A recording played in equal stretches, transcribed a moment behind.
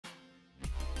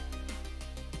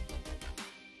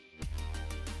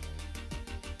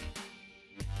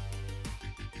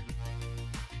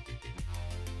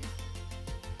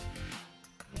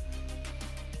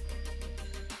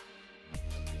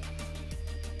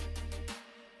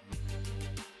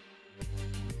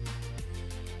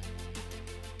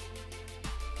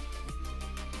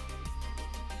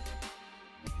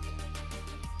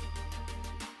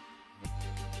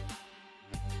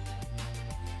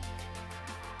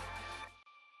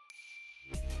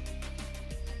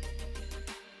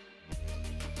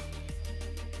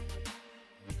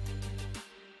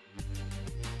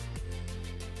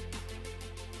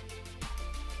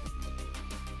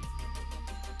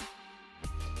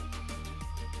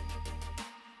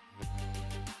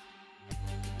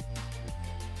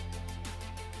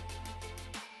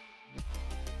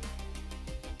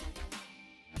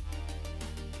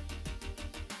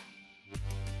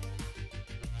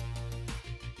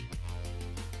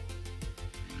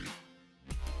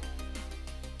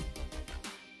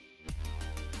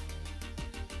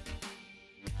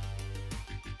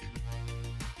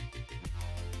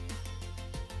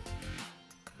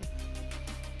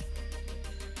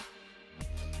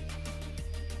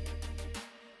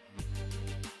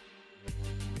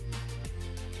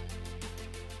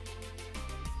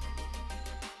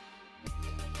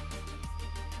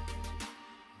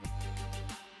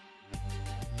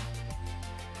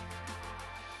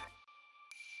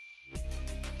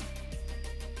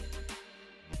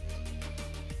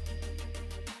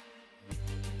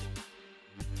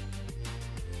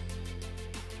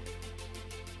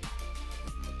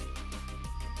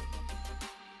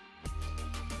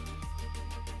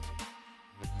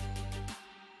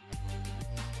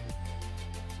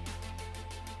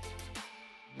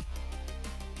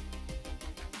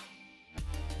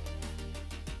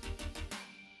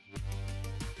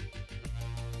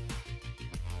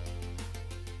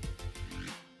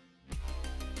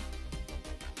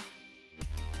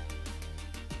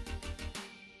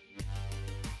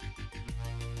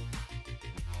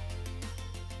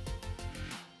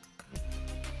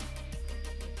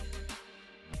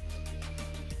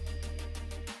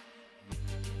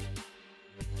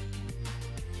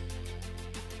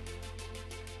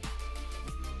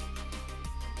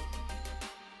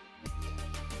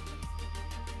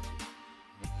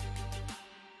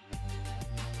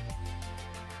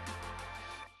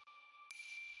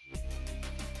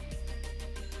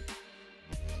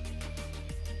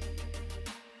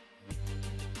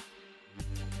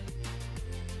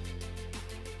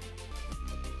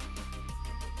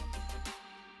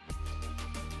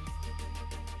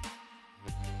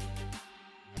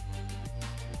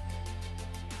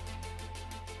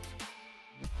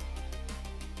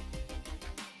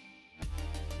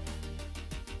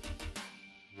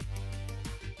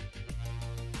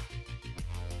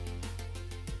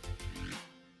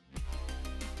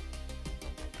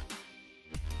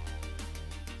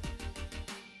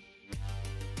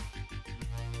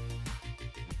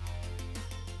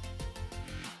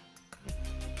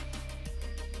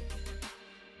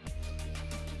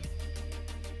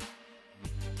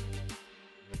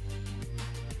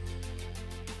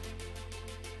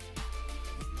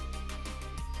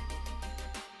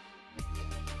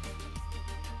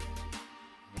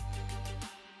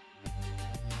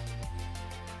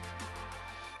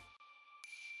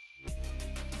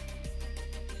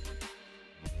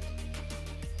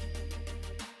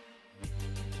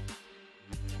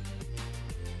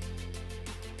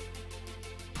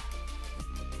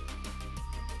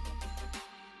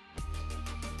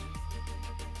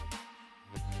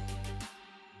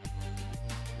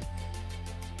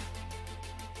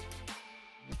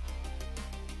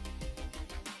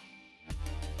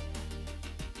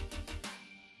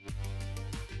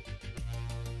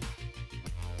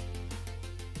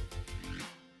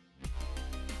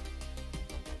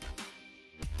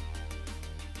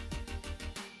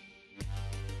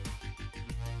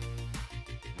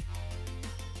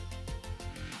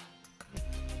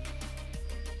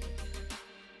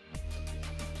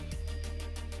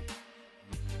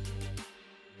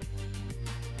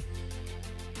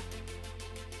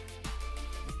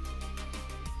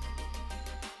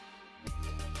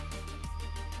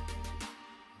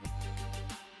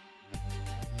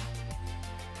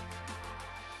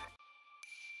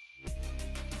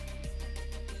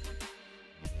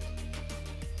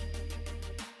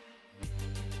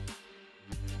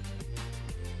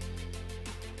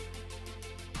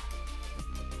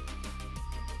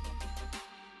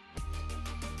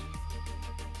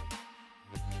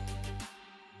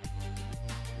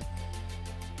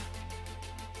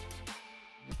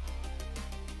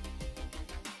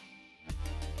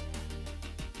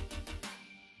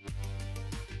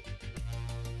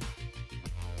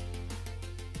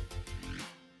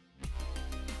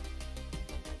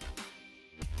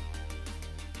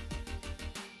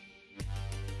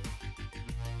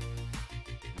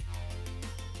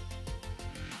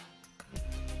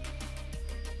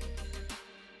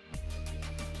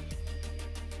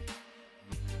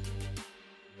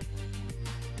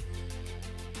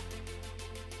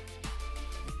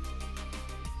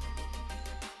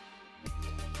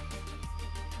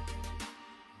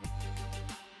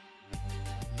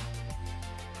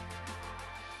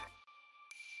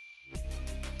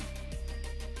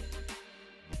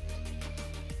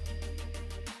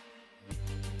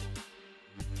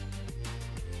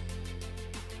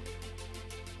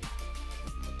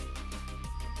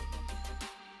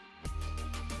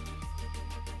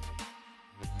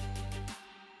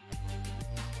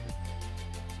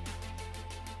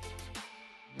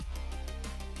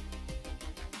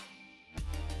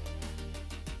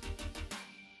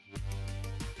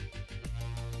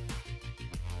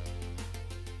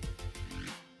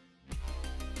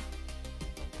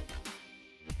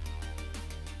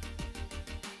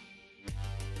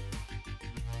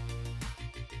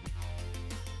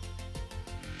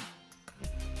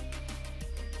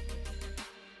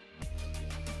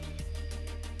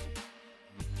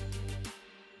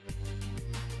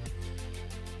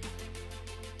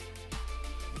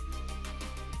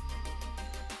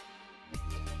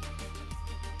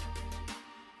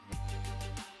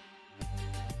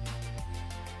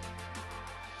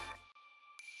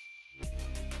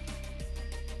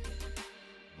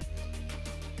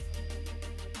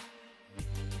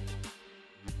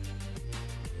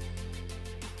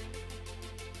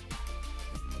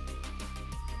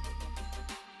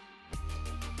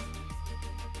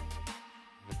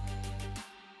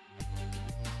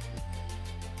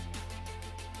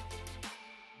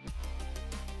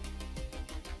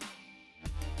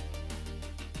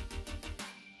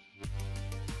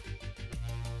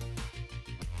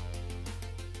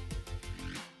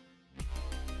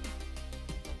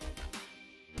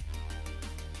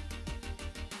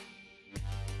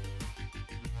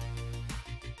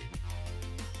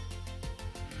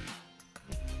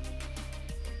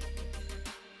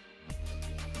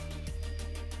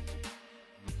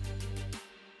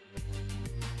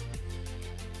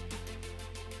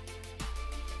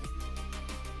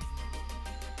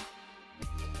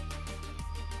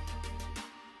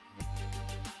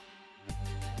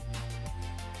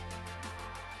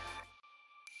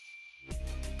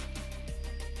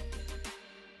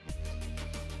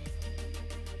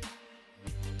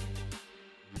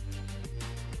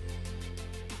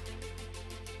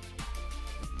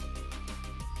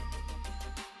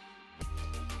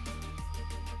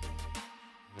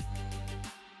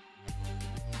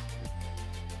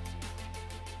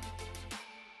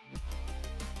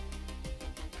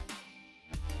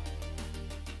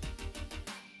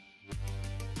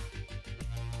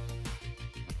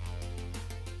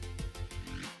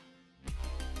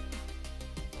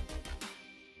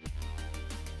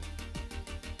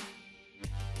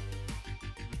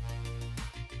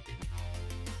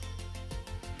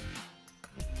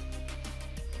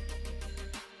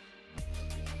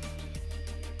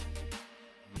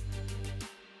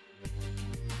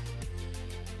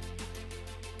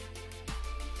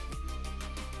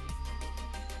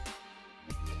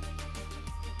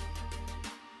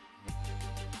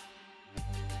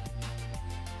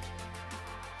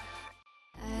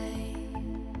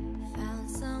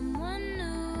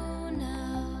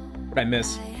What'd I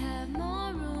miss?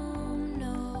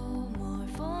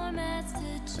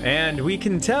 And we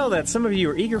can tell that some of you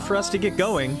are eager for us to get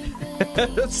going.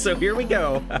 So here we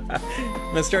go. I'm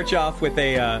gonna start you off with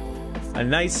a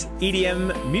nice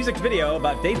EDM music video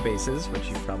about databases, which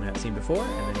you probably haven't seen before,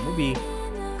 and then we'll be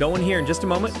going here in just a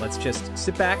moment. Let's just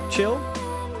sit back, chill,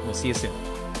 and we'll see you soon.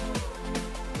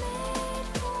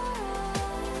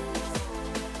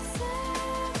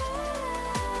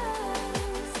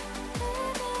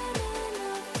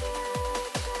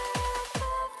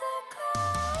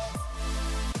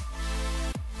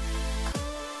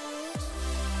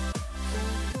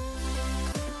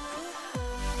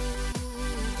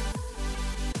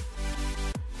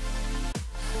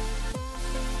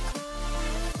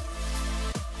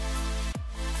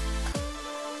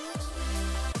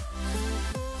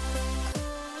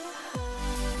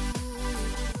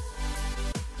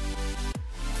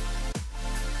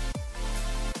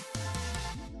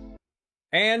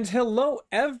 And hello,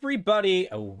 everybody.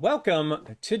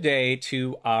 Welcome today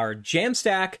to our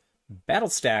Jamstack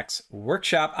BattleStacks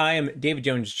workshop. I am David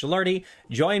Jones-Gilardi,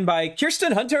 joined by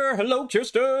Kirsten Hunter. Hello,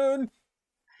 Kirsten.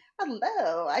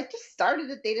 Hello. I just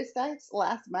started at DataStacks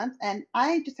last month, and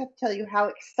I just have to tell you how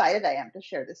excited I am to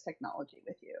share this technology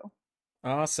with you.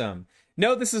 Awesome.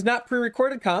 No, this is not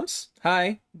pre-recorded comms.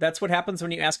 Hi. That's what happens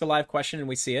when you ask a live question and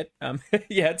we see it.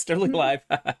 Yeah, it's totally live.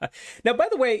 Now, by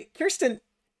the way, Kirsten,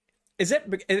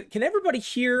 can everybody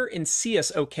hear and see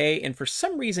us okay? And for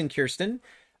some reason, Kirsten,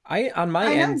 on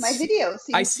my end, my video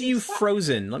I see you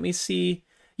frozen. Let me see.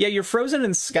 Yeah, you're frozen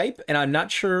in Skype, and I'm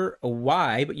not sure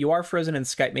why, but you are frozen in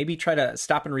Skype. Maybe try to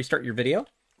stop and restart your video.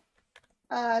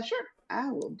 Sure,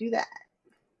 I will do that.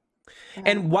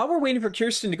 And while we're waiting for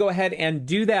Kirsten to go ahead and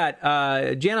do that,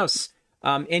 Janos,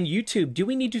 in YouTube, do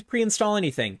we need to pre-install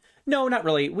anything? No, not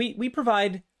really. We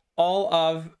provide all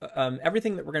of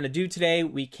everything that we're going to do today.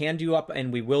 We can do up,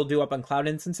 and we will do up on cloud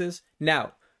instances.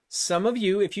 Now, some of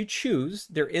you, if you choose,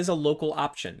 there is a local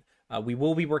option. We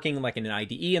will be working like in an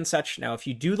IDE and such. Now, if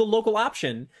you do the local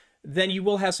option, then you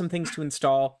will have some things to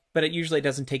install, but it usually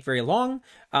doesn't take very long.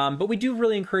 But we do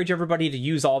really encourage everybody to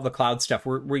use all the cloud stuff.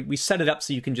 We set it up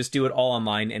so you can just do it all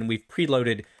online, and we've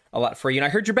preloaded a lot for you. And I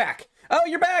heard you're back. Oh,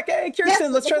 you're back. Hey, Kirsten,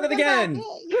 yes, let's try that again.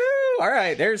 Woo! All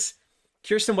right, there's...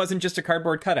 Kirsten wasn't just a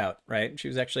cardboard cutout, right? She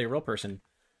was actually a real person.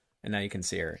 And now you can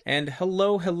see her. And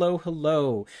hello, hello,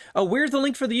 hello. Oh, where's the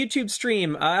link for the YouTube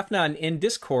stream? Afnan, in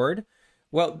Discord.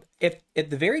 Well, if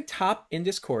at the very top in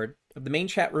Discord of the main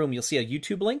chat room, you'll see a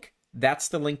YouTube link. That's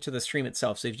the link to the stream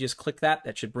itself. So if you just click that,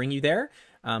 that should bring you there.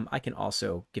 I can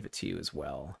also give it to you as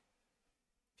well.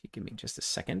 If you give me just a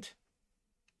second.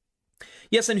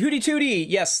 Yes, and Hootie Tootie.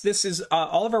 Yes, this is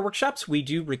all of our workshops. We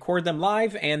do record them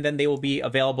live, and then they will be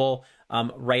available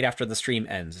right after the stream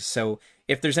ends. So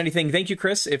if there's anything, thank you,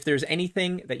 Chris. If there's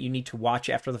anything that you need to watch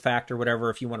after the fact or whatever,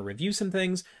 if you want to review some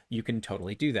things, you can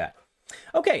totally do that.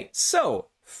 Okay, so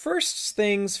first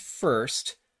things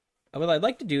first, what I'd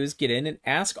like to do is get in and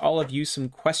ask all of you some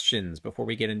questions before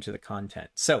we get into the content.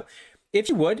 So if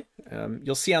you would,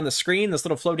 you'll see on the screen this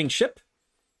little floating ship,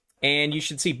 and you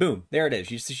should see, boom, there it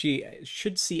is. You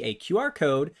should see a QR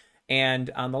code, and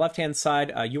on the left-hand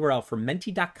side, a URL for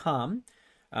menti.com.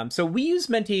 So we use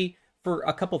Menti for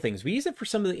a couple things. We use it for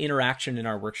some of the interaction in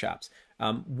our workshops.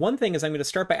 One thing is I'm going to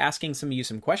start by asking some of you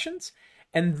some questions,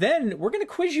 and then we're going to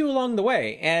quiz you along the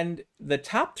way. And the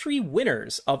top 3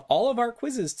 winners of all of our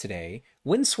quizzes today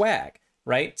win swag,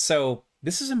 right? So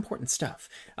this is important stuff.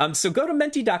 So go to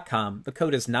menti.com. The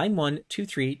code is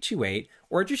 912328,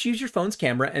 or just use your phone's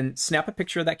camera and snap a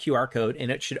picture of that QR code, and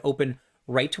it should open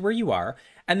right to where you are.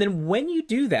 And then when you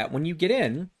do that, when you get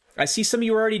in, I see some of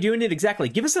you are already doing it. Exactly.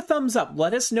 Give us a thumbs up.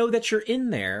 Let us know that you're in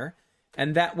there.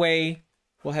 And that way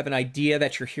we'll have an idea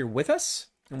that you're here with us.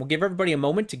 And we'll give everybody a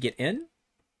moment to get in.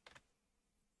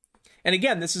 And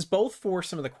again, this is both for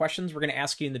some of the questions we're going to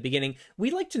ask you in the beginning.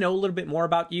 We'd like to know a little bit more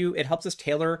about you. It helps us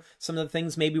tailor some of the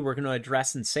things maybe we're going to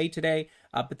address and say today.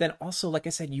 But then also, like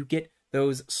I said, you get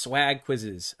those swag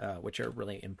quizzes, which are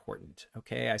really important.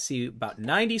 Okay, I see about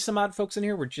 90 some odd folks in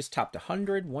here. We're just topped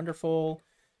 100. Wonderful.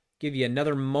 Give you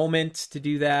another moment to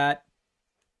do that.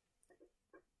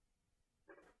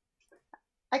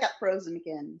 I got frozen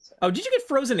again. So. Oh, did you get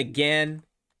frozen again?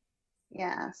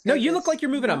 Yeah. So no, you look like you're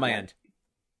moving on my end.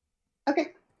 Okay.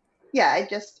 Yeah, I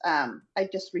just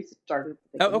restarted.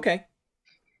 Oh, okay.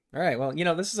 All right. Well, you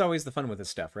know, this is always the fun with this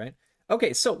stuff, right?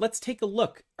 Okay, so let's take a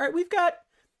look. All right,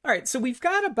 we've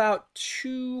got about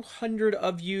 200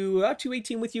 of you,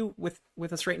 218 with you with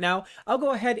us right now. I'll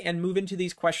go ahead and move into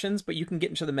these questions, but you can get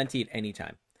into the Menti at any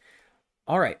time.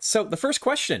 All right, so the first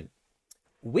question,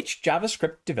 which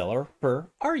JavaScript developer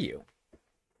are you?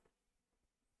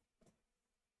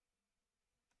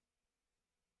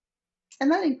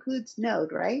 And that includes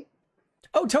Node, right?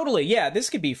 Oh, totally. Yeah, this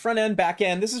could be front end, back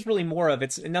end. This is really more of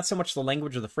it's not so much the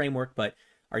language or the framework, but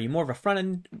are you more of a front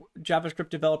end JavaScript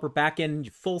developer, back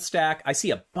end, full stack? I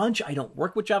see a bunch. I don't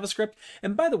work with JavaScript.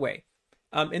 And by the way,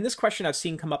 in this question I've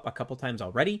seen come up a couple times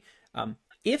already.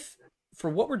 If for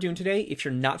what we're doing today, if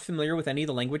you're not familiar with any of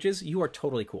the languages, you are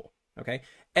totally cool. Okay,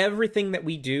 everything that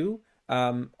we do,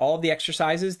 all of the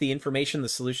exercises, the information, the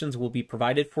solutions will be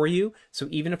provided for you. So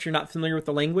even if you're not familiar with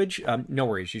the language, no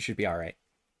worries, you should be all right.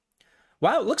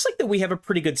 Wow, it looks like that we have a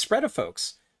pretty good spread of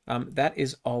folks. That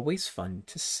is always fun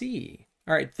to see.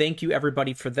 All right, thank you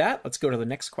everybody for that. Let's go to the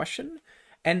next question.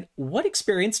 And what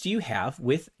experience do you have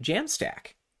with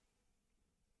Jamstack?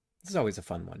 This is always a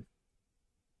fun one.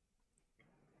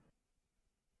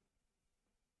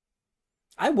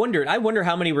 I wonder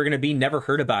how many we're going to be never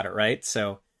heard about it, right?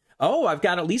 So, oh, I've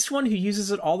got at least one who uses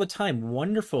it all the time.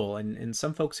 Wonderful. And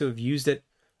some folks who have used it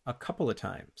a couple of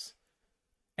times.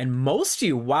 And most of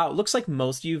you, wow, it looks like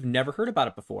most of you have never heard about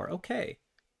it before. Okay.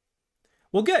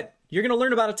 Well, good. You're going to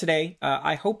learn about it today.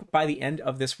 I hope by the end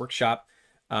of this workshop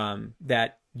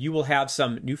that you will have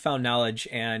some newfound knowledge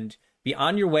and be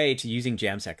on your way to using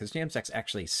Jamstack, because Jamstack's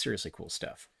actually seriously cool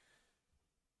stuff.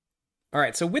 All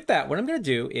right, so with that, what I'm going to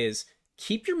do is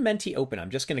keep your Menti open.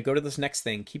 I'm just going to go to this next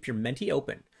thing. Keep your Menti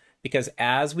open, because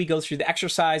as we go through the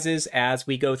exercises, as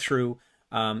we go through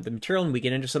the material and we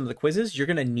get into some of the quizzes, you're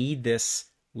going to need this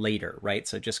later, right?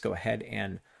 So just go ahead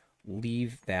and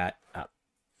leave that up.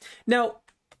 Now,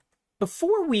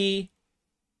 before we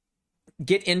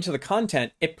get into the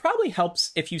content, it probably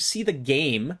helps if you see the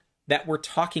game that we're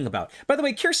talking about. By the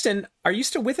way, Kirsten, are you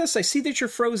still with us? I see that you're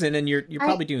frozen and you're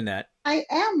probably doing that. I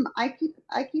am. I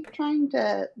keep trying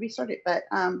to restart it, but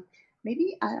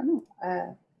maybe I don't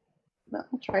know. But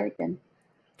I'll try it again.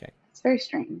 Okay. It's very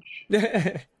strange.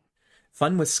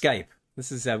 Fun with Skype.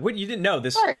 This is what you didn't know.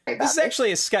 This is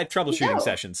actually a Skype troubleshooting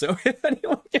session. So if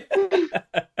anyone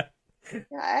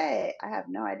I have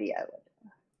no idea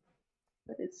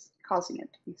what is causing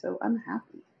it to be so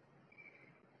unhappy.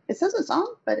 It says it's on,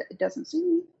 but it doesn't see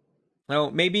me. Oh,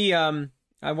 maybe I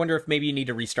wonder if maybe you need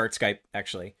to restart Skype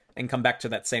actually and come back to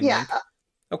that same link.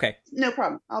 Okay. No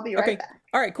problem. I'll be right back.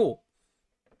 All right, cool.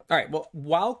 All right, well,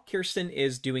 while Kirsten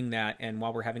is doing that and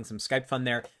while we're having some Skype fun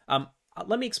there,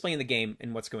 let me explain the game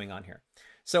and what's going on here.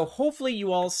 So hopefully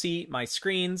you all see my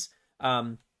screens.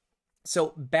 So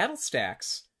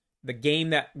BattleStacks, the game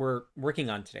that we're working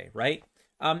on today, right?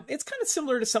 It's kind of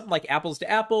similar to something like Apples to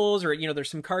Apples, or, there's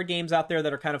some card games out there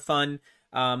that are kind of fun,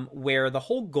 where the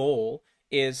whole goal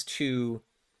is to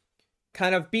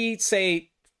kind of be,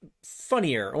 say,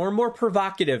 funnier or more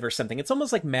provocative or something. It's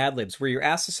almost like Mad Libs, where you're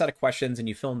asked a set of questions and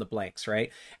you fill in the blanks,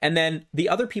 right? And then the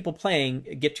other people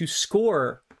playing get to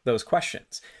score those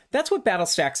questions. That's what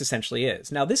BattleStacks essentially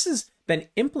is. Now, this has been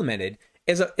implemented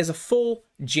as a full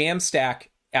Jamstack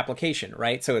application,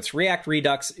 right? So it's React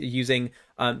Redux using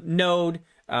Node,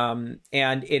 and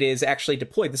it is actually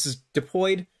deployed. This is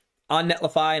deployed on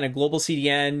Netlify in a global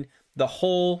CDN. The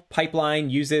whole pipeline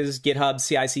uses GitHub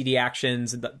CI/CD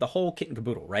actions, the whole kit and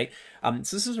caboodle, right?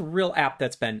 So this is a real app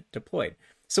that's been deployed.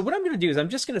 So what I'm going to do is I'm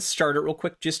just going to start it real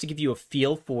quick just to give you a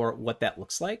feel for what that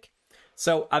looks like.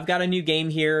 So I've got a new game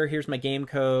here. Here's my game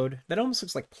code. That almost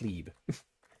looks like plebe.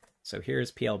 So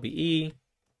here's PLBE.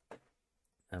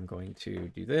 I'm going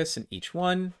to do this in each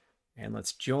one. And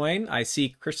let's join. I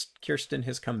see Kirsten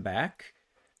has come back.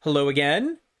 Hello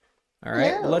again. All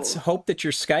right. Hello. Let's hope that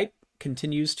your Skype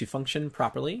continues to function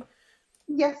properly.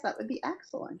 Yes, that would be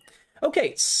excellent.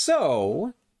 Okay,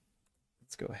 so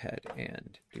let's go ahead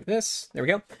and do this. There we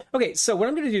go. Okay, so what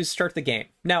I'm going to do is start the game.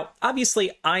 Now,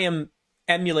 obviously, I am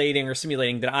emulating or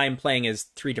simulating that I am playing as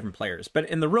 3 different players. But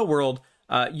in the real world,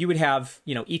 you would have,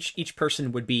 each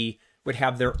person would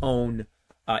have their own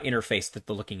interface that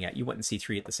they're looking at. You wouldn't see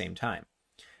 3 at the same time.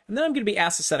 And then I'm going to be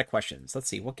asked a set of questions. Let's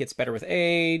see, what gets better with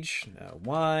age?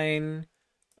 Wine.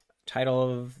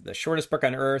 Title of the shortest book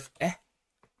on earth.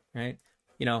 Right?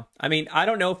 I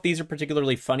don't know if these are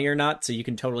particularly funny or not, so you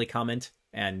can totally comment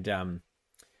and,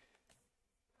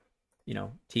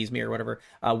 tease me or whatever.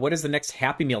 What is the next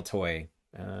Happy Meal toy?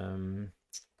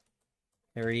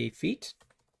 Hairy feet?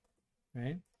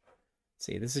 Right?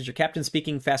 See, this is your captain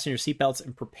speaking. Fasten your seatbelts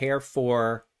and prepare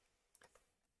for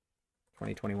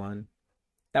 2021.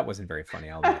 That wasn't very funny,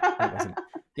 I'll admit. That wasn't.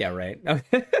 Yeah, right.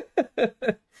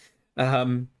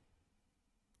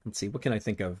 Let's see. What can I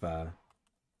think of?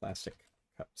 Plastic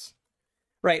cups.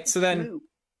 Right. So then,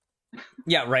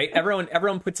 yeah, right.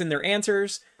 Everyone puts in their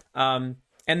answers, and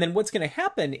then what's going to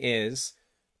happen is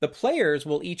the players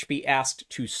will each be asked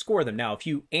to score them. Now, if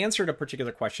you answered a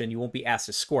particular question, you won't be asked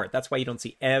to score it. That's why you don't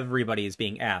see everybody is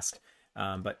being asked.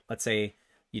 But let's say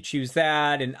you choose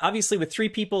that. And obviously with 3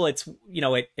 people, it's, you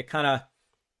know, it kind of,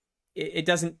 it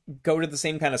doesn't go to the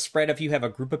same kind of spread. If you have a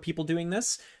group of people doing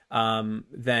this,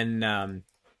 then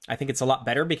I think it's a lot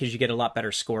better because you get a lot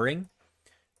better scoring.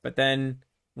 But then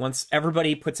once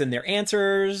everybody puts in their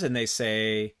answers and they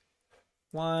say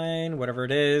wine, whatever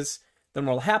it is, then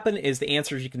what will happen is the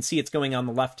answers, you can see it's going on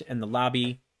the left in the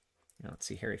lobby. Now, let's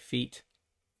see, hairy feet.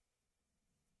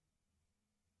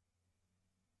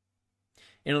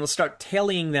 And it'll start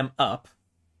tallying them up.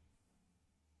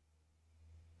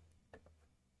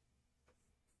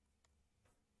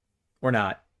 Or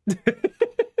not.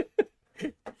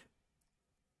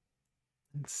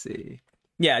 Let's see.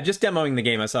 Yeah, just demoing the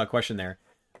game. I saw a question there.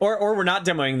 Or we're not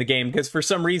demoing the game because for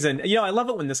some reason, you know, I love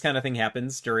it when this kind of thing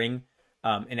happens during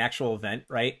an actual event,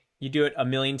 right? You do it a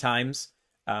million times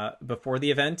before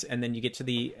the event, and then you get to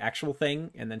the actual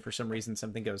thing, and then for some reason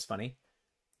something goes funny.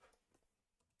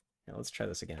 Now, let's try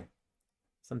this again.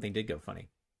 Something did go funny.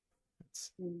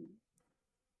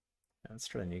 Let's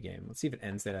try a new game. Let's see if it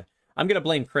ends there. I'm going to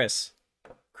blame Chris.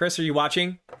 Chris, are you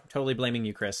watching? I'm totally blaming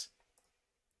you, Chris.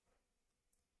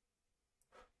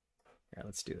 Here,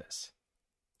 let's do this.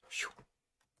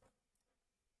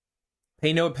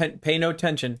 Pay no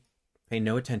attention. Pay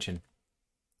no attention.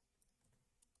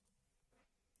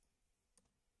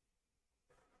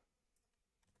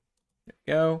 There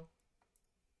we go.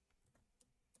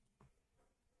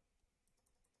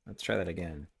 Let's try that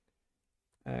again.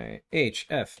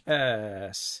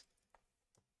 IHFS.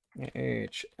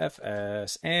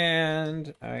 IHFS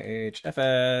and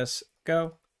IHFS.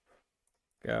 Go.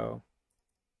 Go.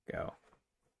 Go.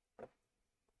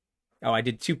 Oh, I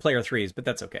did 2 player 3s, but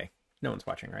that's okay. No one's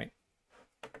watching, right?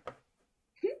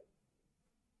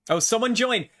 Oh, someone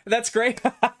joined. That's great.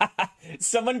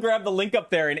 Someone grabbed the link up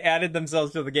there and added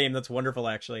themselves to the game. That's wonderful,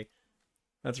 actually.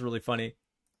 That's really funny.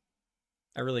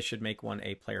 I really should make one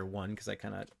a player 1 because I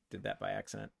kind of did that by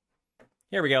accident.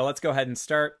 Here we go. Let's go ahead and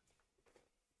start.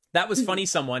 That was funny,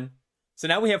 someone. So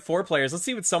now we have 4 players. Let's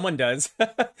see what someone does.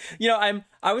 You know,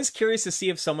 I was curious to see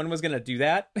if someone was going to do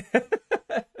that.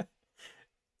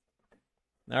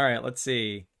 All right, let's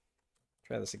see.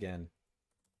 Try this again.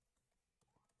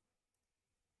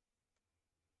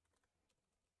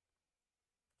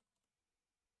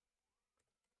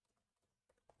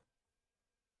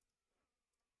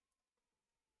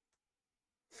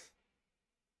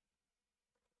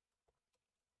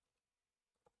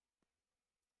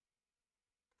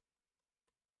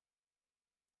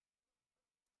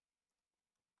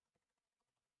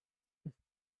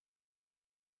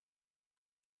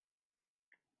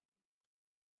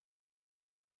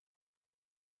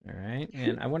 All right,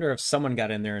 and I wonder if someone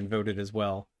got in there and voted as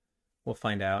well. We'll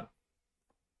find out.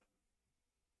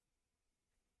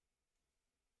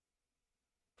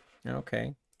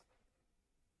 Okay.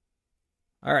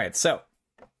 All right, so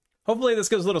hopefully this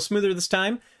goes a little smoother this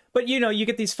time. But you know, you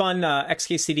get these fun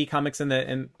XKCD comics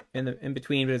in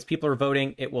between. But as people are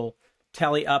voting, it will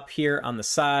tally up here on the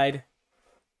side.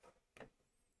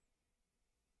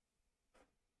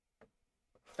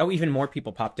 Oh, even more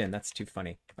people popped in. That's too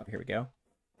funny. Oh, here we go.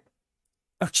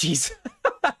 Oh, jeez.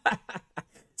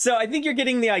 So I think you're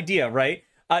getting the idea, right?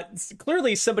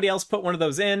 Clearly, somebody else put one of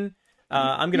those in.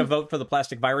 I'm going to vote for the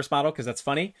plastic virus model because that's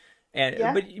funny. And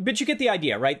yeah. But you get the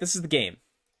idea, right? This is the game.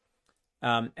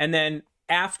 And then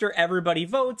after everybody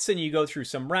votes and you go through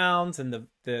some rounds and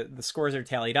the scores are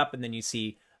tallied up, and then you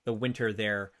see the winner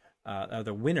there,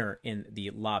 the winner in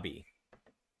the lobby.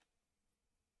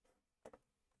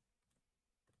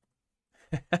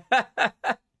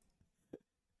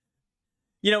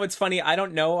 You know, it's funny. I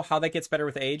don't know how that gets better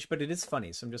with age, but it is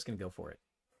funny, so I'm just going to go for it.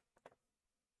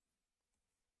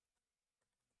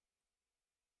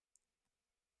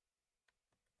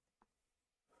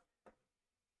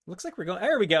 Looks like we're going...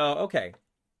 There we go. Okay.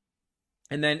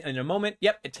 And then in a moment,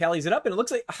 yep, it tallies it up, and it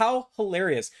looks like... How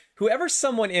hilarious. Whoever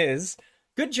someone is,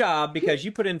 good job, because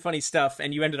you put in funny stuff,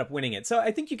 and you ended up winning it. So I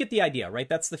think you get the idea, right?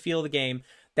 That's the feel of the game.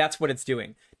 That's what it's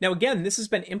doing. Now, again, this has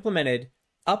been implemented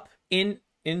up in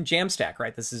Jamstack,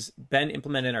 right? This has been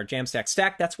implemented in our Jamstack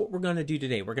stack. That's what we're going to do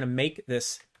today. We're going to make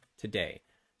this today.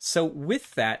 So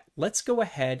with that, let's go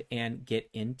ahead and get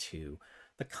into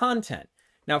the content.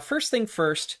 Now, first thing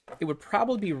first, it would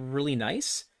probably be really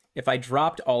nice if I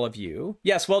dropped all of you.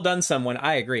 Yes, well done, someone.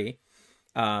 I agree.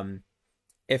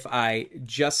 If I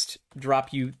just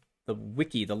drop you the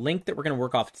wiki, the link that we're going to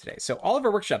work off today. So all of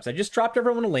our workshops, I just dropped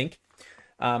everyone a link.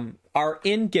 Are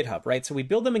in GitHub, right? So we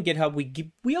build them in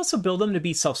GitHub. We also build them to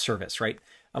be self-service, right?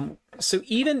 So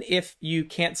even if you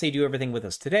can't say do everything with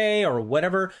us today or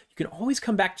whatever, you can always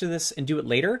come back to this and do it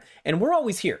later. And we're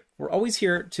always here. We're always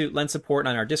here to lend support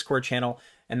on our Discord channel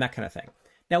and that kind of thing.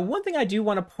 Now, one thing I do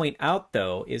want to point out,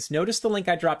 though, is notice the link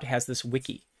I dropped has this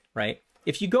wiki, right?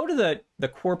 If you go to the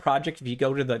core project, if you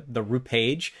go to the root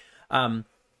page,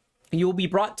 you will be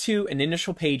brought to an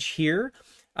initial page here.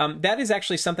 That is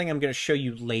actually something I'm going to show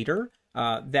you later.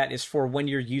 That is for when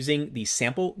you're using the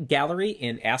sample gallery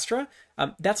in Astra.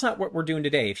 That's not what we're doing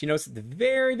today. If you notice at the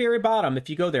very, very bottom, if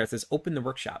you go there, it says open the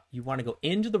workshop. You want to go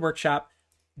into the workshop,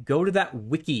 go to that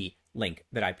wiki link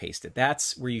that I pasted.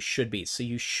 That's where you should be. So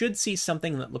you should see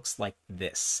something that looks like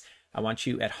this. I want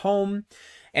you at home.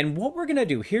 And what we're going to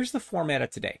do, here's the format of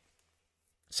today.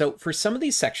 So for some of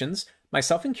these sections,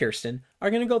 myself and Kirsten are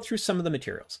going to go through some of the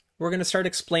materials. We're going to start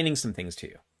explaining some things to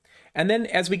you. And then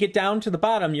as we get down to the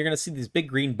bottom, you're going to see these big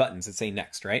green buttons that say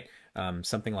next, right?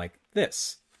 Something like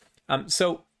this.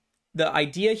 So the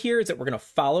idea here is that we're going to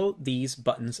follow these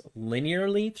buttons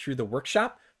linearly through the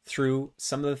workshop, through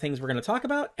some of the things we're going to talk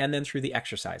about, and then through the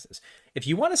exercises. If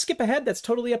you want to skip ahead, that's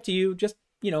totally up to you. Just,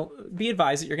 you know, be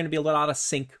advised that you're going to be a little out of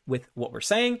sync with what we're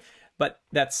saying, but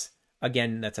that's,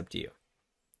 again, that's up to you.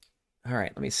 All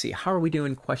right, let me see. How are we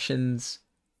doing questions?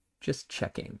 Just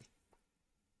checking.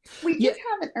 We did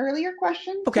have an earlier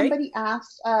question. Okay. Somebody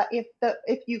asked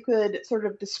if you could sort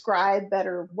of describe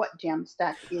better what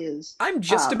Jamstack is. I'm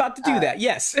just about to do that.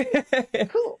 Yes.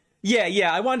 Cool.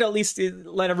 Yeah. I wanted to at least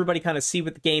let everybody kind of see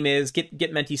what the game is,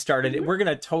 get Menti started. We're going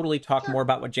to totally talk more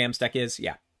about what Jamstack is.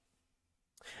 Yeah.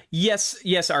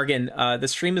 Yes, Argan. The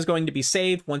stream is going to be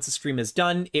saved. Once the stream is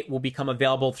done, it will become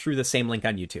available through the same link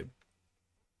on YouTube.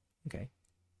 Okay.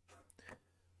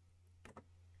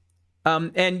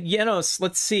 And Janos,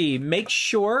 let's see. Make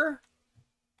sure.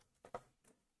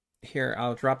 Here,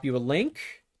 I'll drop you a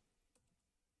link.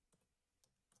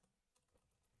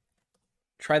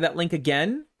 Try that link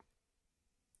again.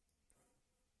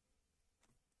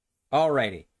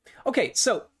 Alrighty. Okay,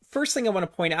 so first thing I want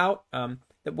to point out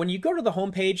that when you go to the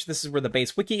home page, this is where the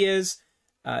base wiki is.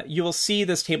 You will see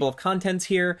this table of contents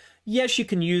here. Yes, you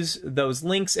can use those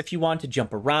links if you want to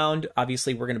jump around.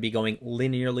 Obviously, we're going to be going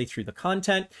linearly through the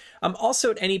content. Also,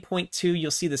 at any point, too,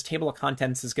 you'll see this table of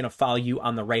contents is going to follow you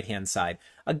on the right-hand side.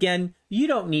 Again, you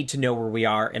don't need to know where we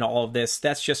are in all of this.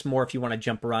 That's just more if you want to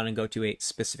jump around and go to a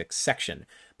specific section.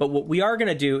 But what we are going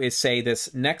to do is say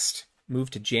this next,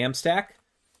 move to Jamstack,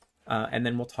 and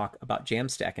then we'll talk about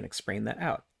Jamstack and explain that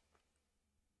out.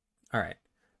 All right.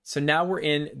 So now we're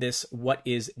in this what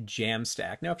is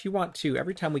Jamstack. Now, if you want to,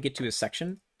 every time we get to a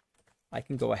section, I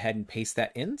can go ahead and paste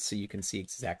that in so you can see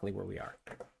exactly where we are.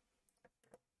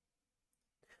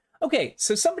 Okay,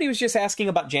 so somebody was just asking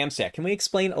about Jamstack. Can we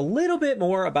explain a little bit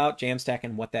more about Jamstack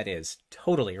and what that is?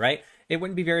 Totally, right? It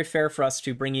wouldn't be very fair for us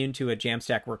to bring you into a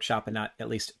Jamstack workshop and not at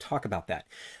least talk about that.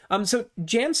 So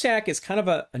Jamstack is kind of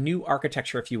a new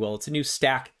architecture, if you will. It's a new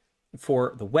stack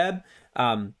for the web.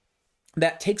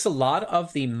 That takes a lot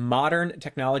of the modern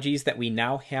technologies that we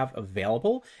now have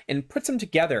available and puts them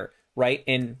together, right,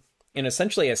 in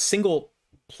essentially a single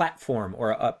platform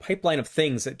or a pipeline of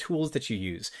things, tools that you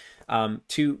use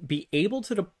to be able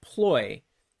to deploy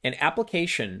an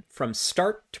application from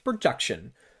start to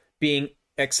production, being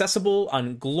accessible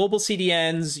on global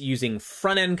CDNs, using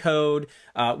front-end code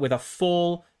with a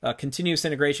full continuous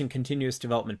integration, continuous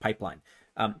development pipeline.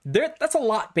 That's a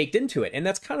lot baked into it, and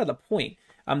that's kind of the point.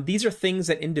 These are things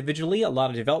that individually a lot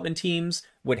of development teams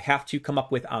would have to come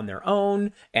up with on their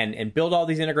own and build all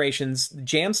these integrations.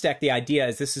 Jamstack, the idea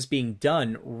is this is being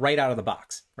done right out of the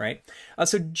box, right?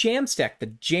 So Jamstack, the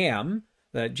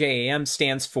JAM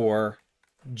stands for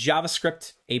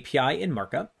JavaScript API in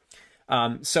markup.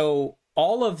 So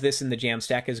all of this in the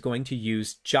Jamstack is going to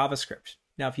use JavaScript.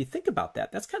 Now, if you think about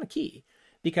that, that's kind of key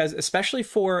because especially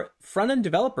for front-end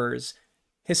developers,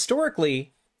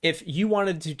 historically, if you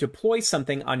wanted to deploy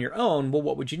something on your own, well,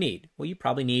 what would you need? Well, you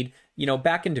probably need,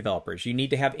 back-end developers. You need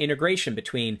to have integration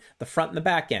between the front and the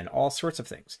back end, all sorts of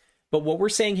things. But what we're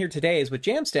saying here today is with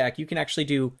Jamstack, you can actually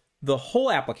do the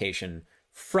whole application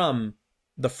from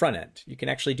the front end. You can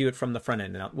actually do it from the front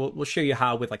end. And we'll show you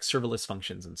how with like serverless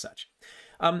functions and such.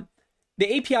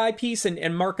 The API piece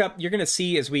and markup, you're going to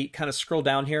see as we kind of scroll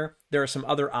down here, there are some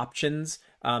other options.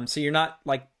 So you're not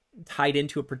like tied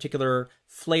into a particular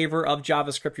flavor of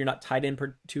JavaScript. You're not tied in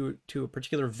to a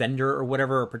particular vendor or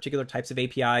whatever, or particular types of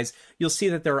APIs. You'll see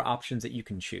that there are options that you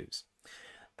can choose.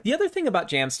 The other thing about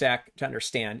Jamstack to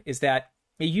understand is that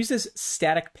it uses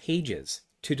static pages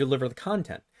to deliver the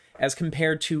content as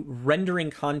compared to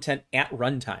rendering content at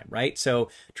runtime, right? So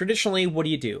traditionally, what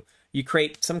do? You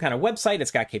create some kind of website, it's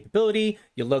got capability,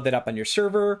 you load that up on your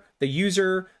server, the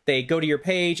user, they go to your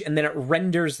page, and then it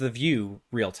renders the view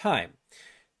real time.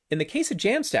 In the case of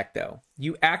Jamstack, though,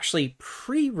 you actually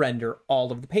pre-render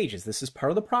all of the pages. This is part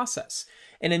of the process.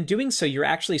 And in doing so, you're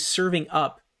actually serving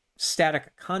up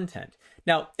static content.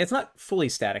 Now, it's not fully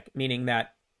static, meaning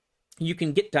that you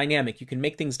can get dynamic. You can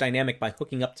make things dynamic by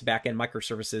hooking up to backend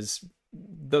microservices.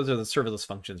 Those are the serverless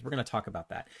functions. We're going to talk about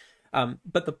that.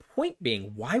 But the point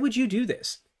being, why would you do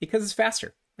this? Because it's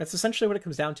faster. That's essentially what it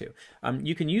comes down to.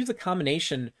 You can use the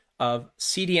combination of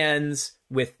CDNs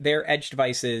with their edge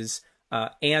devices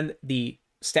and the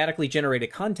statically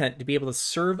generated content to be able to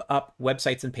serve up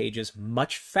websites and pages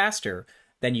much faster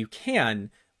than you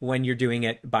can when you're doing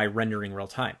it by rendering real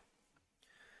time.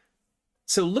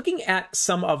 So looking at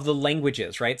some of the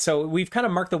languages, right? So we've kind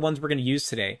of marked the ones we're going to use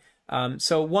today.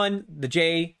 So one, the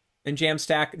J and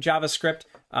Jamstack JavaScript,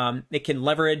 it can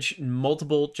leverage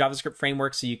multiple JavaScript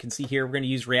frameworks. So you can see here, we're going to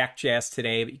use React.js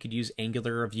today, but you could use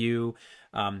Angular or Vue.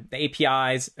 The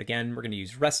APIs, again, we're going to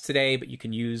use REST today, but you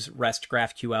can use REST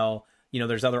GraphQL.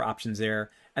 There's other options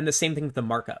there. And the same thing with the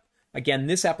markup. Again,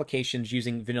 this application is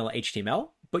using vanilla HTML,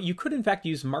 but you could in fact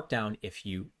use Markdown if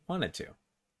you wanted to.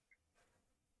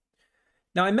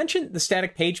 Now, I mentioned the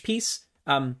static page piece.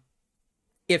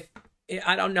 If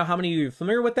I don't know how many of you are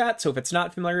familiar with that, so if it's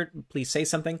not familiar, please say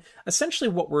something. Essentially,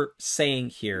 what we're saying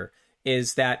here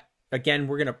is that, again,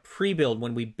 we're going to pre-build.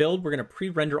 When we build, we're going to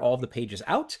pre-render all of the pages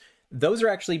out. Those are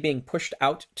actually being pushed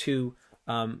out to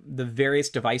the various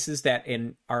devices that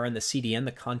are in the CDN,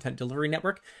 the Content Delivery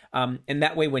Network. And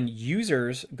that way, when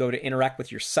users go to interact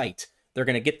with your site, they're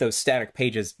going to get those static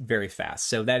pages very fast.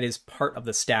 So that is part of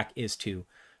the stack, is to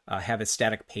have a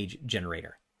static page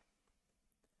generator.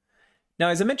 Now,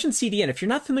 as I mentioned CDN, if you're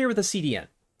not familiar with a CDN,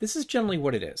 this is generally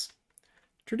what it is.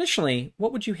 Traditionally,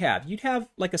 what would you have? You'd have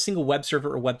like a single web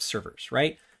server or web servers,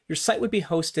 right? Your site would be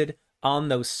hosted on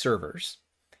those servers.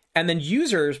 And then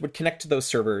users would connect to those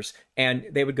servers and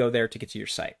they would go there to get to your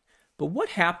site. But what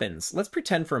happens? Let's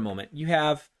pretend for a moment you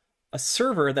have a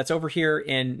server that's over here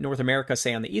in North America,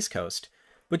 say on the East Coast,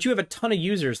 but you have a ton of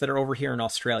users that are over here in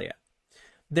Australia.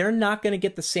 They're not going to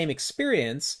get the same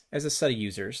experience as a set of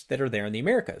users that are there in the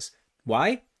Americas.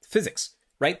 Why? Physics,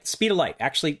 right? Speed of light,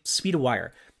 actually speed of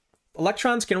wire.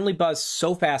 Electrons can only buzz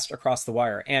so fast across the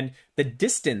wire. And the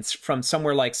distance from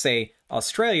somewhere like, say,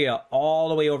 Australia all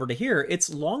the way over to here,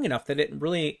 it's long enough that it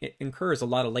really incurs a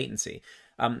lot of latency.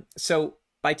 So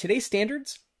by today's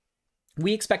standards,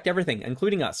 we expect everything,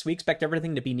 including us, we expect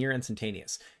everything to be near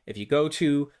instantaneous. If you go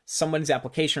to someone's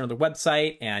application or their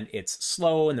website and it's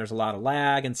slow and there's a lot of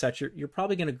lag and such, you're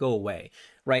probably going to go away,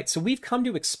 right? So we've come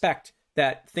to expect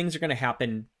that things are going to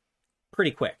happen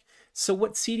pretty quick. So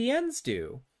what CDNs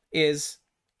do is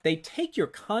they take your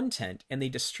content and they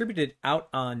distribute it out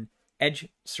on edge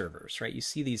servers, right? You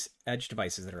see these edge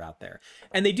devices that are out there.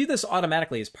 And they do this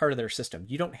automatically as part of their system.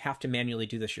 You don't have to manually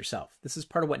do this yourself. This is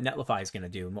part of what Netlify is going to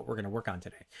do and what we're going to work on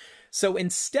today. So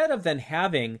instead of then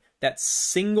having that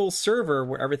single server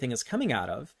where everything is coming out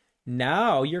of,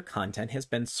 now your content has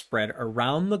been spread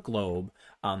around the globe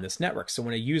on this network. So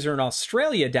when a user in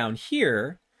Australia down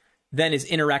here then is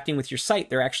interacting with your site,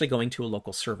 they're actually going to a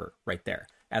local server right there,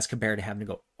 as compared to having to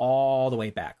go all the way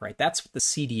back, right? That's what the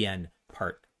CDN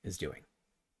part is doing.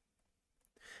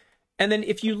 And then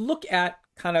if you look at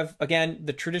kind of, again,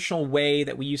 the traditional way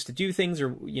that we used to do things, or,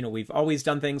 we've always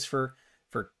done things for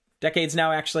decades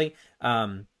now, actually,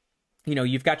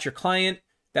 you've got your client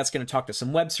that's going to talk to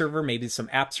some web server, maybe some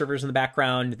app servers in the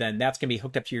background, then that's going to be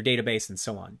hooked up to your database and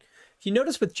so on. If you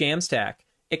notice with Jamstack,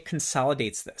 it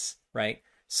consolidates this, right?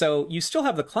 So you still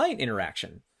have the client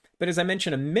interaction, but as I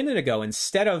mentioned a minute ago,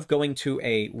 instead of going to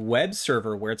a web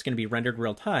server where it's going to be rendered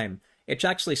real time, it's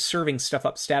actually serving stuff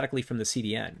up statically from the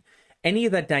CDN. Any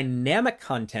of the dynamic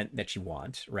content that you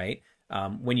want, right?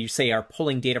 When you say are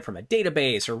pulling data from a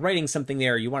database or writing something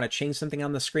there, you want to change something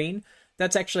on the screen,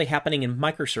 that's actually happening in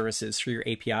microservices through your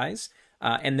APIs.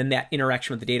 And then that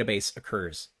interaction with the database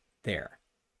occurs there.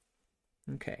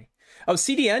 Okay. Oh,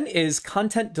 CDN is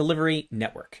Content Delivery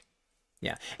Network.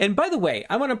 Yeah. And by the way,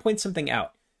 I want to point something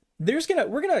out. We're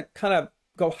gonna kind of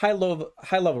go high level.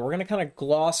 We're gonna kind of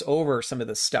gloss over some of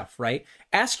this stuff, right?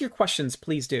 Ask your questions,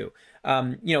 please do.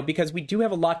 Because we do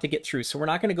have a lot to get through, so we're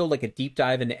not gonna go like a deep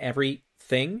dive into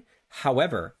everything.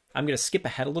 However, I'm gonna skip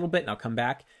ahead a little bit and I'll come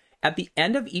back. At the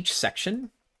end of each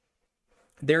section,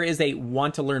 there is a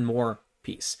want to learn more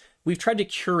piece. We've tried to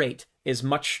curate as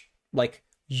much like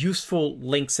useful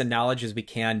links and knowledge as we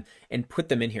can and put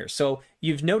them in here. So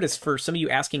you've noticed for some of you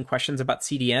asking questions about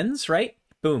CDNs, right?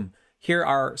 Boom. Here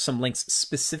are some links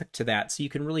specific to that, so you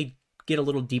can really get a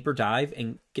little deeper dive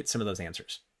and get some of those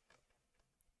answers.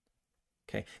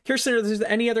 Okay. Kirsten, are there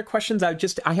any other questions? I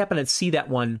happen to see that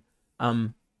one.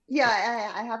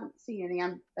 Yeah, I haven't seen any.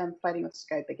 I'm fighting with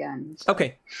Skype again. So,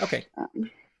 Okay.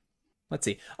 Let's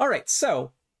see. All right.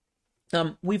 So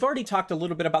We've already talked a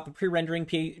little bit about the pre-rendering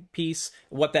piece,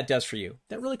 what that does for you.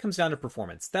 That really comes down to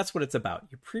performance. That's what it's about.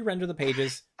 You pre-render the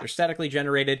pages, they're statically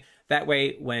generated. That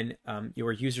way, when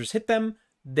your users hit them,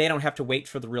 they don't have to wait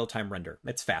for the real-time render.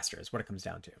 It's faster, is what it comes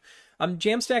down to.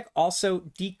 Jamstack also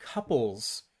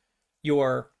decouples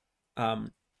your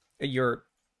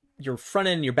front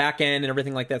end, your back end, and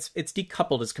everything like that. It's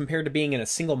decoupled as compared to being in a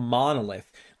single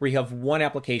monolith where you have one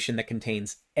application that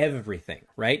contains everything,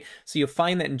 right? So you'll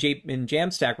find that in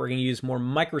Jamstack, we're going to use more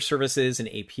microservices and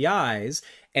APIs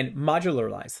and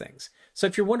modularize things. So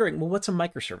if you're wondering, well, what's a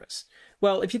microservice?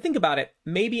 Well, if you think about it,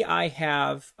 maybe I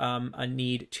have a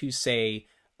need to say,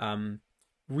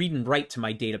 read and write to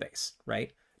my database,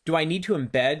 right? Do I need to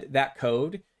embed that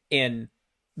code in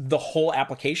the whole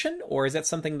application, or is that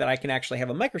something that I can actually have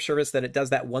a microservice that it does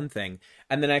that one thing,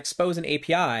 and then I expose an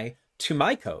API to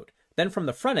my code? Then from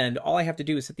the front end, all I have to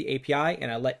do is hit the API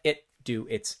and I let it do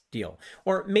its deal.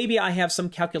 Or maybe I have some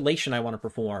calculation I want to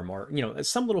perform, or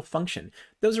some little function.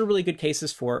 Those are really good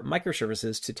cases for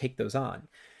microservices to take those on.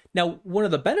 Now, one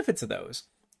of the benefits of those,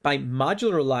 by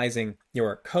modularizing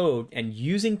your code and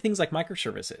using things like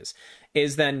microservices,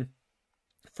 is then,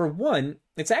 for one,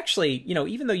 it's actually,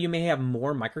 even though you may have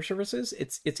more microservices,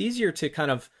 it's easier to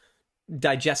kind of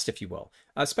digest, if you will,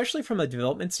 especially from a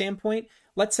development standpoint.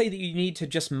 Let's say that you need to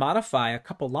just modify a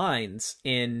couple lines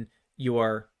in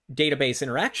your database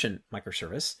interaction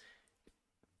microservice,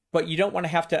 but you don't want to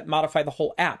have to modify the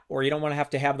whole app, or you don't want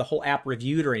to have the whole app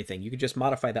reviewed or anything. You could just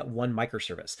modify that one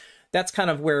microservice. That's kind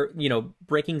of where,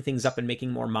 breaking things up and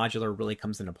making more modular really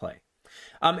comes into play.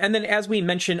 And then, as we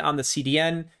mentioned on the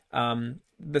CDN,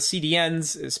 the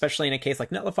CDNs, especially in a case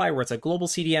like Netlify, where it's a global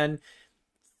CDN,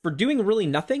 for doing really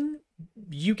nothing,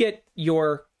 you get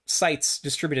your sites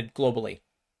distributed globally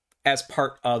as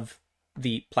part of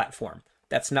the platform.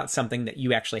 That's not something that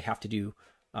you actually have to do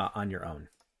on your own.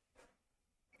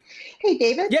 Hey,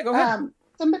 David. Yeah, go ahead.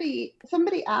 Somebody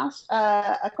asked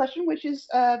a question, which is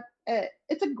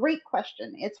it's a great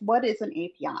question. It's, what is an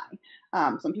API?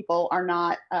 Some people are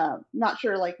not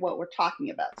sure what we're talking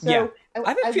about. So yeah. I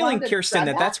have a feeling, Kirsten,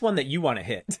 that's one that you want to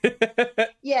hit.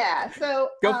 Yeah. So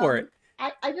go for it.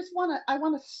 I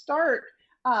want to start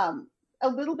a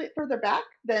little bit further back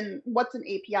than what's an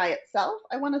API itself.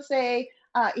 I want to say,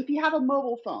 if you have a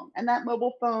mobile phone and that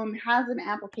mobile phone has an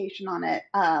application on it,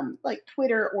 like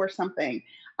Twitter or something,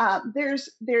 there's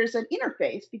an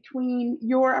interface between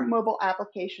your mobile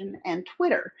application and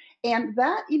Twitter. And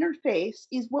that interface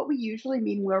is what we usually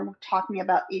mean when we're talking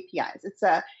about APIs.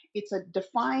 It's a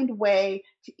defined way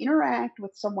to interact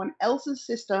with someone else's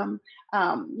system.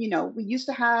 We used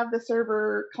to have the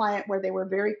server client where they were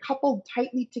very coupled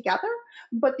tightly together,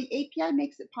 but the API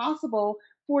makes it possible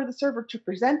for the server to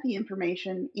present the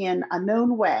information in a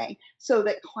known way so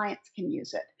that clients can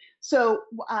use it. So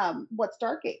what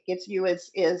Stargate gives you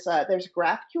is there's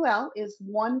GraphQL is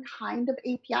one kind of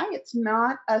API. It's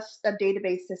not a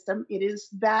database system. It is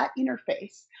that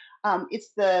interface.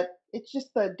 It's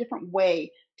just the different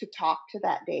way to talk to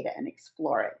that data and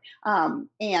explore it.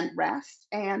 And REST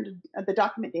and the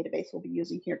document database we'll be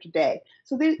using here today.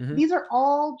 So these are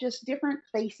all just different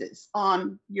faces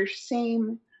on your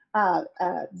same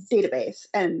database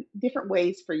and different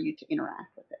ways for you to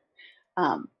interact with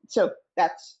it. So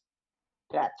that's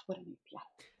what an API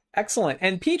is. Excellent.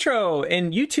 And Pietro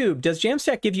in YouTube, does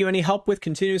Jamstack give you any help with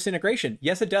continuous integration?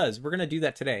 Yes, it does. We're going to do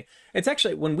that today. It's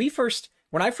actually, when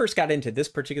I first got into this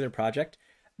particular project,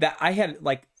 that I had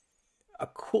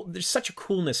there's such a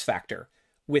coolness factor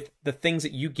with the things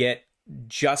that you get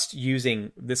just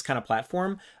using this kind of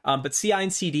platform. But CI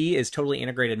and CD is totally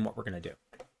integrated in what we're going to do.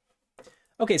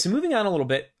 Okay, so moving on a little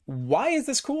bit, why is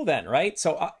this cool then, right?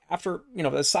 So after,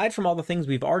 aside from all the things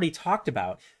we've already talked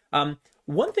about,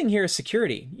 one thing here is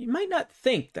security. You might not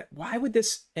think that, why would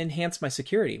this enhance my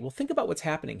security? Well, think about what's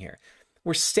happening here.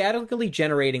 We're statically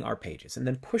generating our pages and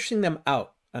then pushing them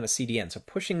out on a CDN. So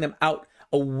pushing them out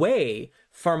away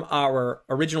from our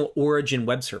original origin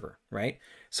web server, right?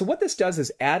 So what this does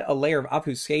is add a layer of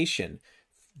obfuscation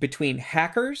between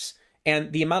hackers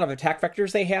and the amount of attack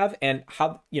vectors they have and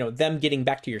how, them getting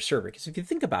back to your server. Because if you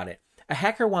think about it, a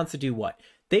hacker wants to do what?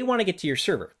 They want to get to your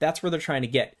server. That's where they're trying to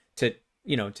get to,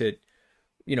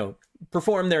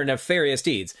 perform their nefarious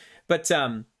deeds. But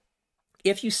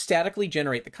if you statically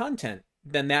generate the content,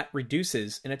 then that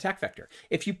reduces an attack vector.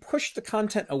 If you push the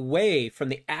content away from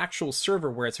the actual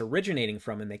server where it's originating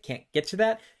from and they can't get to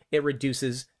that, it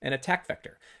reduces an attack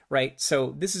vector, right?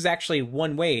 So this is actually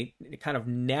one way to kind of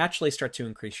naturally start to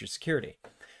increase your security.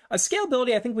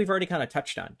 Scalability, I think we've already kind of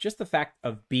touched on. Just the fact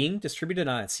of being distributed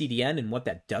on a CDN and what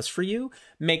that does for you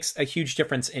makes a huge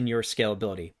difference in your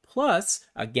scalability. Plus,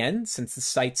 again, since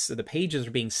the pages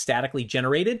are being statically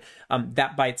generated,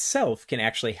 that by itself can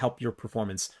actually help your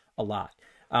performance a lot.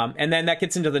 And then that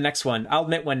gets into the next one. I'll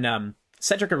admit, when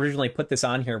Cedric originally put this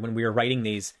on here when we were writing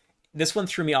these, this one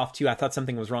threw me off too. I thought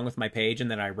something was wrong with my page,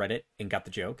 and then I read it and got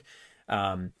the joke.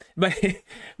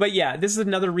 But yeah, this is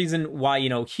another reason why,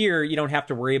 here you don't have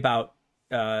to worry about,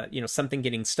 something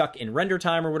getting stuck in render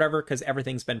time or whatever, because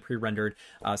everything's been pre-rendered.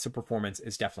 So performance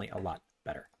is definitely a lot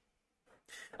better.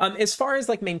 As far as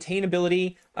like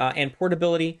maintainability and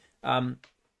portability,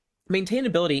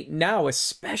 maintainability now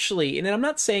especially, and I'm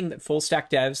not saying that full stack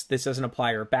devs this doesn't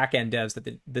apply, or back end devs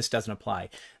that this doesn't apply,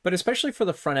 but especially for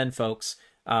the front end folks,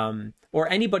 or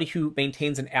anybody who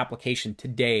maintains an application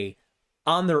today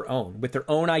on their own, with their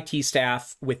own IT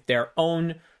staff, with their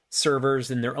own servers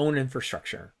and their own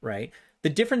infrastructure, right? The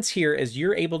difference here is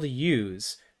you're able to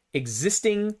use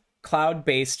existing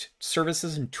cloud-based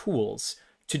services and tools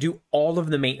to do all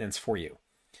of the maintenance for you.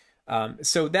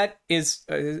 So that is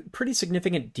a pretty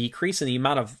significant decrease in the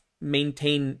amount of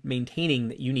maintaining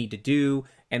that you need to do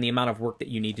and the amount of work that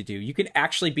you need to do. You can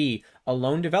actually be a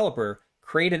lone developer,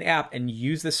 create an app, and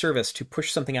use the service to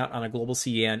push something out on a global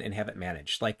CDN and have it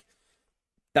managed. Like,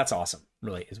 that's awesome,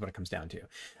 really, is what it comes down to.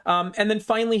 And then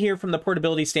finally here, from the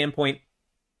portability standpoint,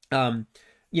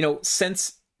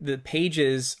 since the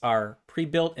pages are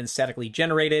pre-built and statically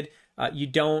generated, you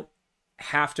don't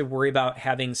have to worry about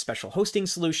having special hosting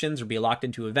solutions or be locked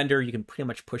into a vendor. You can pretty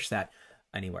much push that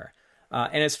anywhere.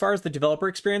 And as far as the developer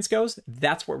experience goes,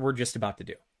 that's what we're just about to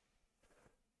do.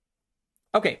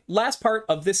 Okay, last part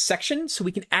of this section, so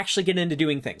we can actually get into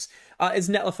doing things, is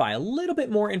Netlify. A little bit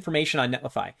more information on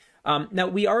Netlify. Now,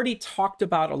 we already talked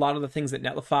about a lot of the things that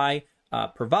Netlify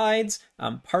provides.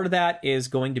 Part of that is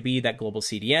going to be that global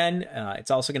CDN.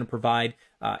 It's also going to provide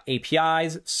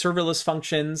APIs, serverless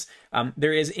functions.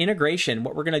 There is integration.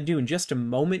 What we're going to do in just a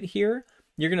moment here,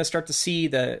 you're going to start to see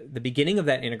the beginning of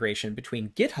that integration between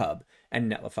GitHub and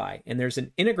Netlify. And there's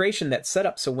an integration that's set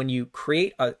up so when you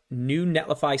create a new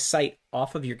Netlify site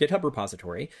off of your GitHub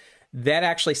repository, that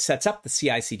actually sets up the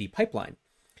CI/CD pipeline.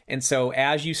 And so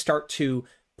as you start to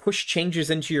push changes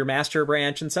into your master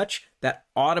branch and such, that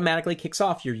automatically kicks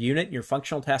off your unit, your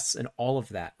functional tests, and all of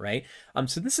that, right?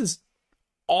 So this is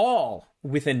all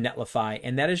within Netlify,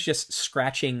 and that is just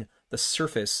scratching the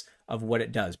surface of what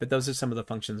it does. But those are some of the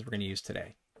functions we're going to use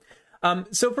today.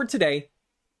 So for today,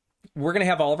 we're going to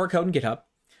have all of our code in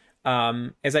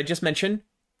GitHub. As I just mentioned,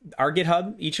 our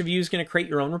GitHub, each of you is going to create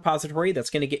your own repository that's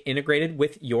going to get integrated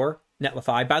with your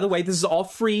Netlify. By the way, this is all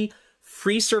free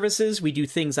services. We do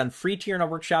things on free tier in our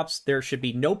workshops. There should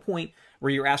be no point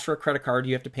where you're asked for a credit card,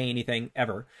 you have to pay anything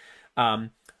ever.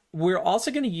 We're also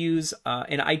going to use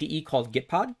an IDE called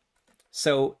Gitpod.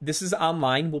 So this is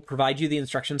online. We'll provide you the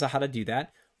instructions on how to do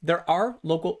that. There are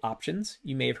local options.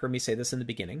 You may have heard me say this in the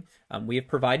beginning. We have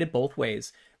provided both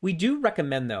ways. We do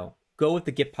recommend, though, go with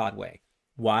the Gitpod way.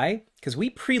 Why? Because we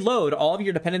preload all of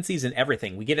your dependencies and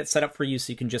everything. We get it set up for you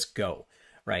so you can just go,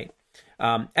 right?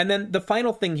 And then the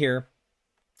final thing here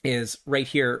is right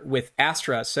here with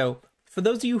Astra. So for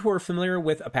those of you who are familiar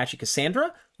with Apache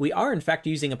Cassandra, we are in fact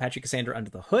using Apache Cassandra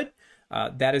under the hood.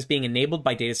 That is being enabled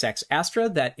by DataStax Astra.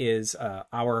 That is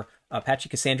our Apache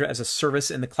Cassandra as a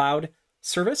service in the cloud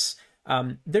service.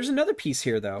 There's another piece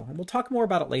here, though, and we'll talk more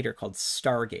about it later, called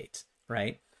Stargate,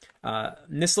 right?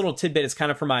 This little tidbit is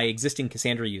kind of for my existing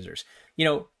Cassandra users.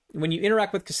 When you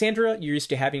interact with Cassandra, you're used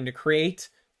to having to create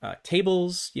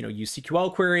tables, use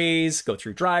SQL queries, go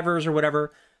through drivers or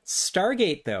whatever.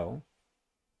 Stargate, though,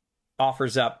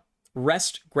 offers up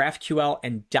REST, GraphQL,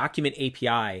 and document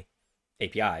APIs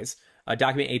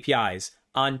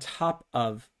on top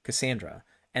of Cassandra.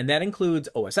 And that includes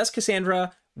OSS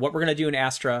Cassandra, what we're going to do in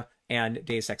Astra, and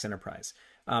DataStax Enterprise.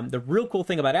 The real cool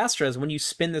thing about Astra is when you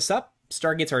spin this up,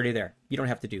 Stargate's already there. You don't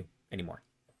have to do anymore.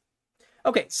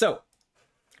 Okay, so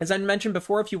as I mentioned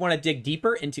before, if you want to dig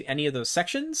deeper into any of those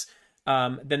sections,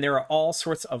 then there are all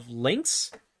sorts of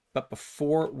links. But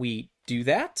before we do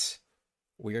that,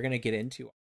 we are going to get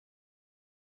into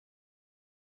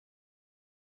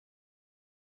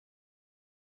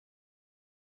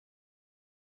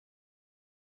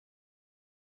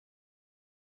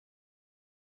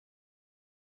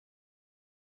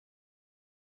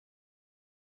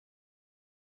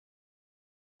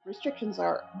restrictions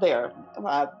are there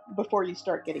before you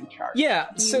start getting charged. Yeah,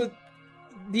 so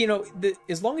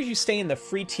as long as you stay in the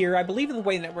free tier, I believe in the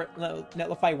way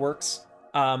Netlify works,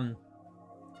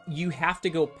 you have to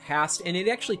go past, and it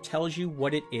actually tells you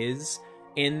what it is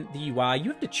in the UI.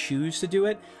 You have to choose to do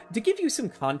it. To give you some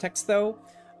context, though,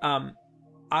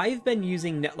 I've been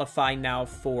using Netlify now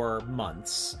for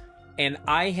months, and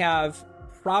I have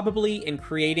probably, in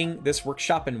creating this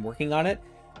workshop and working on it,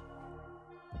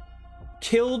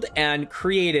 killed and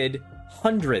created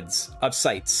hundreds of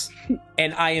sites,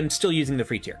 and I am still using the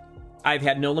free tier. I've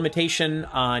had no limitation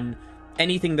on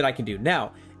anything that I can do.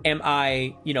 Now, am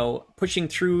I, pushing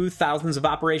through thousands of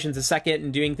operations a second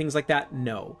and doing things like that?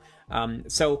 No.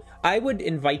 So I would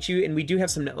invite you, and we do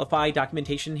have some Netlify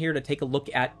documentation here, to take a look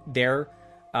at their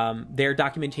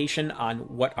documentation on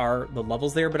what are the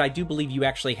levels there. But I do believe you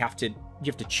actually have to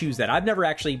choose that. I've never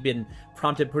actually been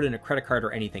prompted to put in a credit card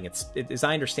or anything. As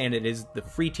I understand it, is the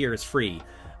free tier is free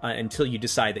until you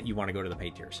decide that you want to go to the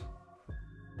paid tiers.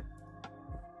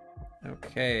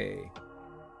 Okay.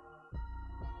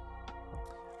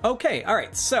 Okay, all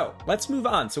right, so let's move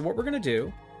on. So what we're going to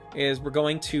do is we're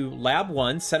going to Lab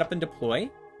 1, set up and deploy.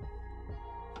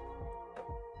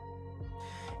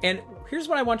 And here's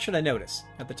what I want you to notice.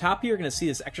 At the top here, you're going to see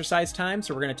this exercise time.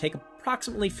 So we're going to take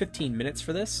approximately 15 minutes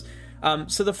for this.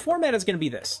 So the format is going to be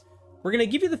this. We're going to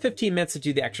give you the 15 minutes to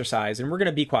do the exercise, and we're going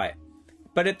to be quiet.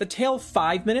 But at the tail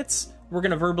 5 minutes, we're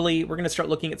going to start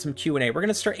looking at some Q&A. We're going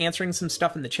to start answering some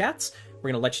stuff in the chats.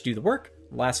 We're going to let you do the work.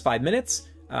 The last 5 minutes,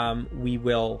 we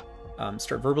will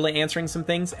start verbally answering some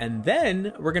things, and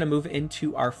then we're going to move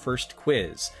into our first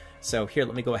quiz. So here,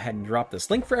 let me go ahead and drop this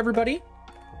link for everybody.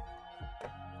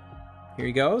 Here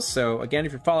you go. So again,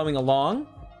 if you're following along.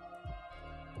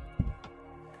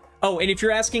 Oh, and if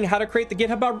you're asking how to create the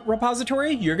GitHub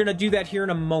repository, you're going to do that here in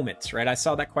a moment, right? I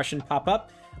saw that question pop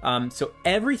up. So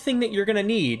everything that you're going to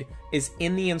need is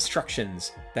in the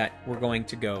instructions that we're going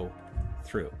to go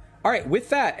through. All right, with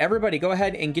that, everybody go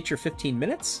ahead and get your 15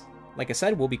 minutes. Like I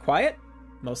said, we'll be quiet,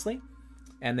 mostly,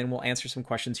 and then we'll answer some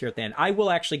questions here at the end. I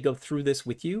will actually go through this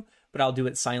with you, but I'll do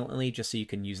it silently just so you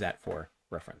can use that for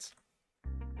reference.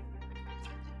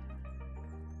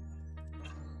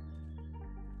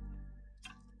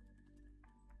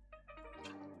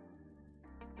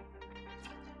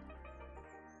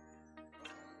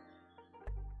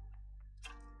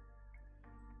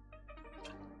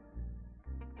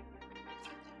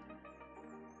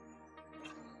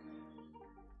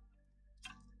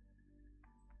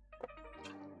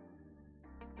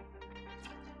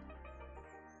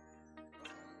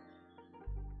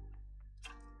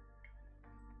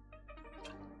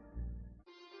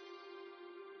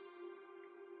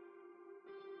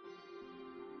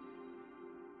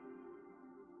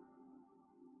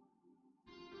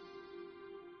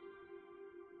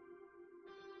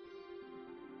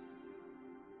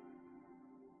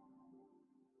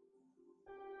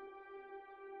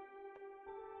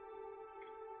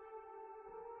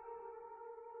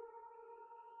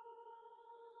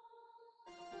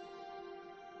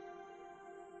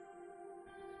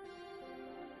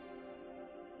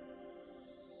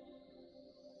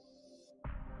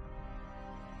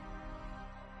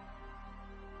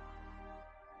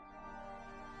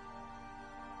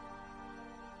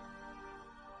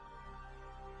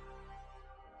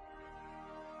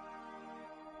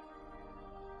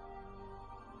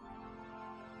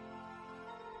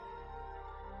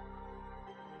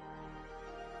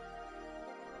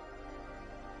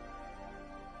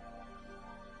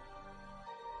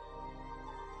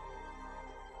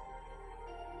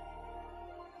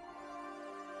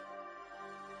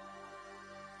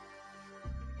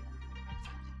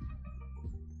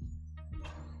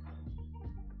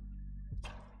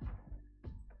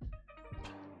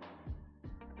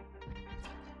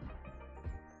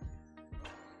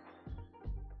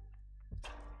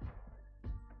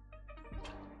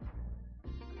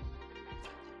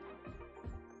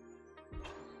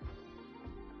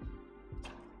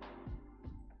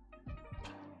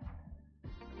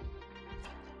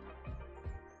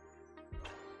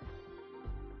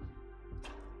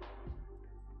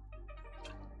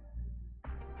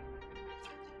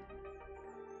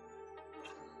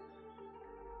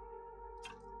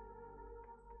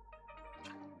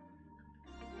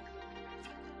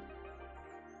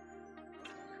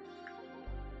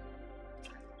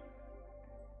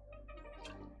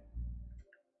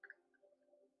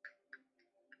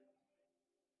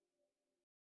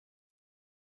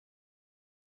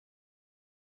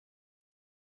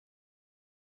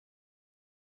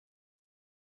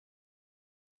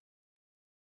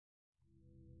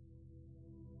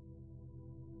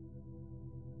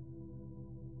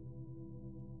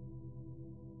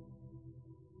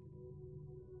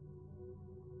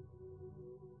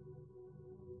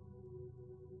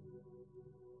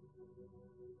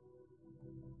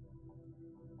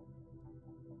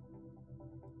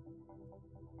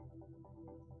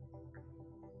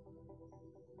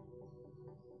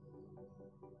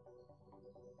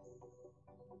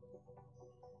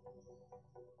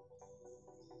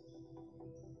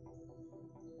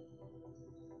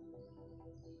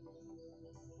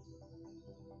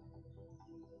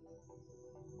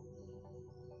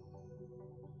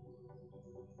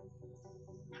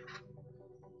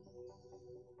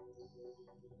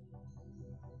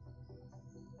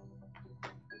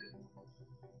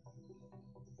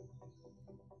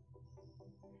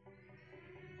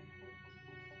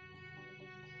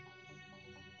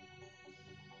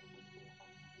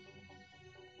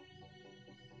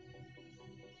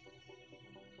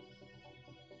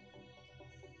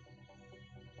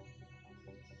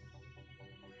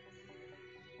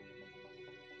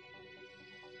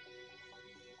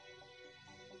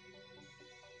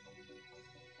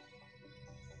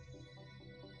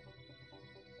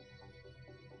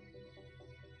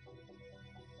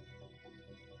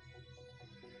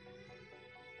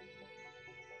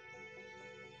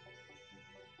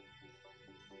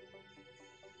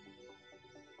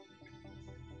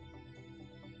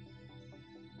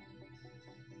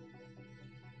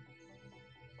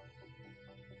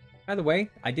 By the way,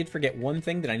 I did forget one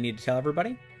thing that I need to tell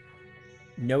everybody.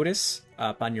 Notice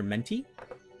up on your Menti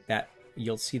that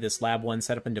you'll see this lab 1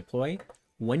 set up and deploy.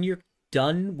 When you're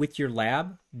done with your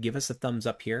lab, give us a thumbs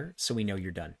up here so we know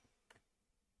you're done.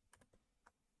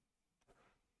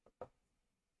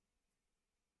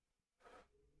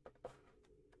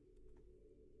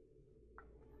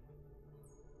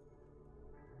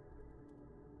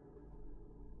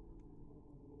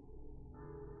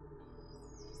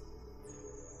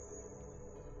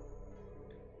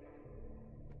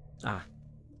 Ah.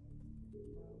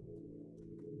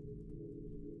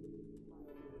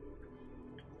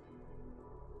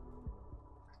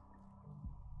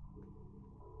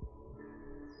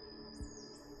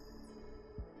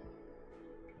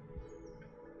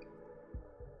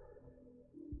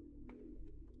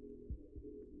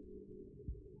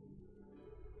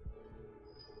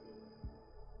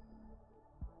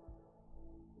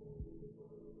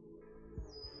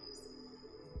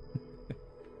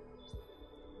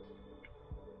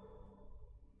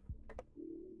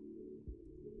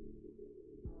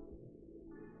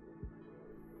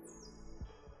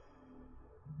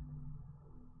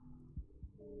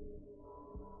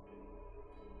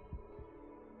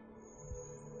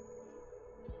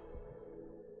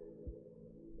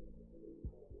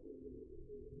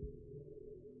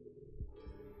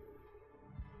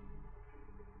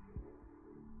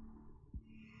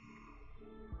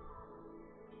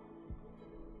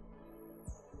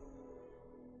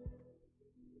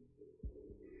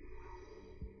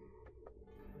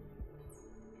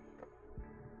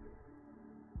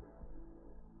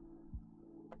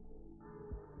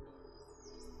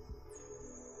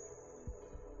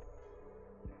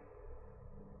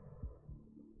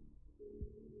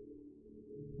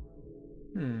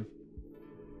 Hmm.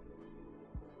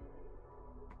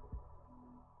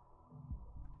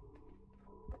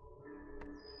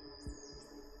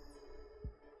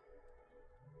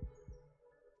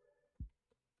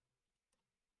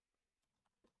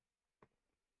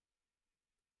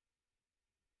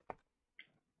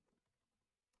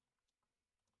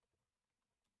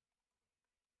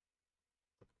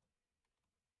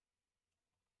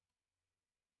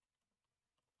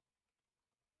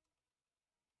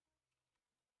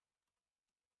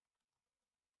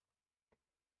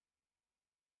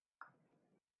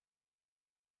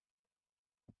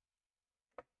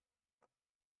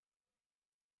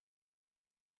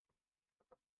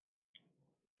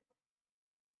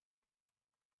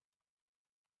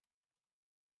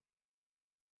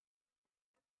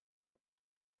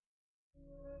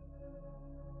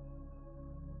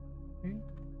 Okay.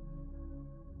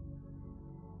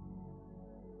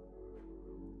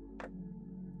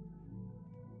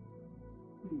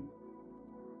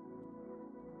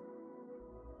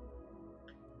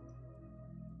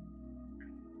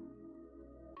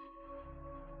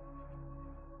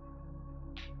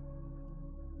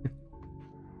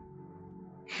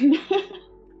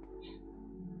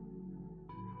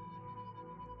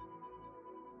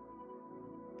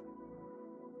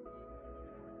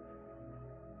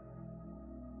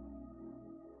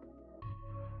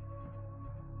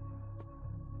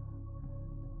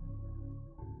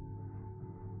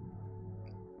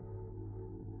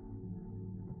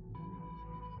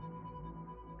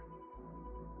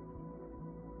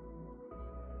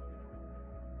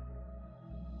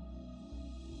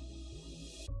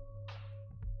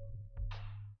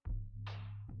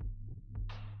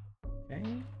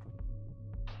 Okay.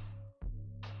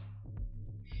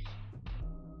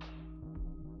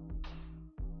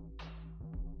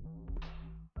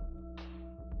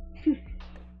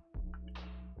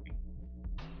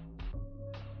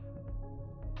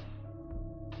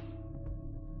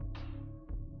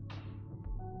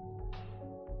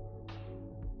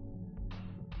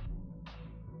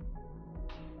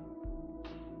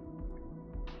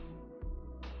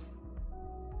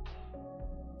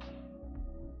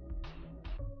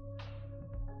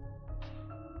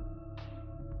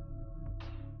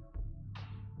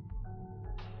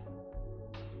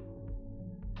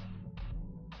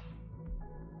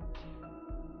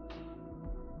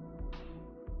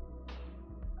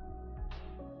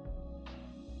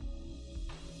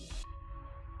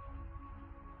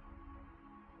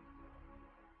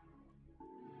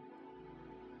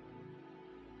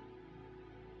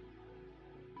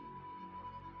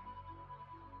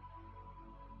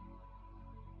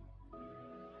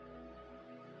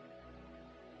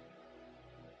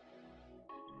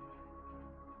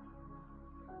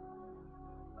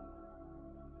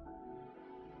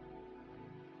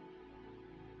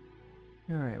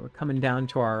 All right, we're coming down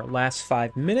to our last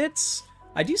 5 minutes.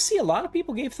 I do see a lot of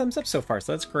people gave thumbs up so far,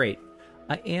 so that's great.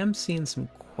 I am seeing some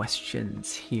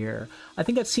questions here. I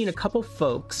think I've seen a couple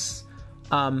folks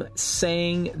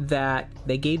saying that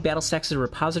they gave BattleStacks a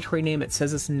repository name. It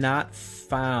says it's not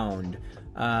found.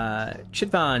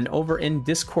 Chidvan over in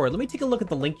Discord. Let me take a look at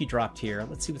the link you dropped here.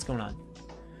 Let's see what's going on.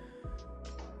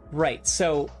 Right,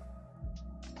 so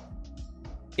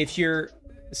if you're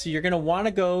going to want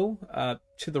to go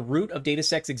to the root of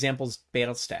DataStax examples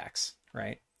BattleStacks,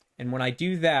 right? And when I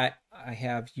do that, I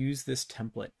have used this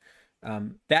template.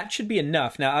 That should be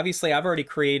enough. Now, obviously, I've already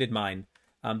created mine,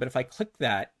 but if I click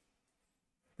that,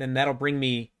 then that'll bring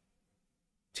me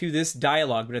to this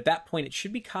dialog. But at that point, it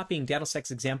should be copying DataStax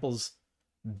examples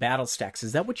BattleStacks.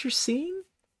 Is that what you're seeing?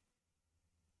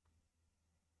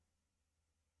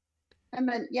 And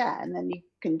then, yeah, and then you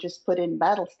can just put in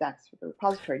BattleStacks for the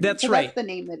repository. That's right. That's the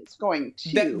name that it's going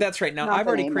to. That's right. Now, I've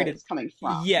already created. It's coming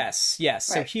from. Yes. Right.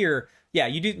 So here, yeah,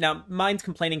 you do. Now, mine's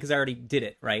complaining because I already did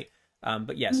it, right?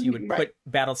 But yes, you would put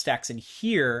BattleStacks in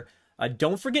here.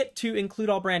 Don't forget to include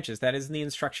all branches. That is in the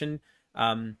instruction.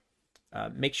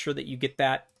 Make sure that you get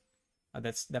that.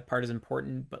 That part is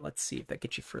important. But let's see if that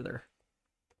gets you further.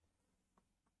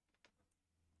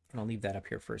 And I'll leave that up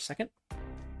here for a second.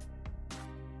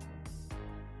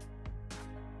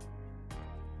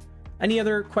 Any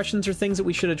other questions or things that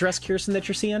we should address, Kirsten, that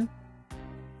you're seeing?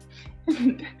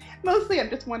 Mostly, I'm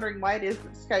just wondering why it is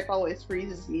that Skype always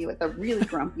freezes me with a really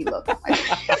grumpy look on my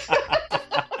face.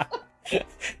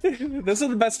 Those are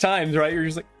the best times, right? You're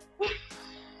just like...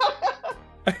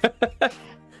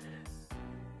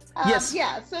 Yes.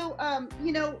 Yeah, so,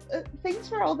 thanks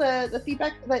for all the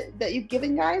feedback that you've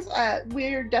given, guys.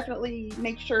 We're definitely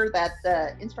make sure that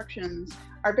the instructions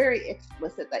are very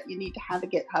explicit that you need to have a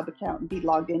GitHub account and be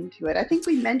logged into it. I think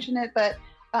we mentioned it, but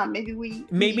maybe we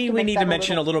need to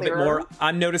mention a little bit more.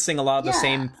 I'm noticing a lot of the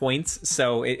same points,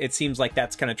 so it seems like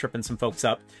that's kind of tripping some folks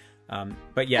up.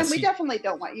 But yes, and we definitely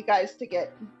don't want you guys to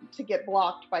get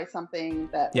blocked by something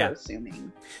that we're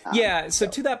assuming. So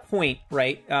to that point,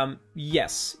 right?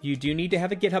 Yes, you do need to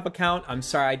have a GitHub account. I'm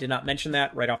sorry I did not mention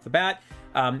that right off the bat.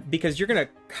 Because you're going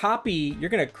to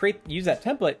use that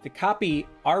template to copy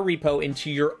our repo into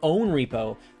your own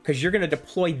repo, because you're going to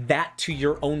deploy that to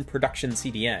your own production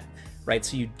CDN, right?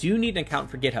 So you do need an account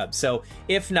for GitHub. So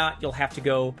if not, you'll have to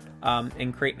go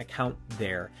and create an account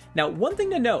there. Now, one thing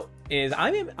to note is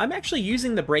I'm actually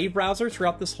using the Brave browser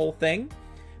throughout this whole thing,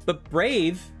 but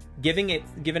Brave, given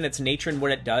its nature and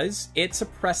what it does, it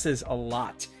suppresses a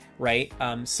lot, right?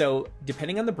 So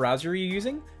depending on the browser you're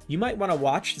using, you might want to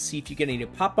watch to see if you get any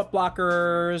pop-up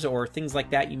blockers or things like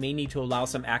that. You may need to allow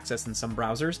some access in some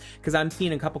browsers, because I'm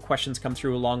seeing a couple questions come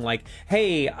through along like,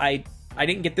 hey, I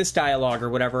didn't get this dialog or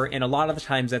whatever, and a lot of the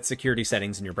times that's security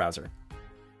settings in your browser.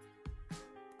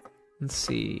 Let's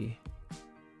see.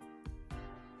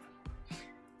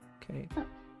 Okay.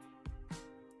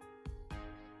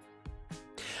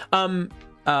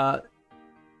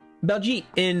 Baljeet,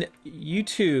 in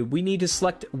YouTube, we need to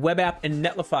select web app and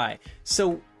Netlify.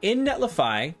 So in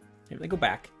Netlify, let me go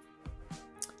back.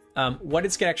 What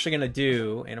it's actually going to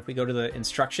do, and if we go to the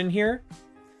instruction here,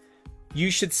 you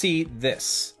should see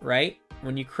this, right?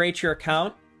 When you create your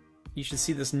account, you should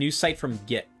see this new site from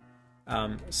Git.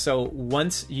 So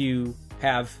once you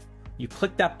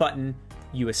click that button,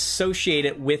 you associate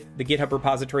it with the GitHub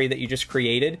repository that you just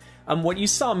created. What you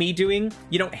saw me doing,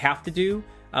 you don't have to do.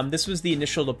 This was the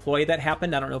initial deploy that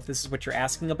happened. I don't know if this is what you're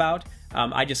asking about.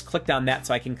 I just clicked on that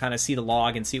so I can kind of see the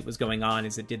log and see what was going on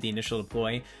as it did the initial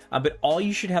deploy. But all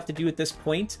you should have to do at this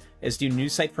point is do new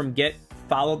site from Git,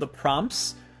 follow the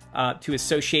prompts to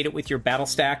associate it with your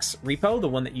BattleStacks repo, the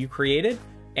one that you created,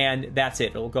 and that's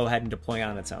it. It'll go ahead and deploy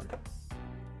on its own.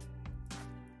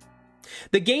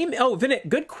 The game, Vinit,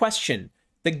 good question.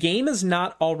 The game is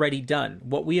not already done.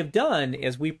 What we have done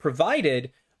is we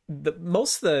provided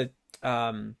most of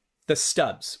the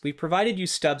stubs. We provided you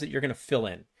stubs that you're going to fill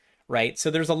in, right?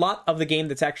 So there's a lot of the game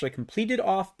that's actually completed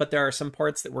off, but there are some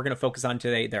parts that we're going to focus on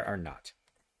today. There are not.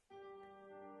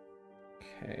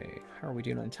 Okay, how are we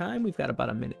doing on time? We've got about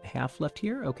a minute and a half left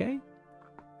here. Okay.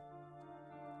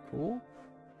 Cool.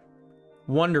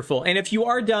 Wonderful. And if you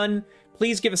are done,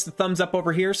 please give us the thumbs up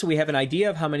over here so we have an idea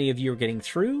of how many of you are getting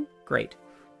through. Great.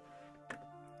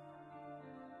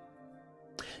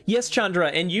 Yes, Chandra,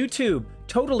 and YouTube,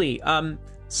 totally.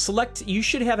 Select, you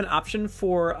should have an option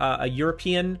for a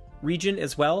European region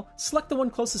as well. Select the one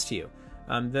closest to you.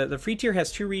 The free tier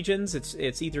has 2 regions.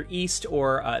 It's either East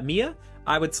or EMEA.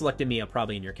 I would select EMEA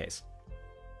probably in your case.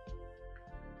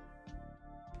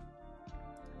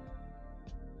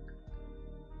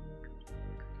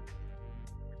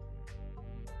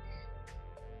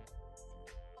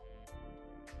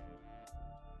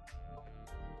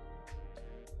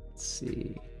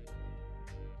 see.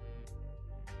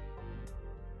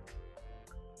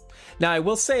 Now, I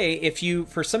will say, if you,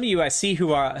 for some of you I see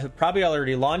who have probably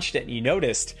already launched it, and you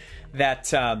noticed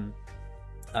that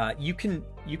you can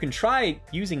try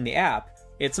using the app.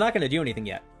 It's not going to do anything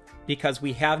yet because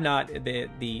we have not,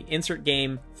 the insert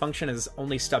game function is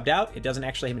only stubbed out. It doesn't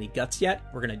actually have any guts yet.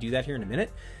 We're going to do that here in a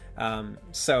minute.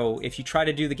 So if you try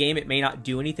to do the game, it may not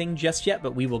do anything just yet,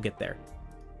 but we will get there.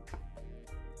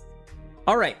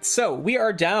 All right, so we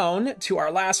are down to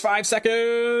our last 5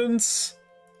 seconds.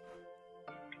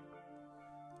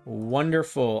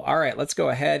 Wonderful. All right, let's go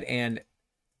ahead and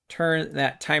turn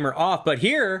that timer off. But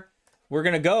here, we're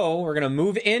going to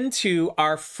move into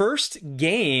our first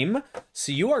game.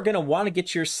 So you are going to want to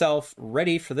get yourself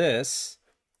ready for this.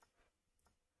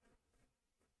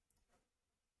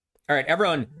 All right,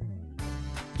 everyone,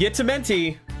 get to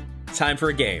Menti. Time for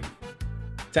a game.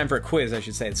 Time for a quiz, I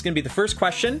should say. It's going to be the first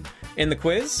question in the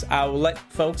quiz. I will let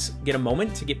folks get a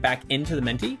moment to get back into the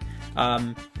Menti.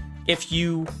 If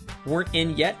you weren't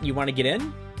in yet and you want to get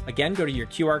in, again, go to your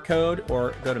QR code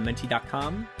or go to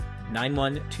menti.com,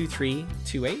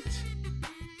 912328.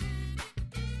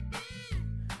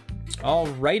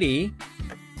 Alrighty.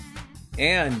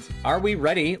 And are we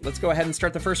ready? Let's go ahead and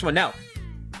start the first one. Now,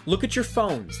 look at your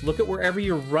phones. Look at wherever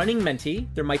you're running Menti.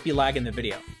 There might be lag in the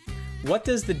video. What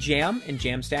does the JAM and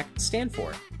Jamstack stand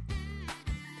for?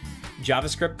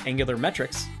 JavaScript Angular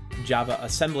Metrics, Java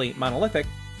Assembly Monolithic,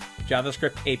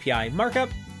 JavaScript API Markup,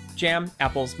 Jam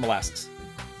Apples Molasses.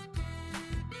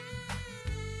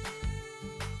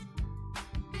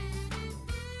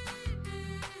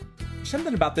 There's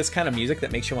something about this kind of music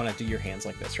that makes you want to do your hands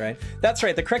like this, right? That's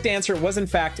right. The correct answer was, in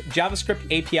fact, JavaScript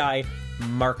API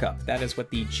Markup. That is what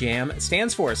the JAM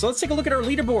stands for. So let's take a look at our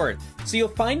leaderboard. So you'll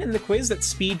find in the quiz that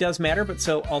speed does matter, but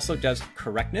so also does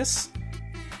correctness.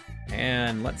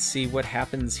 And let's see what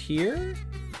happens here.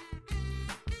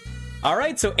 All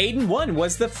right, so Aiden 1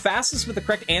 was the fastest with the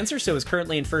correct answer, so is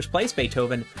currently in first place,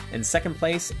 Beethoven in second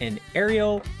place, and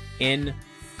Ariel in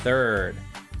third.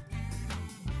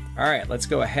 All right, let's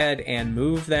go ahead and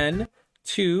move then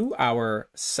to our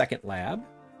second lab.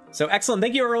 So excellent,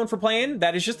 thank you everyone for playing.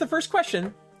 That is just the first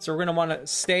question, so we're gonna wanna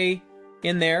stay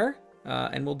in there,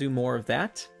 and we'll do more of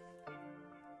that.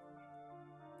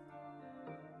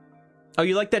 Oh,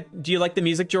 you like that? Do you like the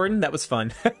music, Jordan? That was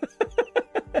fun.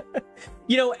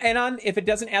 You know, and if it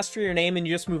doesn't ask for your name and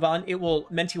you just move on,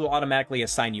 Menti will automatically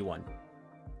assign you one.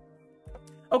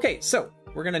 Okay, so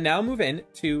we're gonna now move in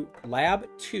to Lab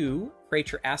 2,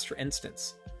 create your Astra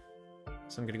instance.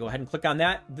 So I'm gonna go ahead and click on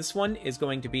that. This one is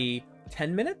going to be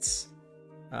 10 minutes.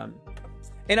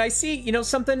 And I see, you know,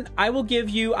 something I will give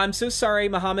you, I'm so sorry,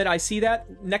 Mohammed, I see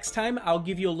that. Next time, I'll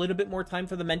give you a little bit more time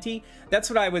for the Menti. That's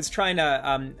what I was trying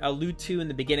to allude to in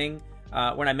the beginning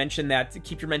when I mentioned that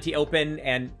keep your Menti open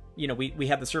and, you know, we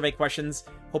had the survey questions,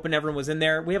 hoping everyone was in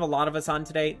there. We have a lot of us on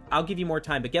today. I'll give you more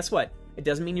time, but guess what? It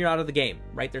doesn't mean you're out of the game,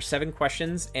 right? There's 7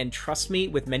 questions, and trust me,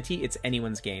 with Menti, it's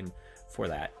anyone's game for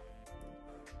that.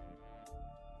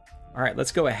 All right,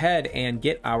 let's go ahead and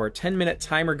get our 10-minute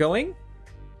timer going.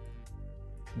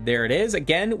 There it is.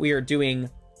 Again, we are doing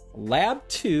Lab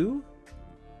 2.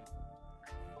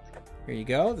 Here you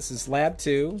go. This is Lab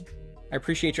 2. I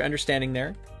appreciate your understanding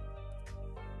there.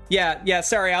 Yeah,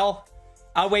 sorry, I'll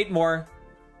wait more.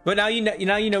 But now you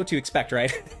know what to expect,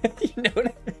 right? You know,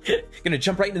 gonna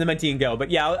jump right into the Menti and go.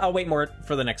 But yeah, I'll wait more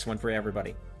for the next one for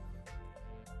everybody.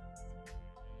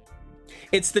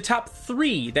 It's the top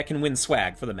 3 that can win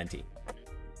swag for the Menti.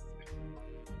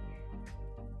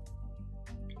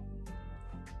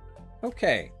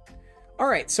 Okay. All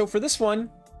right, so for this one,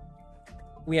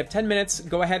 we have 10 minutes.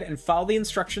 Go ahead and follow the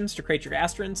instructions to create your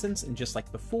Astra instance. And just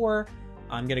like before,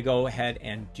 I'm going to go ahead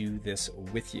and do this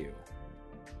with you.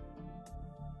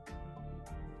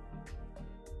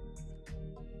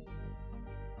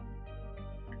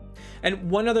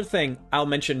 And one other thing I'll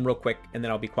mention real quick, and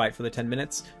then I'll be quiet for the 10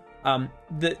 minutes.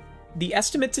 The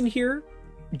estimates in here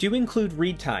do include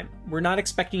read time. We're not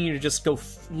expecting you to just go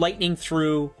lightning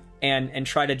through and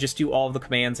try to just do all of the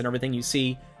commands and everything you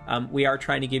see. We are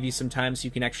trying to give you some time so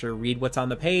you can actually read what's on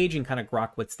the page and kind of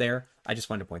grok what's there. I just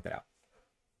wanted to point that out.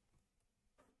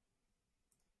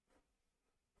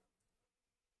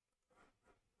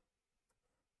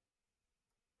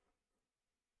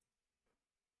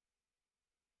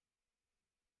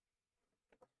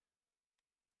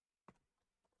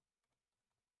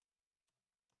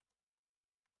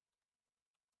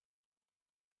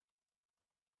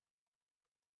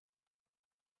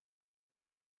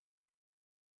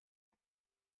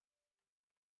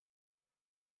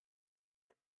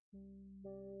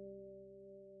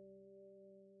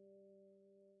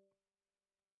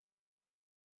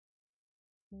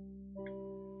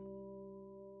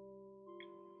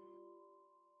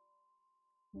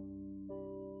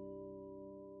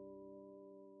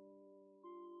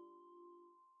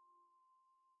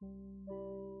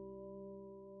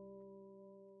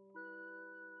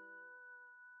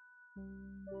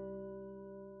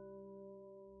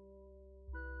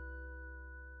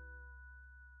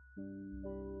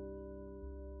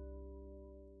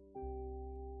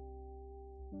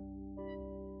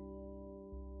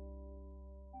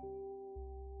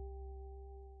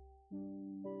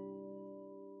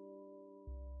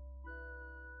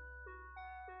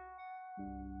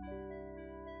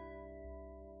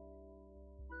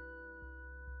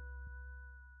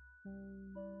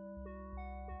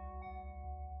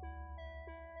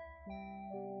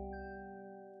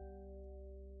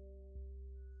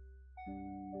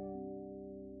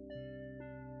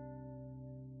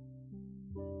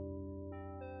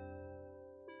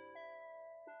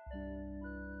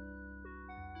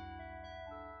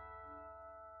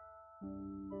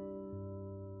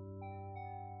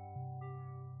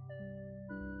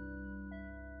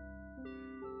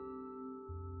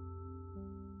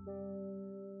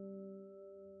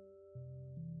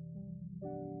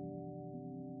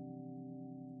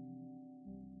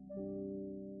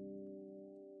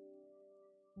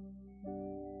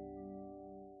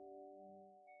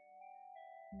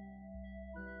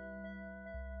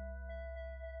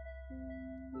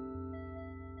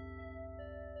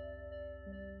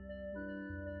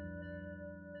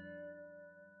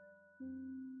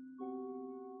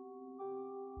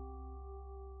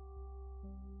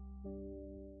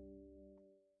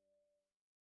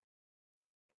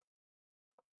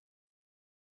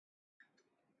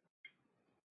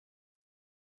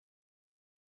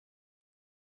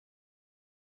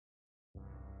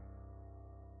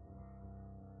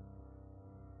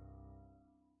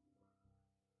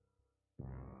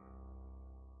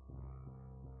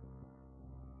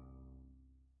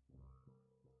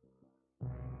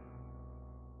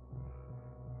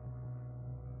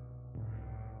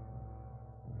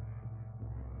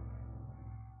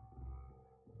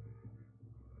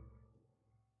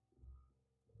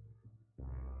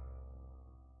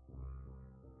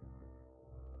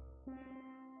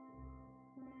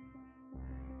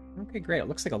 Okay, great. It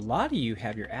looks like a lot of you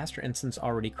have your Astra instance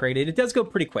already created. It does go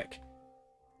pretty quick.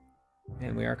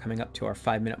 And we are coming up to our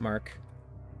 5-minute mark.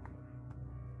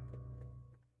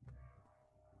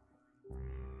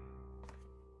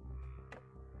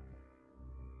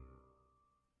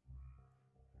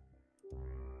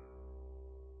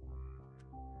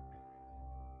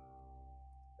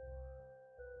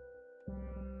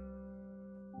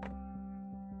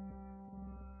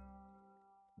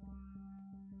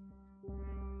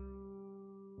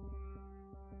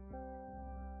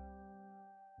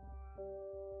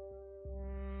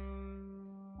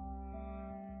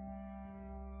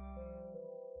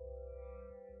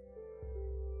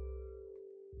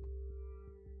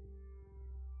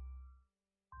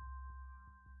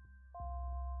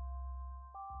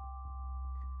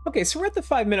 Okay, so we're at the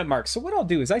 5-minute mark. So what I'll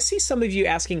do is I see some of you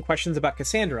asking questions about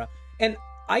Cassandra, and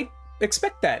I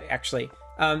expect that, actually.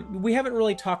 We haven't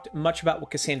really talked much about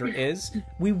what Cassandra is.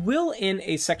 We will in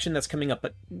a section that's coming up,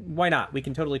 but why not? We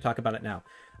can totally talk about it now.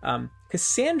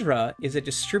 Cassandra is a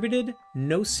distributed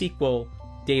NoSQL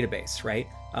database, right?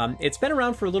 It's been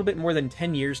around for a little bit more than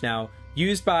 10 years now,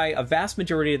 used by a vast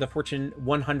majority of the Fortune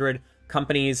 100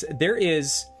 companies.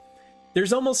 There's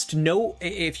almost no...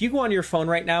 If you go on your phone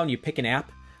right now and you pick an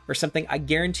app or something, I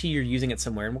guarantee you're using it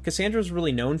somewhere. And what Cassandra is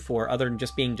really known for, other than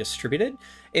just being distributed,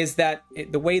 is that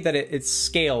the way that it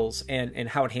scales and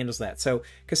how it handles that. So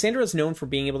Cassandra is known for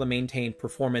being able to maintain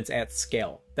performance at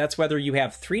scale. That's whether you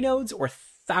have 3 nodes or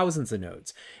thousands of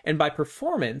nodes. And by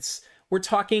performance, we're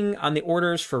talking on the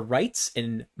orders for writes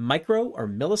in micro or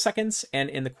milliseconds, and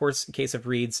in the case of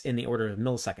reads in the order of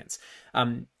milliseconds.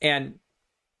 And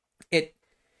it,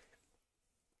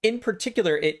 in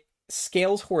particular, it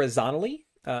scales horizontally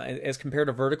as compared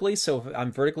to vertically. So if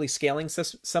I'm vertically scaling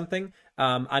something,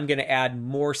 I'm going to add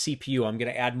more CPU. I'm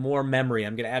going to add more memory.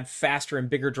 I'm going to add faster and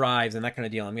bigger drives and that kind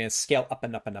of deal. I'm going to scale up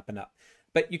and up and up and up.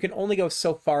 But you can only go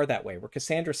so far that way, where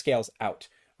Cassandra scales out,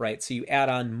 right? So you add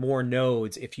on more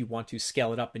nodes if you want to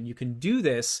scale it up. And you can do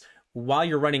this while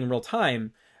you're running in real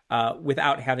time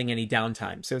without having any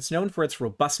downtime. So it's known for its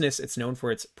robustness. It's known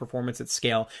for its performance at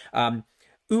scale.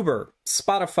 Uber,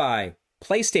 Spotify,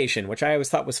 PlayStation, which I always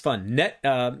thought was fun,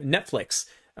 Netflix.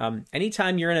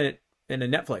 Anytime you're in a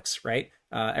Netflix, right?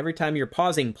 Every time you're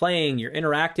pausing, playing, you're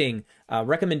interacting,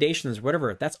 recommendations,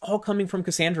 whatever, that's all coming from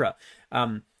Cassandra.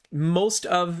 Most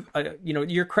of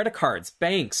your credit cards,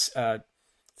 banks,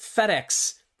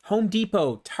 FedEx, Home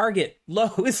Depot, Target,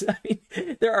 Lowe's. I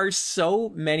mean, there are so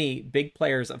many big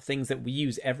players of things that we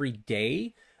use every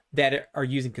day that are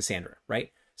using Cassandra,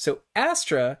 right? So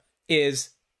Astra is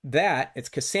that, it's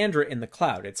Cassandra in the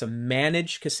cloud. It's a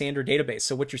managed Cassandra database.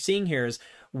 So what you're seeing here is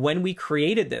when we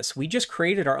created this, we just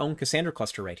created our own Cassandra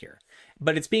cluster right here,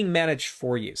 but it's being managed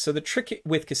for you. So the trick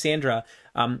with Cassandra,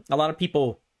 a lot of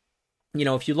people, you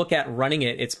know, if you look at running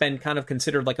it, it's been kind of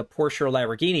considered like a Porsche or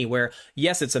Lamborghini where,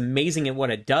 yes, it's amazing at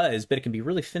what it does, but it can be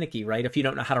really finicky, right? If you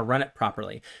don't know how to run it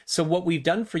properly. So what we've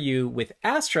done for you with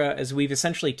Astra is we've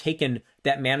essentially taken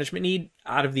that management need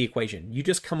out of the equation. You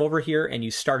just come over here and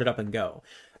you start it up and go.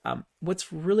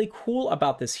 What's really cool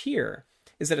about this here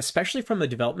is that especially from a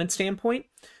development standpoint,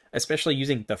 especially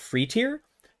using the free tier,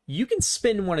 you can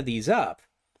spin one of these up,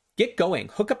 get going,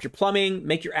 hook up your plumbing,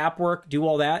 make your app work, do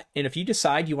all that. And if you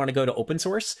decide you want to go to open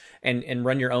source and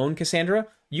run your own Cassandra,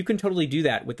 you can totally do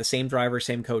that with the same driver,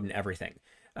 same code and everything.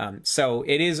 So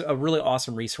it is a really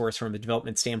awesome resource from a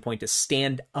development standpoint to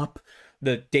stand up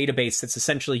the database that's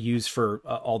essentially used for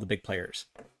all the big players.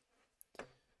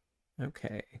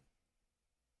 Okay.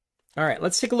 All right,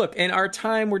 let's take a look. And our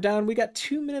time, we're down. We got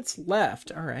 2 minutes left.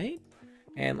 All right.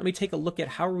 And let me take a look at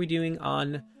how are we doing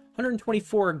on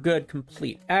 124. Good,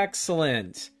 complete.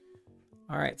 Excellent.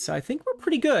 All right, so I think we're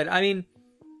pretty good. I mean,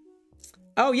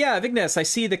 oh yeah, Vignes, I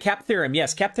see the cap theorem.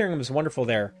 Yes, cap theorem is wonderful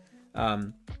there.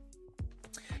 I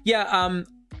am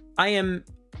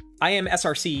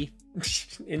SRC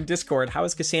in Discord. How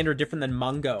is Cassandra different than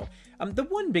Mongo? The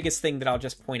one biggest thing that I'll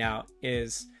just point out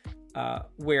is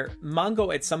where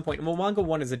Mongo at some point, well, Mongo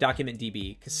 1 is a document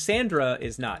DB. Cassandra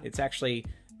is not. It's actually,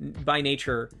 by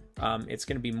nature, it's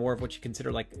going to be more of what you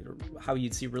consider like how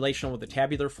you'd see relational with a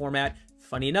tabular format.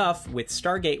 Funny enough, with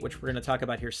Stargate, which we're going to talk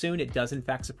about here soon, it does in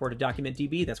fact support a document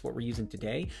DB. That's what we're using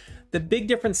today. The big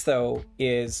difference, though,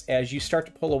 is as you start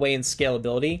to pull away in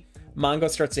scalability, Mongo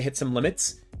starts to hit some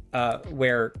limits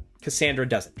where Cassandra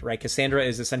doesn't, right? Cassandra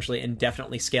is essentially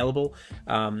indefinitely scalable.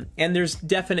 And there's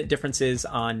definite differences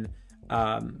on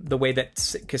the way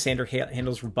that Cassandra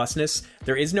handles robustness.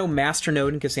 There is no master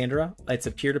node in Cassandra. It's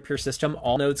a peer-to-peer system.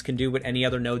 All nodes can do what any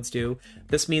other nodes do.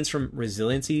 This means from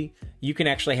resiliency, you can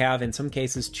actually have, in some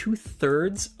cases,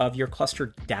 2/3 of your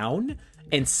cluster down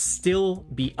and still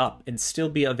be up and still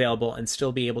be available and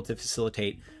still be able to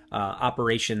facilitate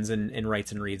operations and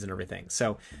writes and reads and everything.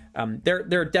 So there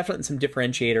are definitely some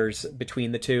differentiators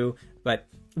between the two, but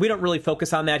we don't really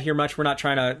focus on that here much. We're not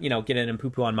trying to, you know, get in and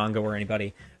poo-poo on Mongo or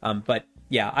anybody. But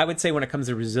yeah, I would say when it comes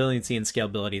to resiliency and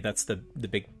scalability, that's the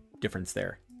big difference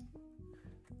there.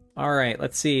 All right,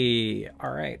 let's see.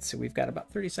 All right, so we've got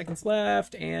about 30 seconds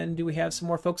left. And do we have some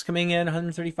more folks coming in?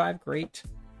 135, great.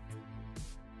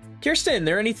 Kirsten,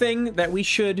 there anything that we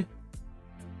should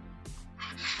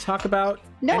talk about?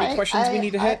 No, any questions we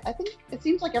need to hit? I think it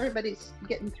seems like everybody's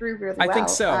getting through really well. I think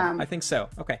so. I think so.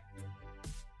 Okay.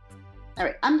 All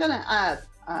right, I'm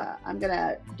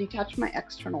gonna detach my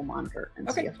external monitor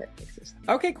and see if it fixes.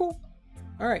 Okay, cool.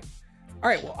 All right.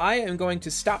 Well, I am going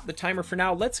to stop the timer for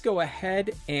now. Let's go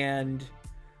ahead and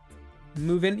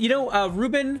move in. You know,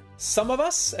 Ruben, some of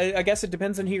us, I guess it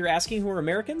depends on who you're asking, who are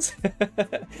Americans.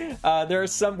 There are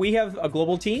some, we have a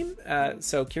global team.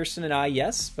 So Kirsten and I,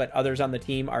 yes, but others on the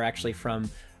team are actually from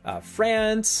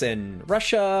France and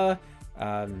Russia,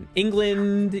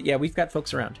 England. Yeah, we've got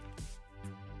folks around.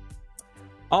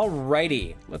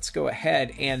 Alrighty, let's go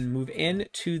ahead and move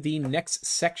into the next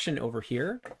section over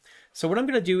here. So what I'm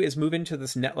going to do is move into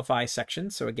this Netlify section.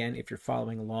 So again, if you're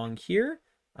following along here,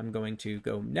 I'm going to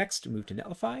go next, move to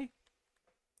Netlify,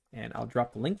 and I'll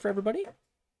drop the link for everybody.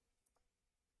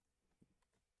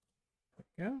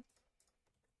 There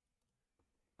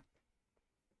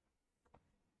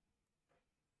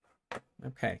we go.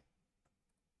 Okay.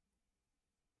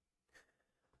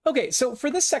 Okay, so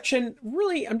for this section,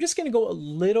 really, I'm just going to go a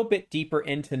little bit deeper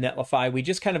into Netlify. We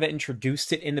just kind of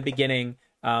introduced it in the beginning,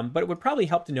 but it would probably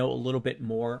help to know a little bit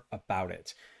more about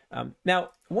it.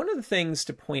 Now, one of the things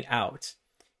to point out,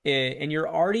 and you're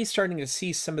already starting to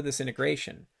see some of this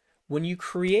integration, when you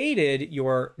created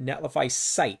your Netlify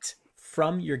site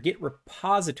from your Git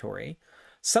repository,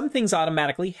 some things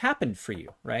automatically happened for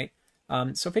you, right?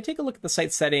 So if I take a look at the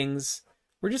site settings,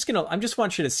 I just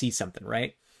want you to see something,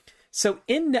 right? So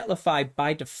in Netlify,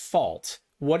 by default,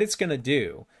 what it's going to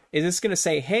do is it's going to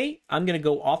say, hey, I'm going to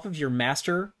go off of your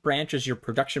master branch as your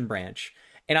production branch,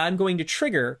 and I'm going to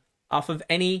trigger off of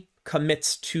any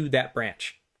commits to that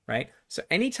branch, right? So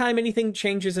anytime anything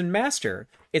changes in master,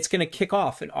 it's going to kick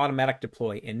off an automatic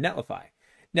deploy in Netlify.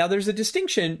 Now, there's a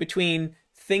distinction between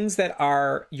things that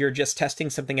are, you're just testing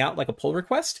something out like a pull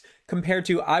request compared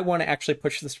to, I want to actually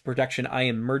push this to production. I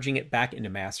am merging it back into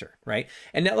master, right?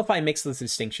 And Netlify makes those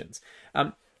distinctions.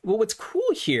 well, what's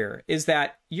cool here is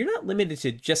that you're not limited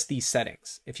to just these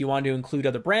settings. If you want to include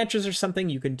other branches or something,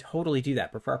 you can totally do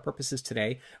that. But for our purposes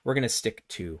today, we're going to stick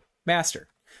to master.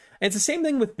 And it's the same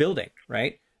thing with building,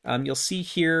 right? You'll see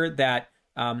here that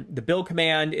the build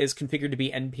command is configured to be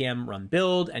npm run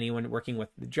build. Anyone working with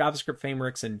the JavaScript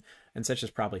frameworks and such is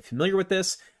probably familiar with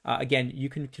this. Again, you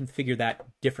can configure that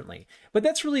differently. But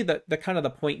that's really the kind of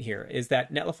the point here, is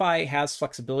that Netlify has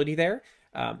flexibility there.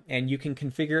 And you can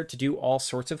configure it to do all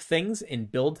sorts of things in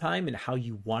build time and how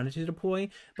you want it to deploy.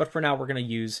 But for now, we're going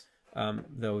to use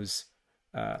those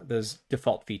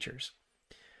default features.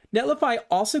 Netlify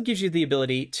also gives you the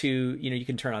ability to, you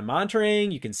can turn on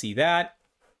monitoring. You can see that.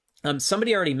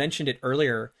 Somebody already mentioned it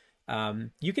earlier.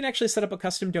 You can actually set up a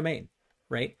custom domain,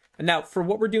 right? And now for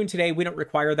what we're doing today, we don't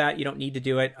require that. You don't need to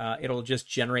do it. It'll just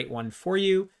generate one for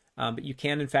you. But you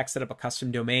can, in fact, set up a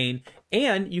custom domain,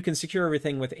 and you can secure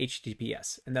everything with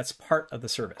HTTPS, and that's part of the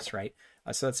service, right?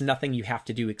 So that's nothing you have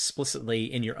to do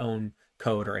explicitly in your own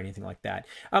code or anything like that.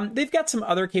 They've got some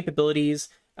other capabilities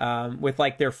with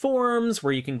like their forms,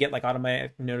 where you can get like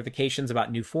automatic notifications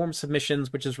about new form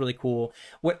submissions, which is really cool.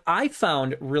 What I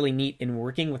found really neat in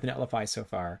working with Netlify so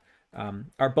far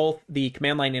are both the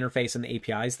command line interface and the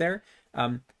APIs there.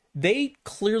 They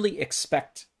clearly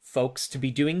expect folks to be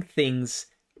doing things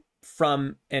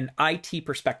from an IT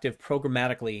perspective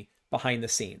programmatically behind the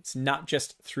scenes, not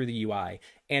just through the UI.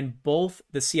 And both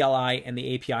the CLI and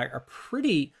the API are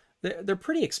they're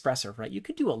pretty expressive, right? You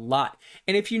could do a lot.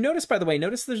 And if you notice, by the way,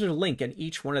 notice there's a link in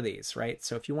each one of these, right?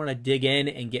 So if you want to dig in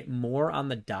and get more on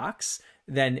the docs,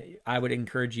 then I would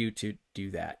encourage you to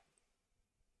do that.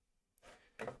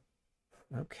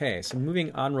 Okay, so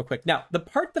moving on real quick. Now, the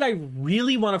part that I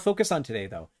really want to focus on today,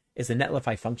 though, is the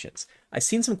Netlify functions. I've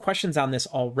seen some questions on this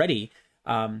already.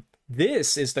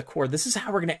 This is the core. This is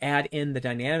how we're going to add in the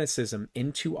dynamicism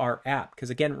into our app. Because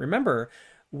again, remember,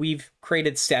 we've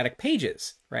created static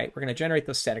pages, right? We're going to generate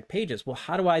those static pages. Well,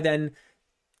 how do I then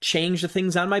change the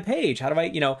things on my page? How do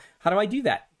I do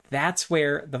that? That's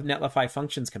where the Netlify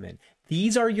functions come in.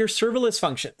 These are your serverless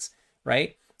functions,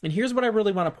 right? And here's what I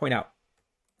really want to point out.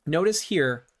 Notice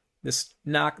here, this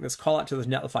call out to the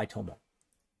Netlify TOML.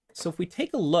 So if we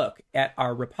take a look at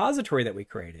our repository that we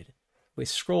created, we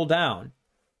scroll down,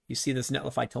 you see this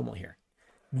Netlify TOML here.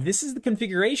 This is the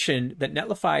configuration that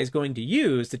Netlify is going to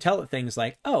use to tell it things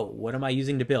like, oh, what am I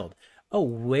using to build? Oh,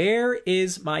 where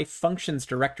is my functions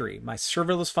directory, my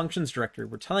serverless functions directory?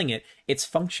 We're telling it it's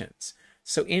functions.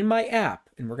 So in my app,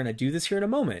 and we're going to do this here in a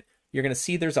moment, you're going to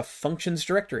see there's a functions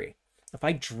directory. If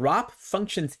I drop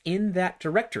functions in that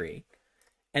directory,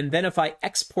 and then if I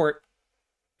export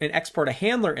a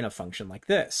handler in a function like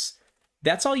this,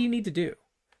 that's all you need to do.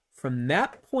 From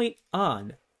that point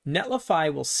on,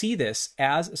 Netlify will see this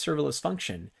as a serverless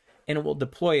function, and it will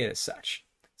deploy it as such.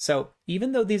 So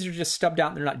even though these are just stubbed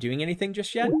out and they're not doing anything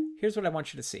just yet, here's what I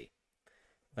want you to see.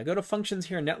 If I go to functions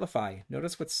here in Netlify,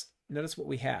 notice what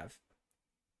we have.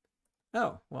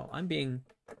 Oh, well,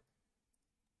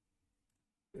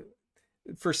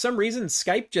 for some reason,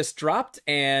 Skype just dropped,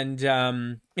 and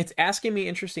it's asking me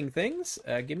interesting things.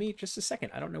 Give me just a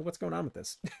second. I don't know what's going on with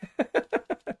this.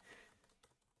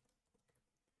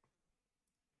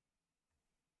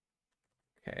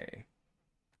 Okay.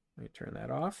 Let me turn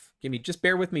that off. Just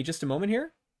bear with me just a moment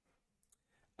here.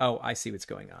 Oh, I see what's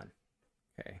going on.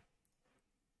 Okay.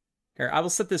 Here, I will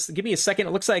set this. Give me a second.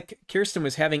 It looks like Kirsten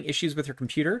was having issues with her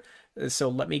computer. So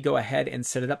let me go ahead and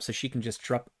set it up so she can just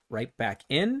drop right back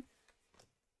in.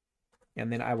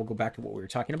 And then I will go back to what we were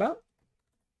talking about.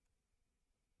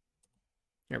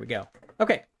 There we go.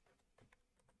 Okay.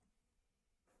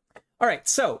 All right.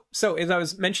 So as I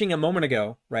was mentioning a moment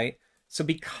ago, right? So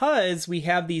because we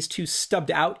have these two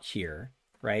stubbed out here,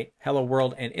 right? Hello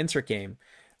World and Insert Game,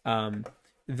 and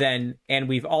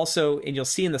we've also, and you'll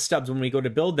see in the stubs when we go to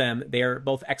build them, they're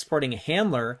both exporting a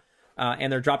handler and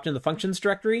they're dropped in the functions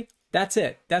directory. That's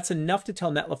it. That's enough to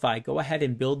tell Netlify, go ahead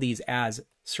and build these as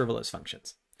serverless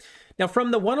functions. Now,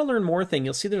 from the want to learn more thing,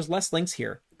 you'll see there's less links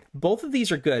here. Both of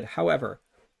these are good. However,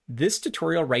 this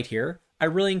tutorial right here, I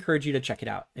really encourage you to check it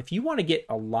out. If you want to get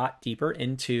a lot deeper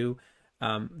into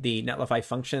the Netlify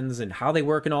functions and how they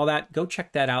work and all that, go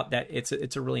check that out. It's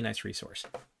a really nice resource.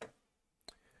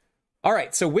 All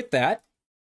right, so with that,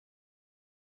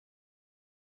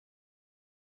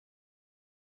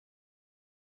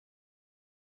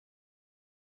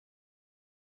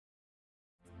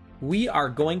 we are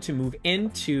going to move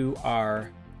into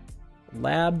our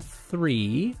lab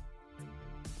 3.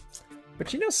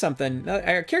 But you know something?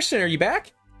 Kirsten, are you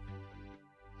back?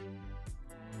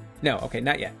 No, okay,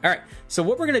 not yet. All right, so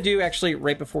what we're going to do actually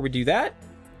right before we do that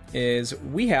is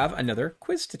we have another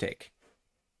quiz to take.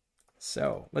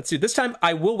 So let's do this time.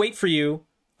 I will wait for you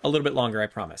a little bit longer, I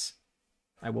promise.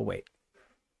 I will wait.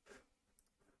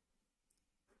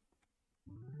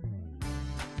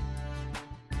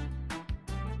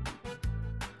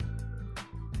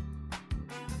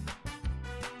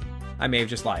 I may have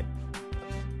just lied.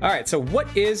 All right, so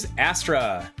what is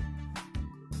Astra?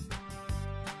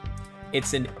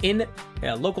 It's a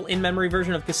local in-memory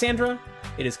version of Cassandra.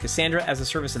 It is Cassandra as a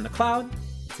service in the cloud.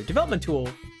 It's a development tool.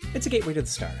 It's a gateway to the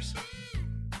stars.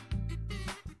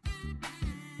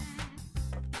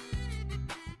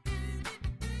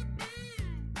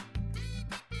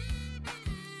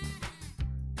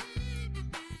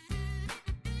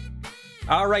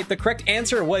 All right, the correct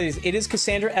answer was it is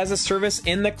Cassandra as a service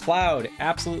in the cloud.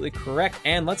 Absolutely correct.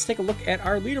 And let's take a look at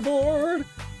our leaderboard.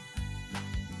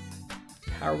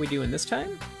 How are we doing this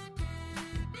time?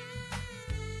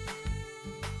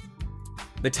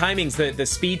 The timings, the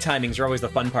speed timings are always the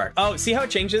fun part. Oh, see how it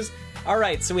changes? All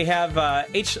right, so we have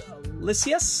H.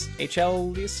 Lysius?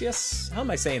 How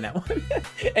am I saying that one?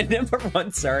 And number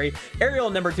 1, sorry. Ariel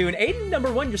number 2, and Aiden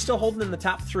number 1, you're still holding in the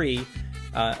top 3.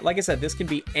 Like I said, this can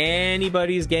be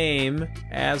anybody's game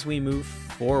as we move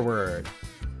forward.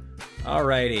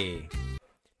 Alrighty.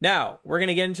 Now, we're going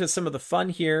to get into some of the fun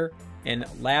here in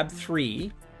Lab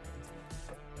 3.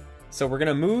 So we're going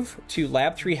to move to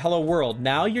Lab 3 Hello World.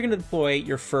 Now you're going to deploy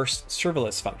your first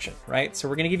serverless function, right? So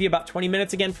we're going to give you about 20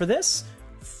 minutes again for this.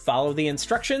 Follow the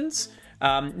instructions.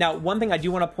 Now, one thing I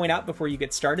do want to point out before you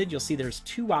get started, you'll see there's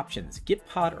 2 options,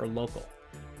 Gitpod or local.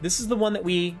 This is the one that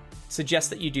we suggest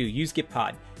that you do. Use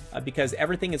Gitpod because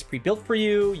everything is pre-built for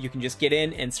you. You can just get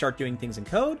in and start doing things in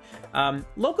code.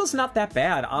 Local's not that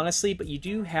bad, honestly, but you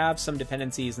do have some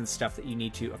dependencies and stuff that you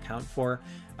need to account for.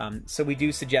 So we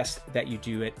do suggest that you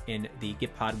do it in the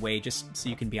Gitpod way, just so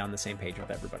you can be on the same page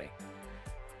with everybody.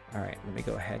 All right, let me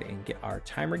go ahead and get our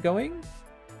timer going.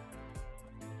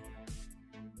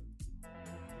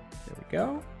 There we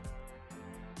go.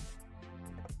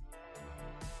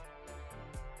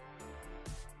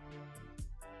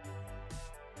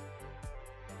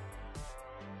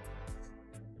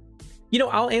 You know,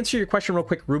 I'll answer your question real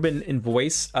quick, Ruben, in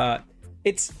voice.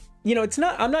 It's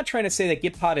not, I'm not trying to say that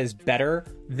Gitpod is better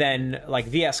than like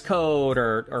VS Code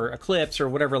or Eclipse or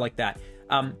whatever like that.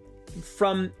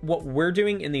 From what we're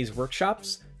doing in these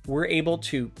workshops, we're able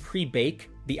to pre-bake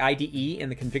the IDE and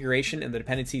the configuration and the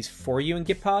dependencies for you in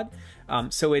Gitpod.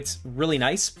 So it's really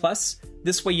nice. Plus,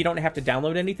 this way you don't have to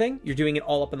download anything. You're doing it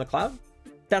all up in the cloud.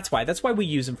 That's why we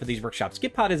use them for these workshops.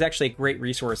 Gitpod is actually a great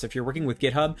resource. If you're working with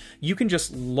GitHub, you can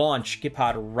just launch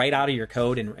Gitpod right out of your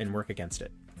code and work against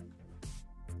it.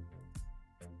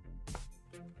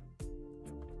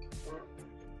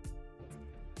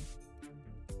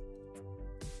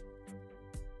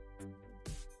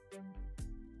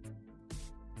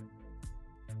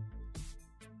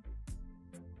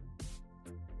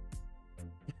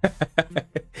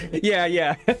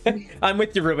 Yeah. I'm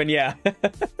with you, Ruben, yeah.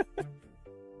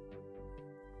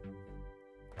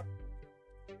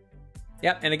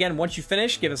 Yep, and again, once you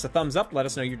finish, give us a thumbs up, let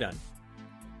us know you're done.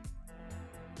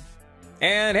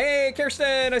 And hey,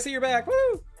 Kirsten, I see you're back,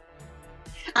 woo!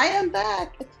 I am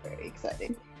back, it's very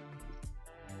exciting.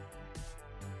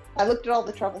 I looked at all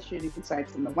the troubleshooting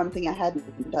sites, and the one thing I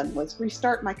hadn't done was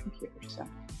restart my computer, so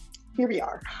here we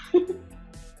are. Well,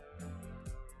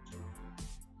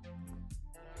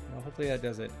 hopefully that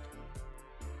does it.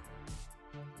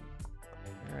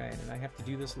 All right, and I have to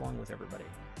do this along with everybody.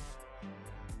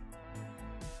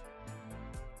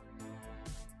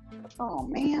 Oh,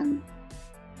 man.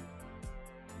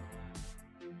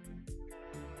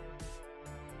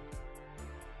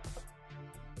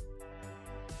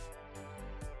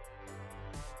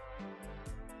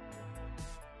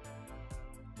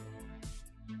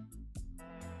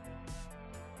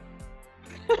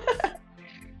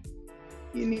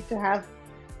 You need to have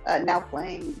now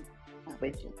playing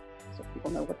widget so people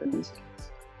know what the music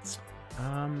is.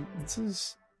 This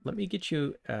is. Let me get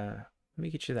you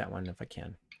that one if I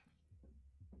can.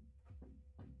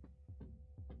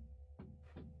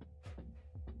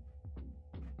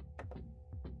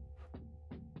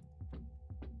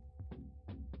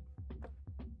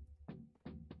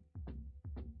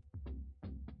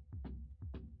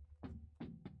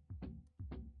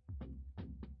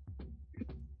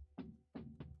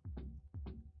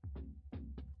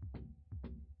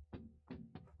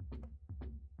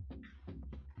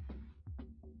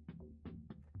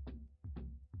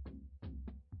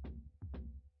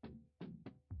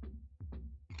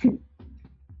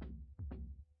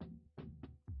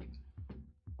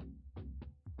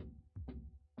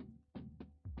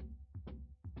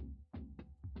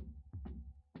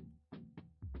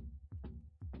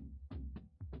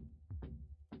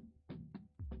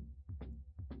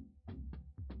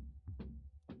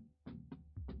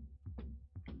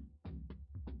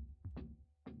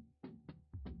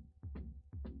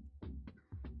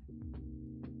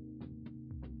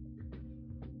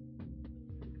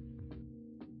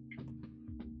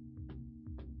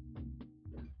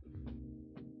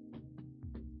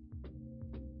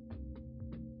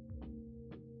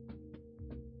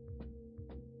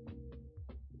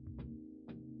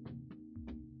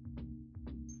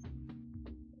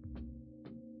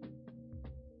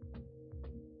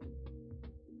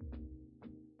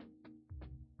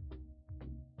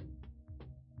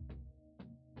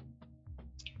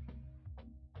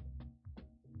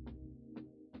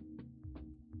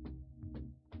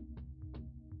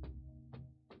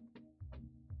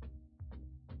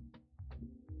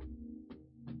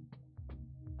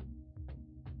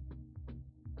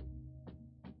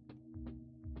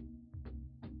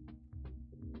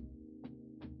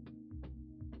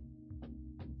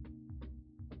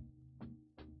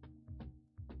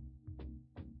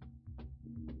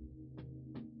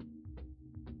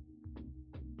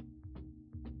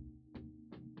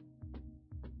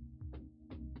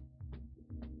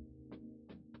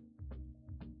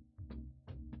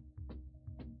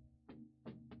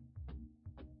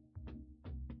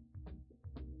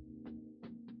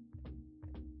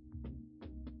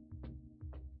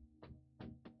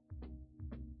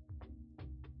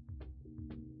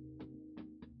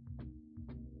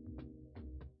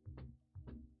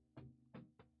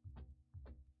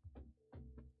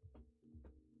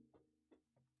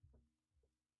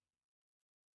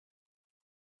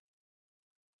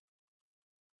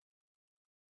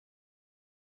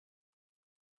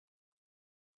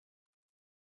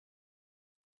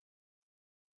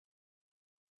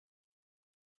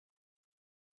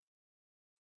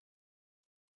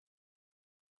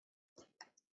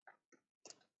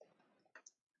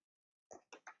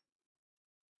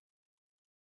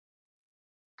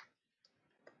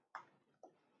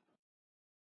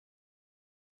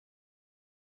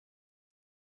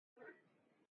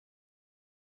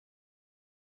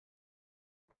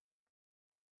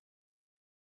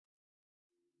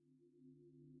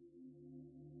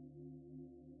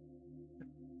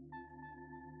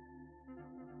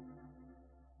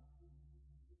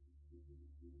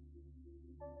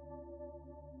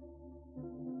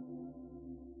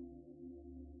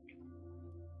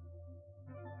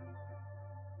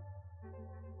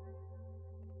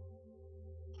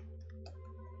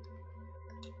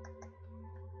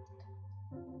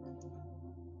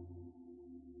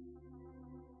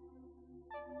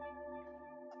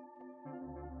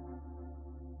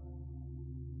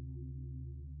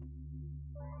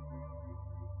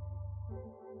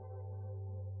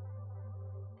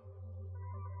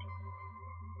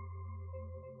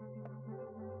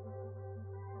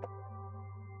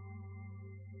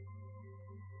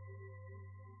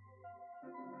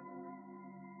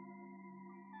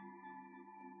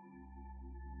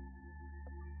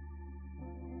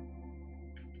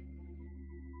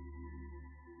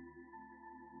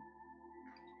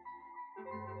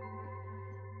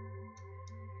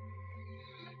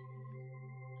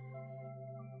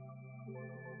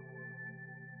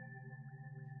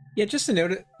 Yeah, just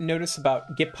a notice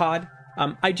about Gitpod.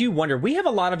 I do wonder, we have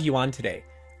a lot of you on today.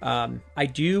 I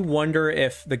do wonder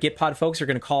if the Gitpod folks are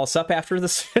going to call us up after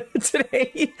this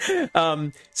today.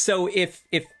 So if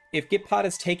Gitpod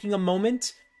is taking a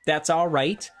moment, that's all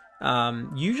right.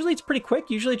 Usually it's pretty quick.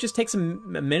 Usually it just takes a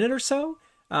minute or so.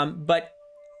 But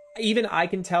even I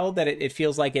can tell that it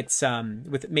feels like it's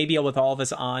with all of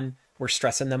us on, we're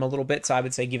stressing them a little bit. So I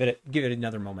would say give it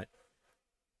another moment.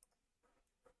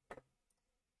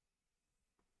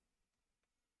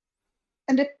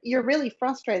 And if you're really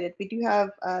frustrated, we do have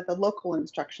the local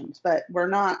instructions, but we're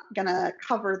not going to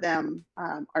cover them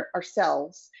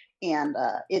ourselves, and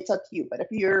it's up to you. But if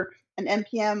you're an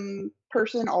NPM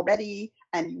person already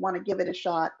and you want to give it a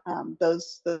shot,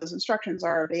 those instructions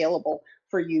are available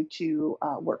for you to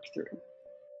work through.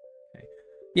 Okay.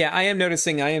 Yeah, I am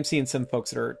seeing some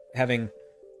folks that are having,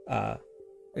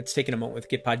 it's taking a moment with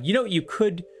Gitpod. You know, you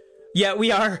could... Yeah,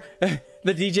 we are. The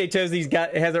DJ Tozy's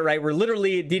has it right. We're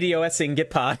literally DDoSing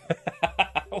Gitpod.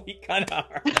 We kind of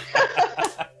are.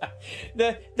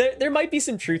 There might be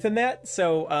some truth in that.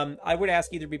 So I would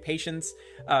ask you to be patient.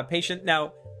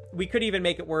 Now, we could even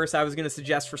make it worse. I was going to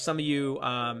suggest for some of you,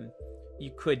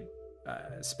 you could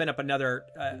spin up another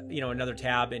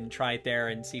tab and try it there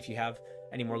and see if you have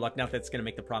any more luck. Not that it's going to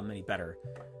make the problem any better.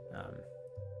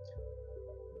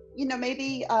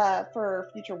 Maybe for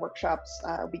future workshops,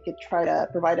 we could try to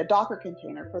provide a Docker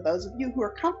container for those of you who are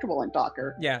comfortable in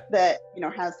Docker. Yeah. That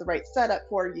has the right setup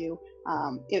for you.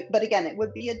 But again, it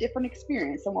would be a different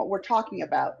experience than what we're talking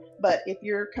about. But if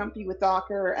you're comfy with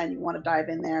Docker and you want to dive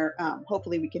in there,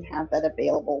 hopefully we can have that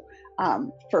available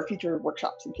for future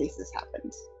workshops in case this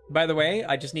happens. By the way,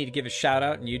 I just need to give a shout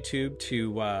out on YouTube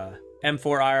to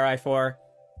M4RI4.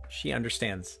 She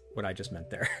understands what I just meant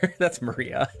there. That's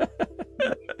Maria.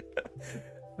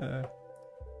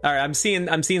 All right, I'm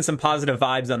seeing some positive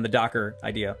vibes on the Docker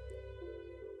idea.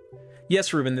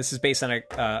 Yes, Ruben, this is based on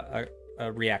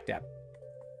a React app,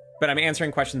 but I'm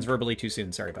answering questions verbally too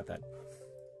soon. Sorry about that.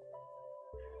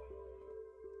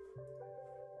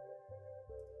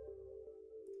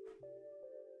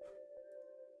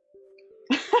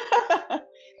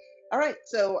 All right,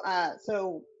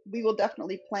 so we will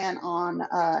definitely plan on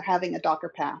having a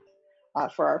Docker path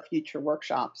for our future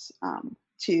workshops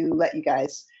to let you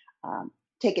guys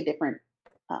take a different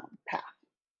path.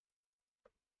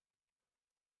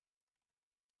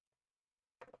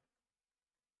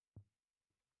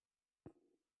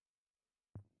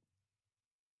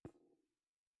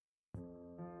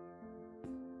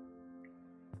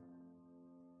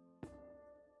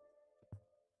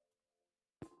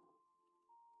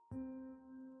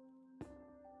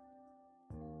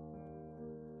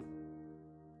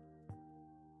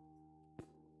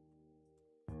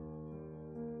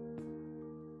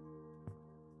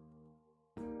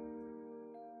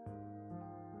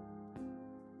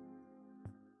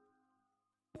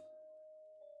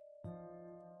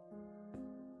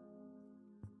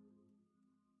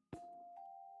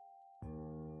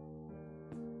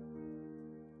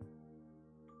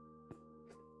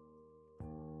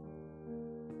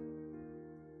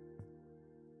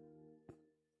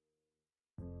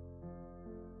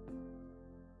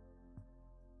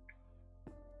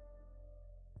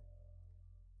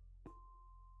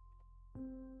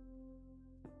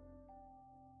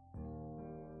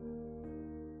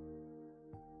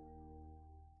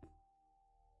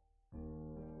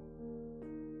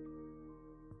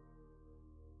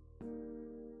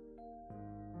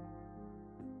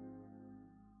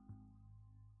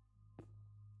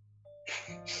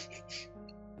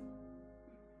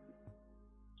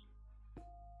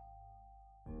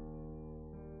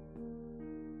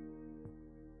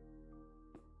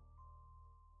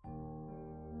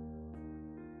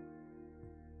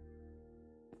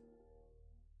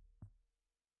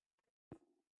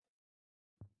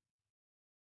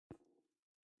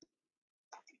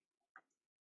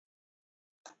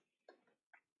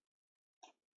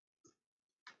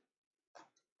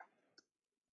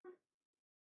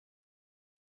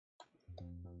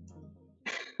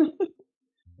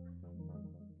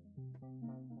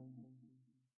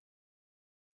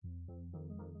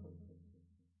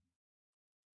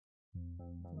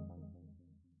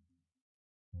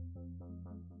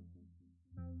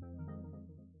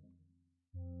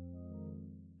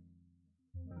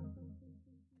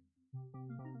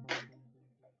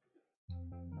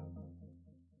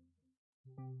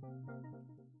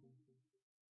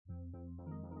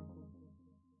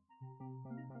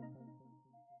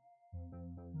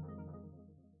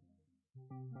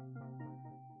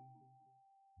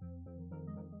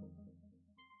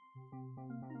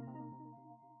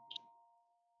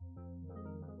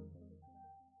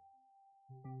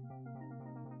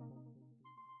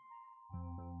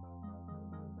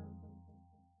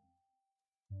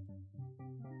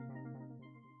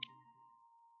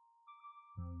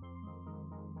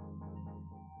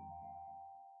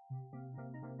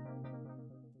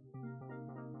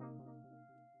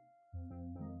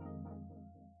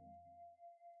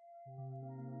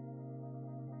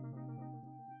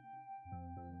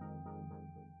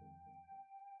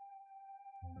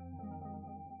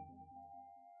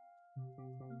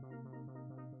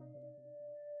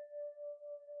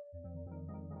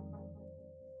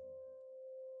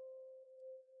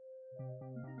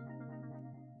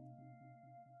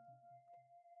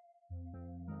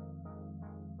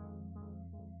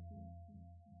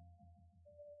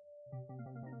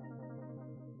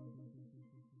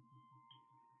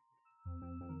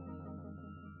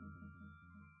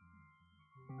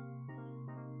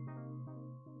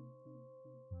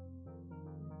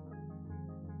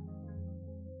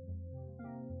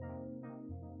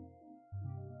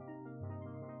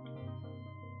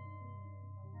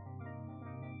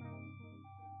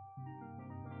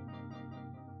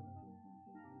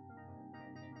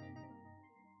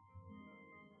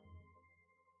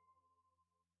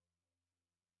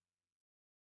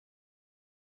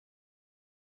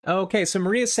 Okay, so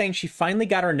Maria's saying she finally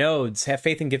got her nodes. Have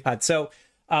faith in GitPod. So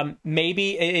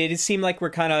maybe it seemed like we're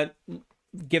kind of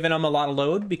giving them a lot of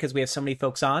load because we have so many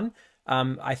folks on.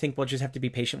 I think we'll just have to be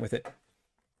patient with it.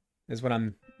 Is what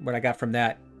I got from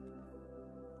that.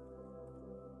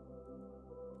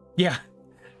 Yeah.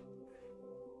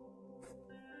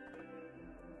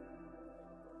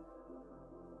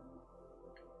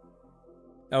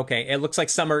 Okay, it looks like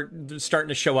some are starting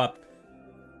to show up.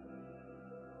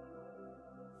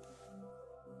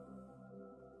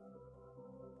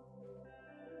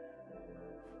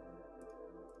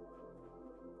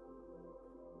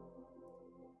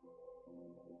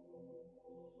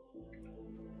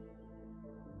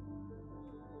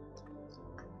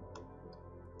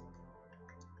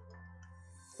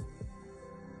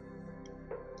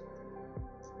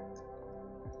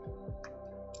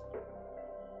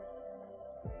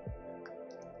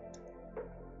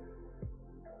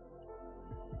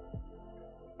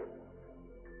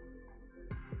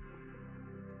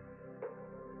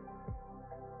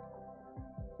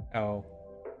 Oh.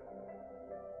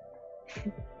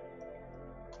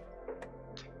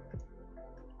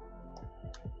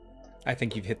 I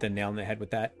think you've hit the nail on the head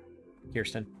with that,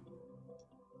 Kirsten.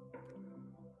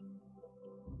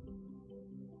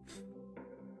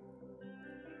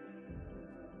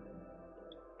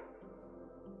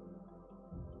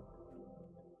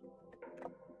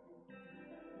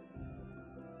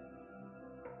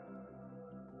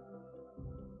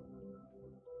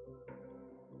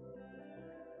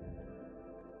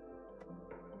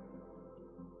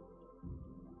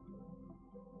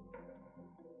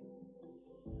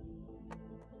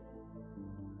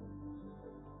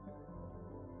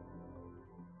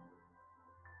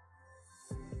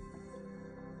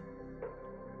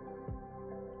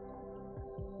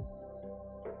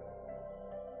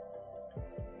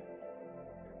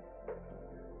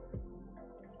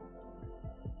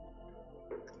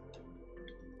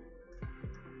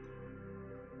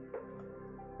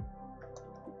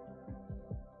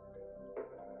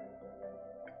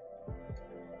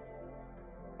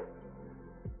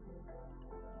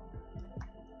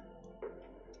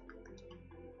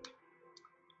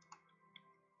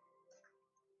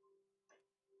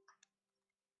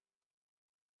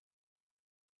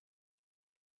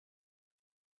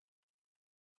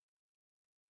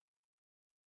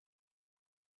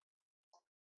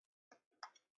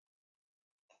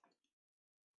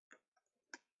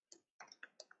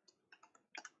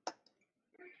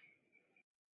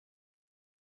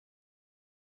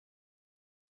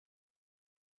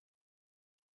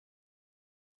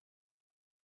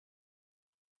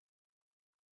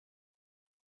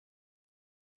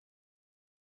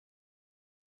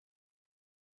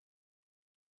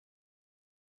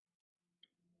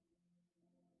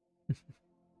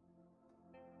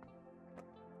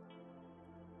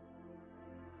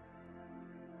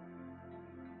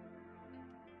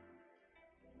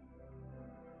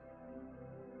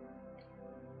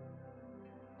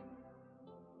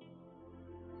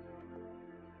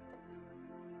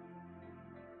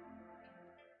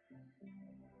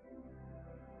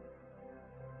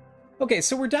 Okay,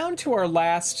 so we're down to our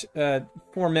last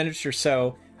 4 minutes or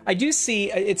so. I do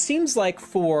see, it seems like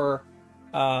for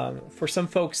some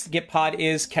folks, GitPod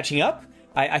is catching up.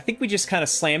 I think we just kind of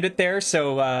slammed it there,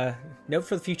 so note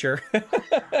for the future.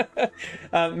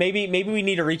 Maybe we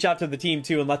need to reach out to the team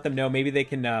too and let them know. Maybe they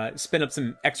can spin up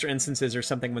some extra instances or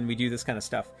something when we do this kind of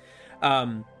stuff.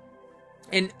 And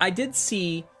I did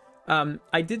see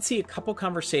a couple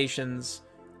conversations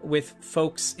with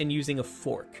folks in using a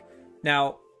fork.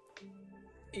 Now,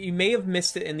 you may have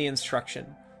missed it in the instruction,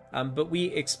 but we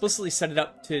explicitly set it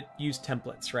up to use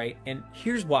templates, right? And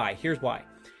here's why.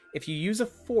 If you use a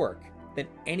fork, then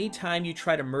anytime you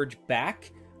try to merge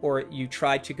back or you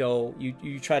try to go,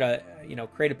 you try to,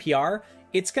 create a PR,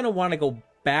 it's going to want to go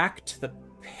back to the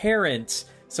parent.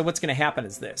 So what's going to happen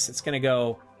is this. It's going to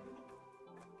go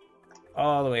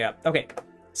all the way up. Okay,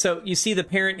 so you see the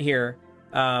parent here.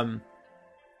 Oh,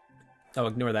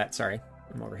 ignore that. Sorry.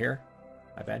 I'm over here.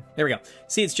 My bad. There we go.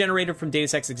 See, it's generated from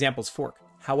DataStax examples fork.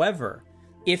 However,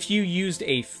 if you used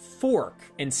a fork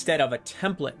instead of a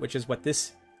template, which is what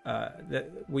this,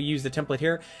 we use the template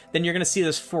here, then you're going to see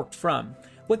this forked from.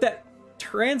 What that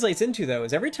translates into, though,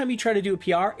 is every time you try to do a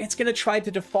PR, it's going to try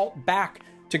to default back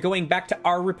to going back to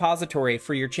our repository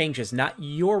for your changes, not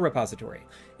your repository.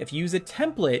 If you use a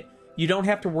template, you don't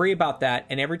have to worry about that.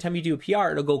 And every time you do a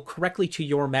PR, it'll go correctly to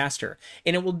your master.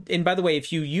 And it will. And by the way,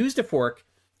 if you used a fork,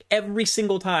 every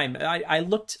single time, I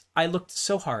looked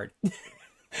so hard.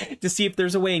 to see if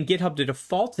there's a way in GitHub to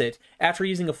default it after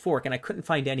using a fork, and I couldn't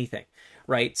find anything,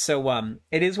 right? So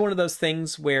it is one of those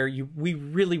things where we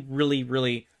really, really,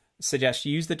 really suggest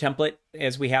you use the template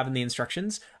as we have in the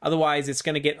instructions. Otherwise, it's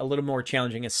going to get a little more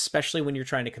challenging, especially when you're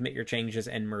trying to commit your changes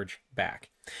and merge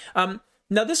back.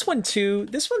 Now this one too,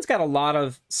 this one's got a lot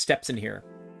of steps in here.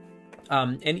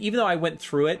 And even though I went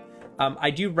through it,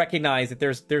 I do recognize that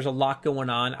there's a lot going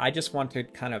on. I just want to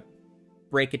kind of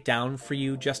break it down for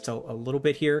you just a little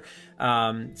bit here.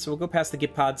 So we'll go past the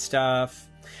git pod stuff.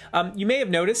 You may have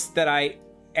noticed that I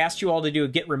asked you all to do a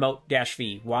git remote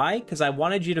 -v. Why? Because I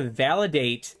wanted you to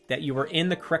validate that you were in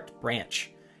the correct branch,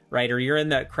 right? Or you're in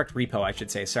the correct repo, I should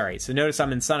say. Sorry. So notice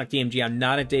I'm in Sonic DMG. I'm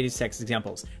not at DataText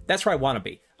Examples. That's where I want to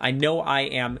be. I know I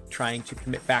am trying to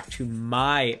commit back to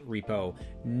my repo,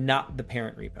 not the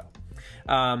parent repo.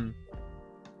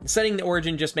 Setting the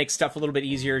origin just makes stuff a little bit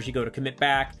easier as you go to commit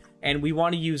back. And we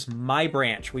want to use my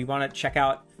branch. We want to check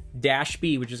out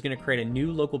 -b, which is going to create a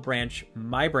new local branch,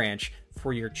 my branch,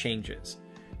 for your changes.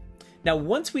 Now,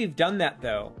 once we've done that,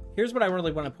 though, here's what I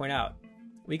really want to point out.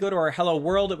 We go to our hello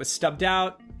world. It was stubbed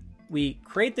out. We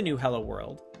create the new hello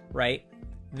world, right?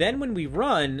 Then when we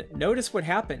run, notice what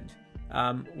happened.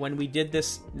 When we did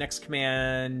this next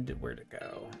command, where'd it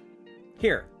go?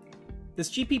 Here,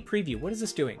 this GP preview, what is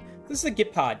this doing? This is a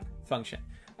git pod function.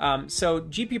 So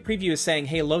GP preview is saying,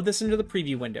 hey, load this into the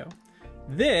preview window.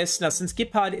 This, now since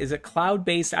Gitpod is a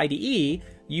cloud-based IDE,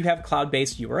 you have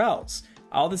cloud-based URLs.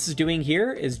 All this is doing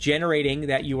here is generating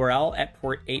that URL at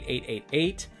port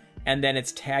 8888, and then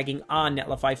it's tagging on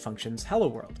Netlify functions hello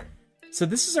world. So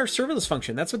this is our serverless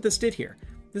function. That's what this did here.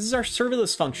 This is our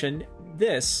serverless function.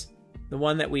 This, the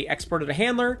one that we exported a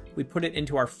handler, we put it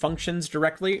into our functions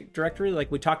directory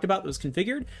like we talked about that was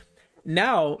configured.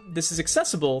 Now this is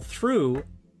accessible through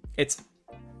its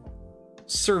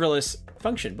serverless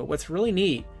function. But what's really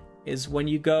neat is when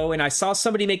you go, and I saw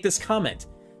somebody make this comment,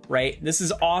 right? This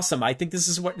is awesome. I think this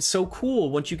is what's so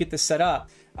cool once you get this set up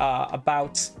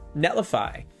about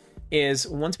Netlify, is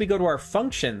once we go to our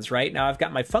functions, right? Now I've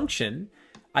got my function.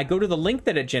 I go to the link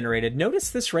that it generated. Notice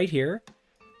this right here.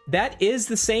 That is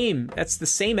the same. That's the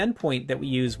same endpoint that we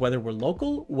use, whether we're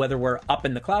local, whether we're up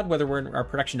in the cloud, whether we're in our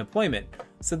production deployment.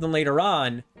 So then later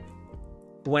on,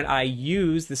 when I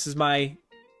use, this is my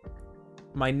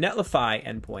Netlify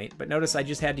endpoint, but notice I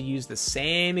just had to use the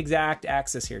same exact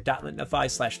access here,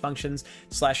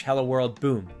 .netlify/functions/hello world.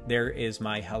 Boom, there is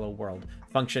my hello world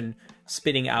function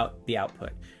spitting out the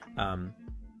output. And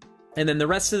then the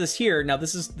rest of this here, now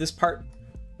this part,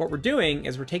 what we're doing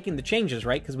is we're taking the changes,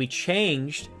 right? Because we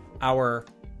changed our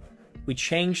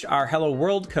hello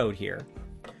world code here.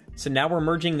 So now we're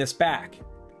merging this back.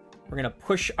 We're gonna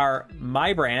push our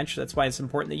my branch, that's why it's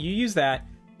important that you use that,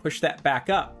 push that back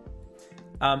up.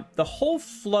 The whole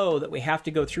flow that we have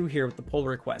to go through here with the pull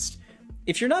request.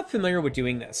 If you're not familiar with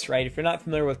doing this, right? If you're not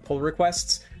familiar with pull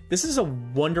requests, this is a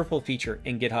wonderful feature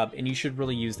in GitHub and you should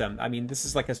really use them. I mean, this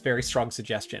is like a very strong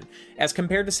suggestion. As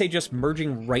compared to say just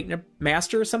merging right in a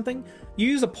master or something, you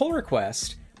use a pull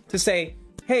request to say,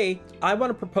 hey, I want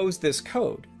to propose this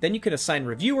code. Then you can assign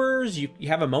reviewers, you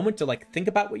have a moment to like think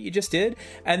about what you just did,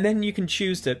 and then you can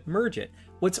choose to merge it.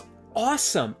 What's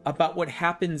awesome about what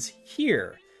happens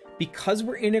here, because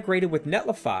we're integrated with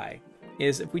Netlify,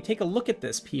 is if we take a look at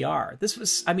this PR, this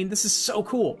is so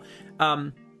cool.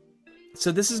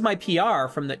 So this is my PR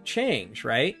from the change,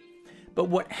 right? But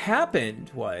what happened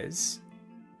was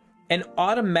an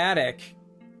automatic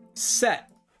set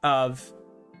of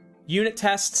unit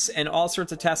tests and all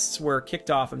sorts of tests were kicked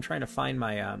off. I'm trying to find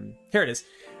my, here it is.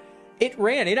 It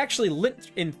actually lit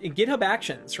in GitHub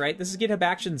Actions, right? This is GitHub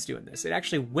Actions doing this. It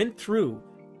actually went through,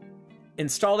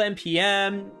 installed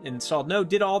NPM, installed Node,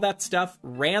 did all that stuff,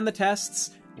 ran the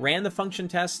tests, ran the function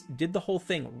tests, did the whole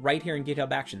thing right here in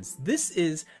GitHub Actions. This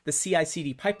is the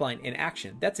CI/CD pipeline in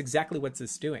action. That's exactly what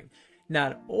this is doing.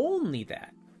 Not only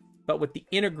that, but with the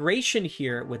integration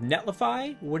here with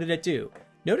Netlify, what did it do?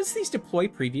 Notice these deploy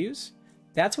previews.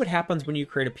 That's what happens when you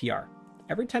create a PR.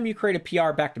 Every time you create a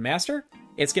PR back to master,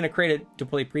 it's going to create a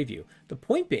deploy preview. The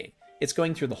point being, it's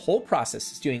going through the whole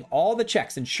process. It's doing all the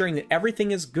checks, ensuring that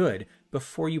everything is good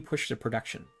before you push to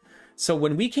production. So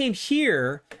when we came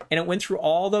here and it went through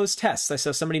all those tests, I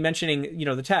saw somebody mentioning,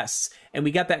 the tests, and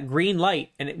we got that green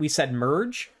light and we said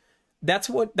merge. That's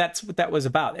what that was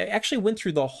about. It actually went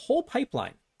through the whole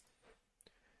pipeline.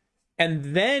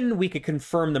 And then we could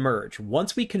confirm the merge.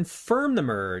 Once we confirm the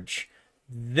merge,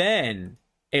 then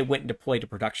it went and deployed to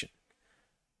production.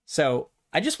 So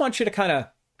I just want you to kind of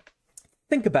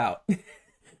think about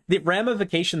the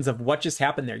ramifications of what just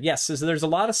happened there. Yes, so there's a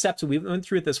lot of steps. We went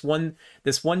through it this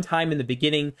one time in the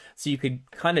beginning, so you could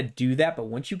kind of do that. But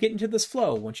once you get into this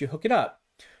flow, once you hook it up,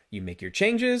 you make your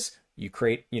changes, you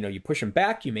create, you push them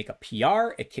back, you make a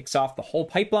PR, it kicks off the whole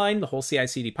pipeline, the whole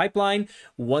CI/CD pipeline.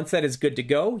 Once that is good to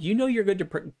go, you're good to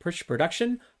push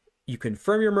production. You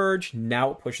confirm your merge,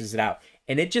 now it pushes it out.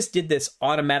 And it just did this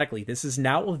automatically. This is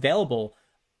now available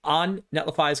on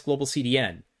Netlify's global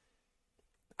CDN.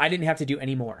 I didn't have to do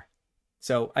any more.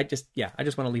 So I just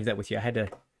want to leave that with you. I had to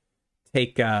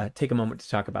take a moment to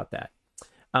talk about that.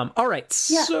 All right.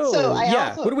 Yeah, so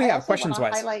what do we have questions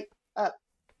wise? Highlight,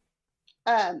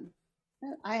 I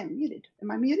am muted. Am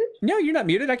I muted? No, you're not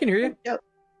muted. I can hear you. No.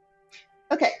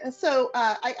 Okay, so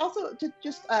I also,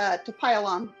 to pile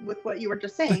on with what you were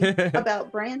just saying about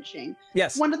branching.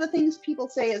 Yes. One of the things people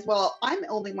say is, well, I'm the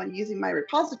only one using my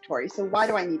repository, so why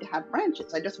do I need to have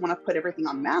branches? I just want to put everything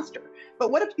on master. But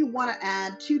what if you want to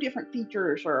add 2 different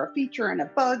features or a feature and a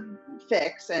bug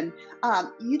fix? And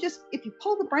if you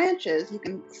pull the branches, you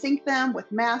can sync them with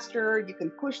master, you can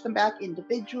push them back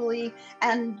individually,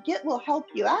 and Git will help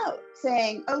you out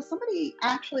saying, oh, somebody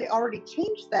actually already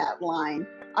changed that line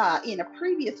in a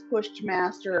previous push to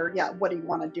master. Yeah, what do you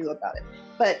want to do about it?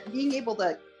 But being able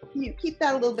to keep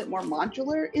that a little bit more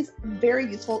modular is very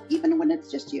useful, even when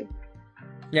it's just you.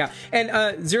 Yeah,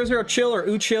 and 00 chill or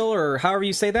uchill or however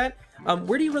you say that,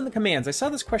 where do you run the commands? I saw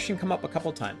this question come up a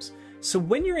couple times. So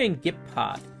when you're in Git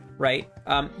pod, right,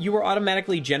 you were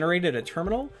automatically generated a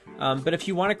terminal, but if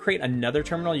you want to create another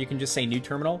terminal, you can just say new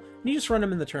terminal, and you just run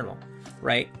them in the terminal,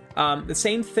 right? The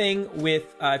same thing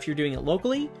with if you're doing it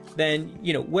locally, then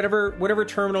whatever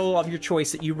terminal of your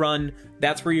choice that you run,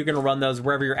 that's where you're going to run those,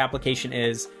 wherever your application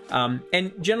is.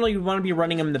 And generally, you want to be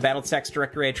running them in the BattleStax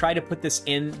directory. I tried to put this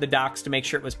in the docs to make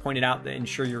sure it was pointed out to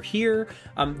ensure you're here.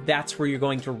 That's where you're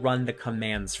going to run the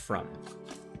commands from.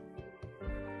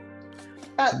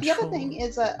 The other thing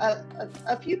is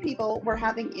a few people were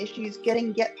having issues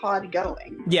getting Gitpod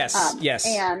going. Yes, yes.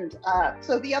 And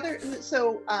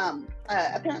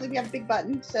apparently we have a big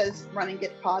button that says running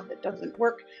Gitpod that doesn't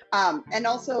work. And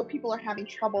also people are having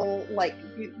trouble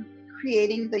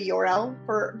creating the URL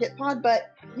for Gitpod,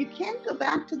 but you can go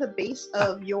back to the base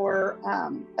of your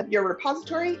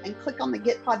repository and click on the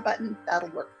Gitpod button. That'll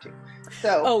work too.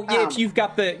 So if you've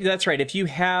got that's right. If you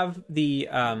have the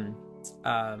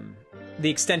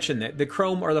extension, the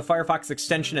Chrome or the Firefox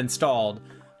extension installed,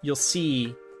 you'll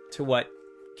see to what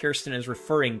Kirsten is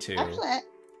referring to. Actually,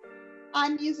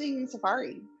 I'm using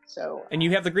Safari, so. And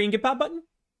you have the green Gitpod button?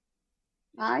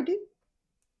 I do.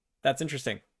 That's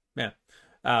interesting. Yeah.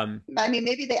 I mean,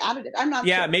 maybe they added it. I'm not sure.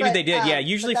 Yeah, maybe they did. Yeah,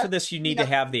 usually for this, you need to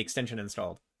have the extension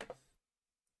installed.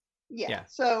 Yeah.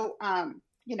 So,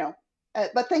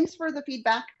 but thanks for the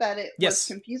feedback that it was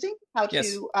confusing how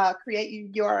to create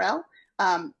your URL.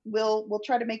 We'll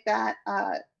try to make that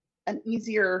an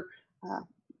easier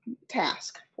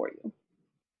task for you.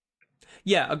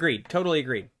 Yeah, agreed. Totally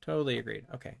agreed. Totally agreed.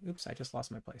 Okay. Oops, I just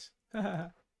lost my place.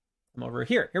 I'm over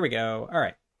here. Here we go. All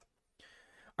right.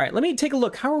 All right, let me take a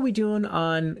look. How are we doing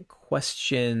on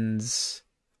questions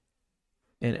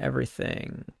and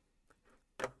everything?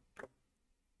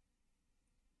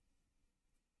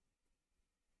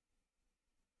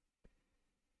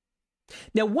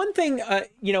 Now, one thing,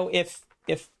 if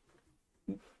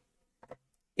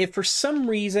for some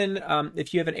reason,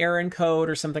 if you have an error in code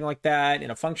or something like that,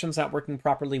 and a function's not working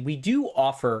properly, we do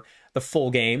offer the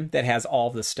full game that has all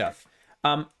of this stuff.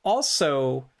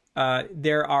 Also,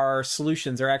 there are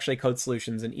solutions, there are actually code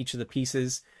solutions in each of the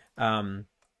pieces that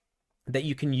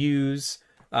you can use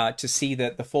to see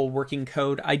the full working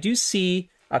code. I do see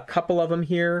a couple of them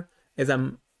here as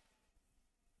I'm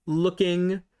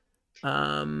looking.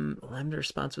 Lambda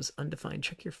response was undefined.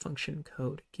 Check your function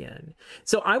code again.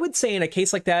 So I would say in a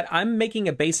case like that, I'm making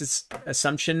a basis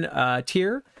assumption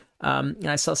tier. And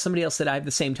I saw somebody else said I have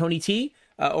the same Tony T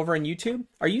over on YouTube.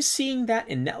 Are you seeing that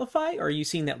in Netlify or are you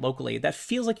seeing that locally? That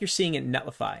feels like you're seeing it in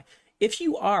Netlify. If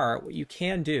you are, what you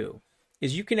can do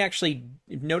is you can actually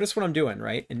notice what I'm doing,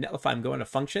 right? In Netlify, I'm going to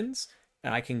functions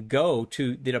and I can go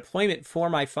to the deployment for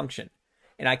my function.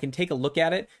 And I can take a look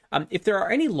at it. If there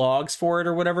are any logs for it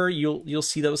or whatever, you'll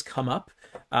see those come up.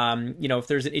 If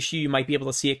there's an issue, you might be able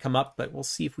to see it come up, but we'll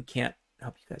see if we can't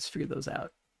help you guys figure those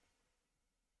out.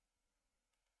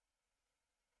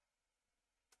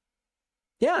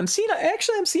 Yeah, I'm seeing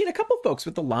a couple folks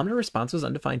with the Lambda responses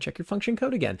undefined. Check your function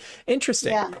code again.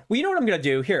 Interesting. Yeah. Well, you know what I'm going to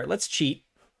do? Here, let's cheat.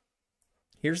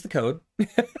 Here's the code.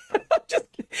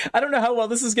 I don't know how well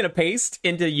this is going to paste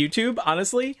into YouTube,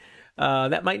 honestly.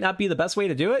 That might not be the best way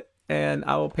to do it. And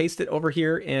I will paste it over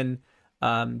here in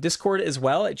Discord as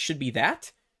well. It should be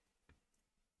that.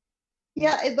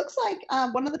 Yeah, it looks like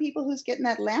one of the people who's getting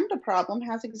that Lambda problem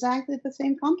has exactly the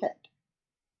same content.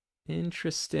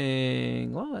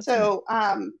 Interesting. Well, that's so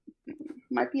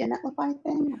might be a Netlify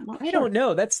thing. I'm not I sure. don't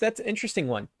know. That's an interesting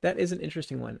one. That is an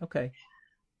interesting one. Okay.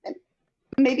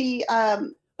 Maybe.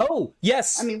 Oh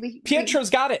yes. I mean, Pietro's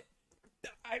got it.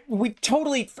 We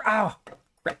totally. Oh,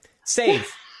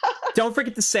 save. Don't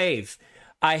forget to save.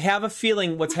 I have a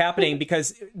feeling what's happening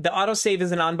because the autosave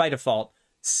isn't on by default.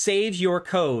 Save your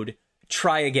code.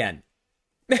 Try again.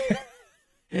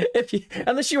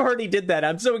 Unless you already did that.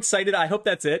 I'm so excited. I hope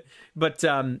that's it. But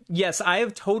yes, I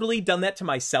have totally done that to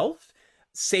myself.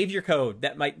 Save your code.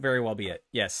 That might very well be it.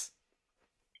 Yes.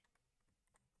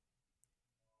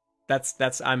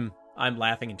 I'm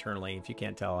laughing internally if you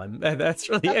can't tell. That's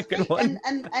really a good one.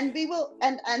 And we will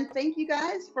and thank you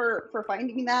guys for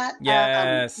finding that.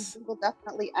 Yes. We will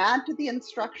definitely add to the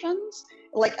instructions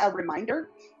like a reminder.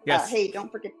 Yes. Hey, don't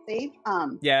forget to save.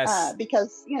 Yes.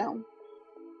 Because you know.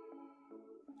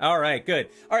 All right, good.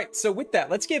 All right, so with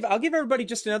that, I'll give everybody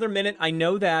just another minute. I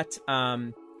know that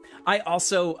I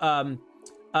also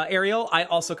Ariel, I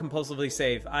also compulsively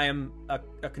save. I am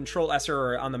a control S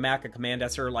or on the Mac, a command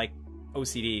S or like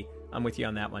OCD. I'm with you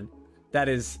on that one. That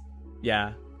is,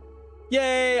 yeah.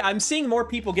 Yay! I'm seeing more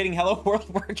people getting Hello World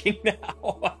working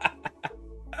now.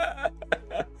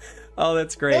 Oh,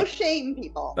 that's great. No shame,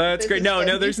 people. That's great.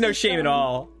 No, there's no shame at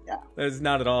all. Yeah. There's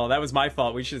not at all. That was my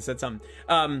fault. We should have said something.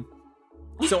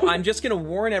 So I'm just going to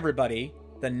warn everybody,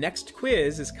 the next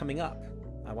quiz is coming up.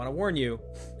 I want to warn you,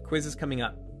 quiz is coming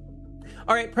up.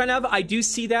 All right, Pranav, I do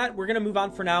see that. We're going to move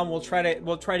on for now, and we'll try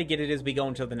to get it as we go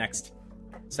into the next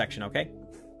section, okay?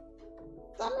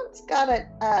 Someone's got it.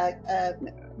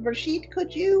 Rashid,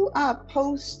 could you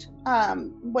post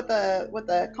what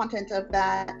the content of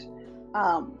that,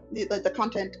 the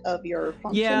content of your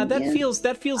function? Yeah, that is?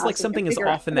 feels like something is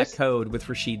off in that code with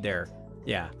Rashid there.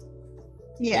 Yeah.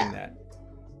 Yeah.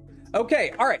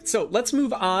 Okay, all right, so let's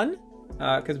move on,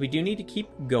 because we do need to keep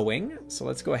going. So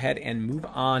let's go ahead and move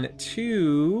on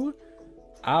to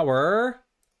our...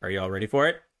 Are you all ready for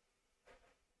it?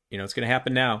 You know what's going to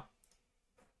happen now.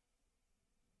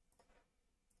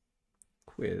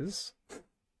 Quiz.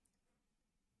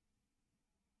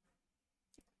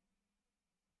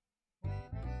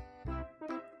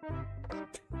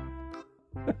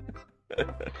 All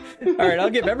right, I'll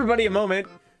give everybody a moment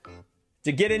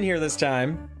to get in here this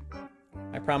time.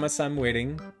 I promise I'm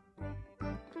waiting.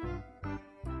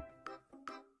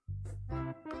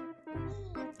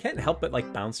 Can't help but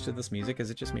like bounce to this music. Is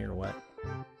it just me or what?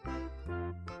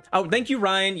 Oh, thank you,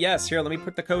 Ryan. Yes, here, let me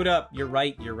put the code up. You're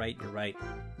right. The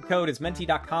code is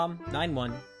menti.com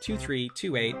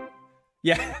 912328.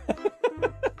 Yeah.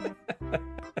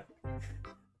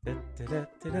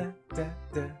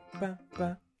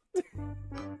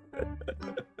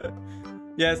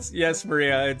 Yes,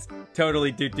 Maria. It's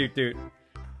totally doot.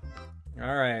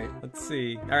 All right, let's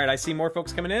see. All right, I see more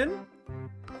folks coming in. All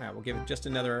right, we'll give it just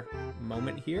another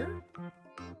moment here.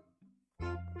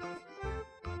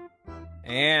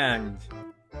 And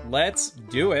let's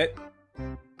do it.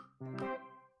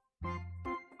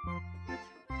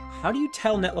 How do you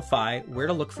tell Netlify where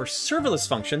to look for serverless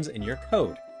functions in your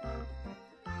code?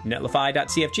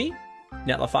 Netlify.cfg,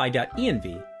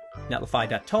 Netlify.env,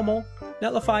 Netlify.toml,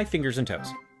 Netlify fingers and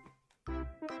toes.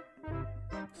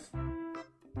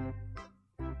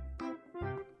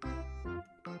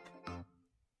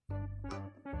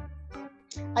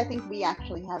 I think we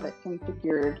actually have it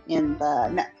configured in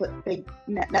the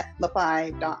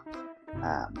netlify.toml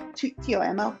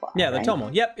file. Yeah, the right? toml.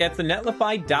 Yep, it's the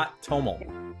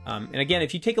netlify.toml. And again,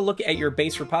 if you take a look at your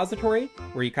base repository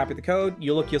where you copy the code,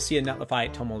 you'll see a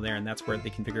netlify toml there, and that's where the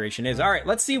configuration is. All right,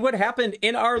 let's see what happened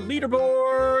in our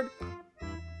leaderboard.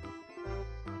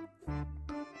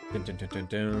 Dun, dun, dun, dun,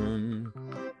 dun.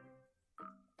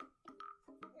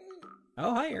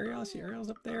 Oh, hi, Ariel. I see Ariel's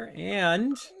up there.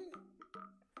 And...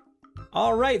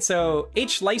 all right, so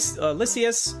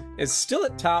Lysius is still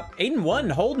at top. Aiden 1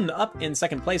 holding up in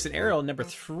second place, at Ariel number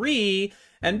 3.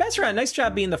 And Besserat, nice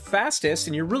job being the fastest,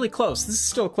 and you're really close. This is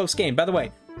still a close game. By the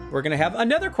way, we're going to have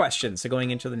another question, so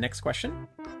going into the next question.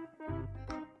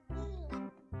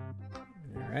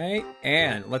 All right,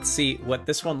 and let's see what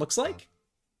this one looks like.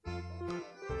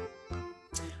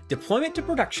 Deployment to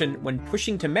production when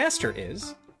pushing to master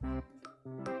is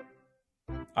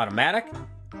automatic,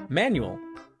 manual.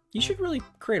 You should really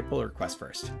create a pull request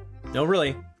first. No,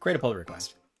 really, create a pull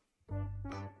request.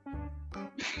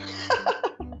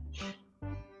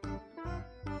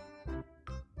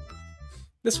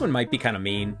 This one might be kind of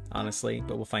mean, honestly,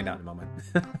 but we'll find out in a moment.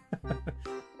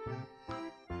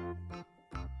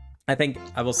 I think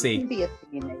I will see. Be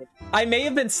opinionated. I may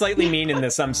have been slightly mean in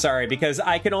this, I'm sorry, because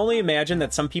I can only imagine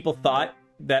that some people thought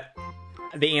that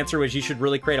the answer was you should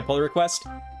really create a pull request.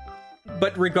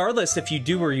 But regardless if you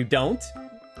do or you don't,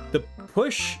 the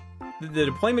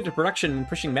deployment to production and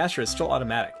pushing master is still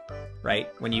automatic, right?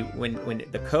 When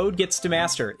the code gets to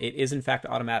master, it is in fact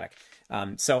automatic.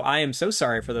 So I am so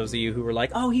sorry for those of you who were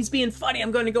like, oh, he's being funny,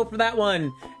 I'm going to go for that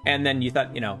one. And then you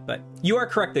thought, but you are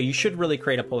correct though. You should really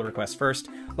create a pull request first.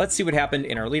 Let's see what happened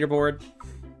in our leaderboard.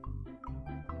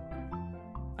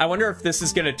 I wonder if this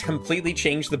is going to completely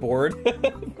change the board.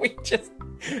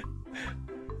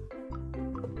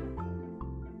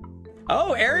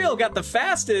 Oh, Ariel got the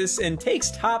fastest and takes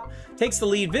the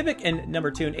lead. Vivek in number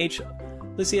 2 and H.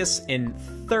 Lysias in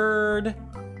 3rd.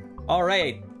 All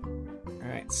right,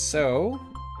 so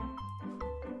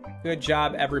good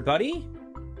job, everybody.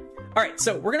 All right,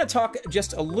 so we're going to talk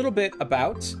just a little bit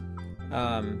about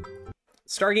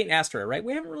Stargate and Astra, right?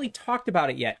 We haven't really talked about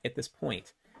it yet at this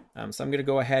point. So I'm going to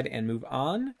go ahead and move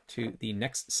on to the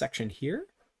next section here,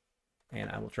 and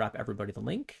I will drop everybody the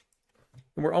link.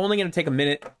 And we're only going to take a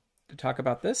minute to talk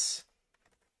about this.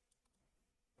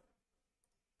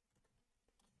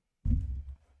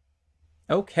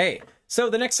 Okay, so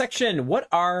the next section, what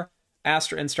are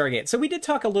Astra and Stargate? So we did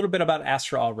talk a little bit about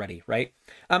Astra already, right?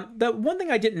 The one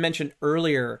thing I didn't mention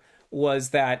earlier was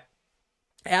that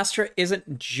Astra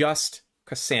isn't just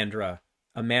Cassandra,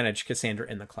 a managed Cassandra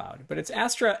in the cloud, but it's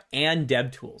Astra and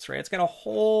dev tools, right? It's got a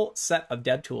whole set of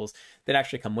dev tools that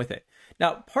actually come with it.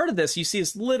 Now, part of this, you see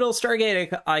this little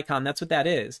Stargate icon, that's what that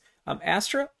is.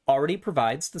 Astra already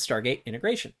provides the Stargate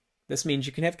integration. This means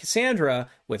you can have Cassandra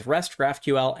with REST,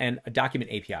 GraphQL, and a document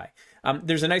API.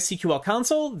 There's a nice CQL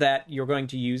console that you're going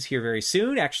to use here very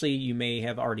soon. Actually, you may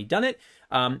have already done it.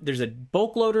 There's a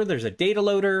bulk loader, there's a data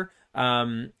loader.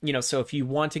 So if you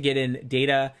want to get in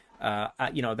data,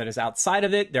 that is outside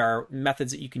of it, there are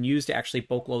methods that you can use to actually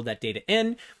bulk load that data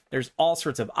in. There's all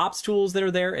sorts of ops tools that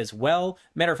are there as well.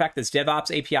 Matter of fact, this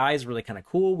DevOps API is really kind of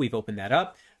cool. We've opened that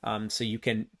up. So you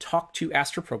can talk to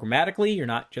Astra programmatically. You're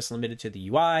not just limited to the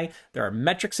UI. There are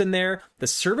metrics in there. The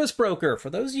service broker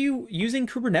for those of you using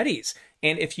Kubernetes.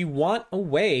 And if you want a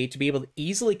way to be able to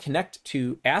easily connect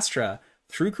to Astra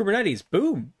through Kubernetes,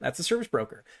 boom, that's a service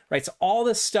broker, right? So all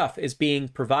this stuff is being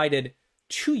provided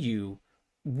to you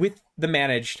with the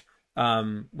managed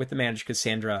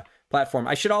Cassandra platform.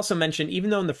 I should also mention, even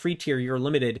though in the free tier you're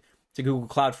limited to Google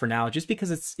Cloud for now, just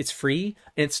because it's free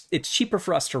and it's cheaper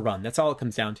for us to run. That's all it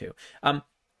comes down to.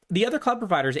 The other cloud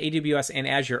providers, AWS and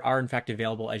Azure, are in fact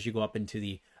available as you go up into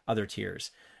the other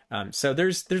tiers. So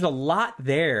there's a lot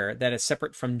there that is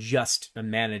separate from just a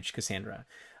managed Cassandra.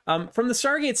 From the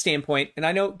Stargate standpoint, and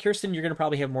I know, Kirsten, you're going to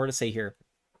probably have more to say here.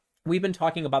 We've been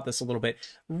talking about this a little bit.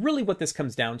 Really what this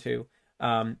comes down to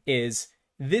is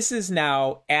this is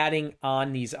now adding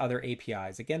on these other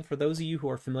APIs. Again, for those of you who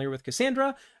are familiar with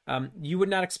Cassandra, you would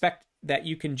not expect that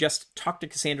you can just talk to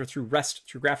Cassandra through REST,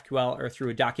 through GraphQL, or through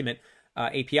a document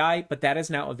API, but that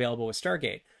is now available with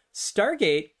Stargate.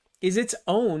 Stargate is its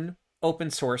own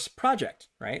open source project,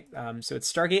 right? So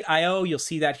it's Stargate.io. You'll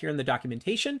see that here in the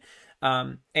documentation.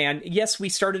 And yes, we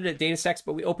started at DataStax,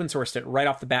 but we open sourced it right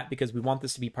off the bat because we want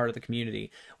this to be part of the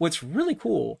community. What's really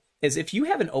cool is if you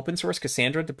have an open source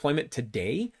Cassandra deployment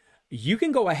today, you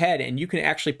can go ahead and you can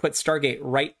actually put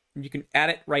Stargate you can add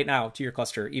it right now to your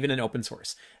cluster, even in open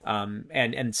source,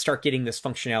 and start getting this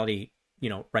functionality,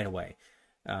 right away.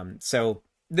 So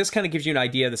this kind of gives you an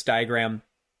idea, this diagram.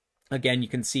 Again, you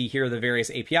can see here the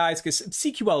various APIs, because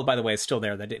CQL, by the way, is still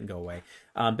there. That didn't go away.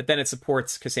 But then it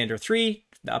supports Cassandra 3,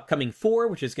 the upcoming 4,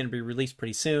 which is going to be released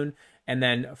pretty soon, and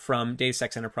then from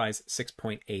DataStax Enterprise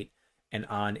 6.8 and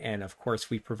on. And of course,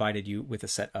 we provided you with a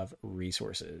set of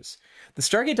resources. The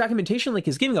Stargate documentation link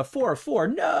is giving a 4 of 4.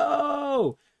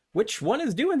 No! Which one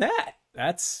is doing that?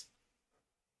 That's...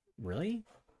 Really?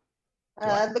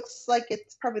 It looks like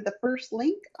it's probably the first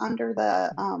link under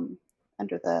the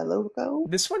logo.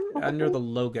 This one? Under the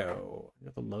logo.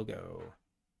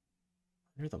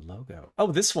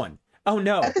 Oh, this one. Oh,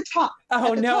 no. At the top.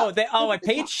 Oh, no. My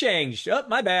page changed. Oh,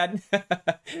 my bad.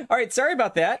 All right. Sorry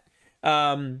about that.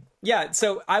 Yeah.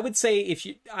 So I would say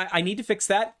I need to fix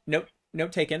that. Note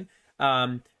taken.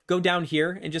 Go down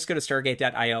here and just go to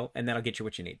stargate.io and that'll get you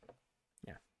what you need.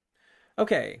 Yeah.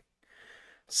 Okay.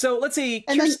 So let's see.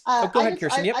 And then, go ahead,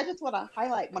 Kirsten. Yep. I just want to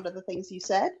highlight one of the things you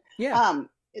said. Yeah.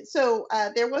 So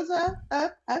there was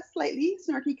a slightly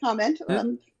snarky comment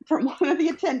from one of the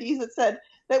attendees that said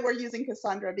that we're using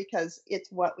Cassandra because it's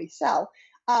what we sell.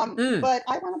 But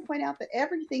I want to point out that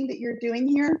everything that you're doing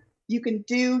here, you can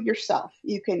do yourself.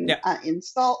 You can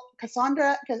install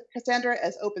Cassandra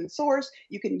as open source.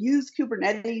 You can use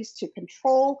Kubernetes to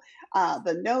control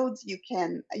the nodes. You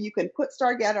can put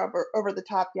Stargate over the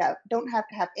top. Yeah, don't have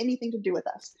to have anything to do with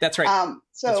us. That's right.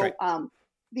 That's right.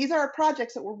 These are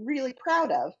projects that we're really proud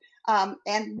of,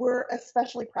 and we're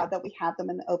especially proud that we have them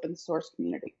in the open source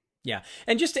community. Yeah,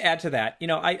 and just to add to that,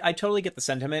 I totally get the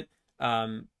sentiment,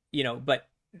 but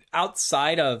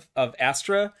outside of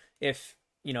Astra, if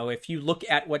you look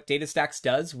at what DataStax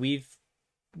does, the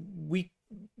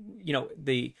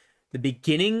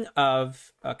beginning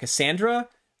of Cassandra,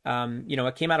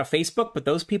 it came out of Facebook, but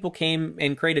those people came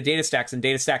and created DataStax, and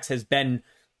DataStax has been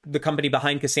the company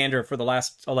behind Cassandra for the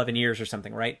last 11 years or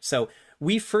something, right? So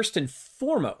we first and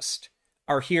foremost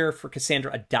are here for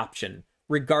Cassandra adoption,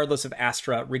 regardless of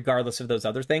Astra, regardless of those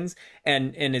other things.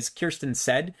 And as Kirsten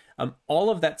said,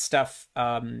 all of that stuff,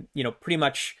 pretty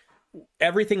much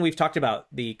everything we've talked about,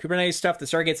 the Kubernetes stuff, the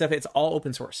Stargate stuff, it's all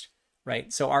open sourced,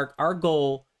 right? So our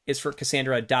goal is for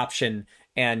Cassandra adoption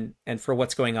and for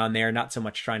what's going on there, not so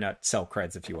much trying to sell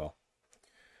creds, if you will.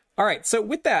 All right, so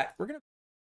with that, we're going to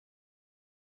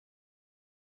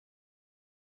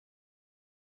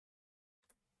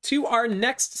to our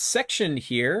next section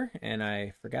here, and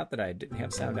I forgot that I didn't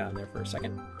have sound on there for a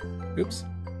second. Oops,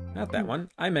 not that one.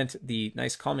 I meant the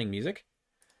nice calming music.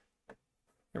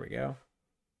 There we go.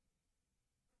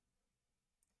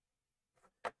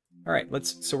 All right,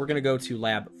 so we're gonna go to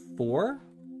lab 4.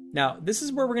 Now, this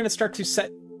is where we're gonna start to set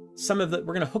we're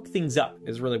gonna hook things up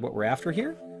is really what we're after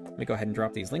here. Let me go ahead and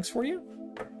drop these links for you.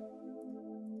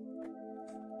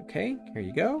 Okay, here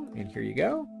you go, and here you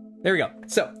go. There we go.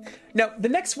 So now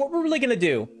what we're really going to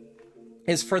do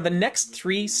is for the next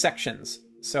 3 sections.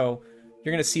 So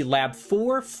you're going to see lab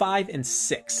 4, 5, and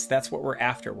 6. That's what we're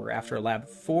after. We're after lab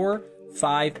 4,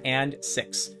 5, and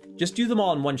 6. Just do them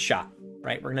all in one shot,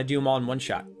 right? We're going to do them all in one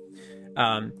shot.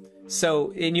 And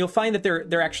you'll find that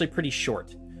they're actually pretty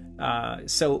short.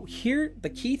 So here, the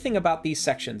key thing about these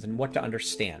sections and what to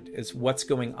understand is what's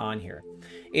going on here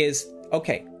is,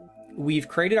 okay, we've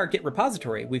created our Git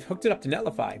repository. We've hooked it up to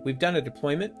Netlify. We've done a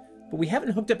deployment, but we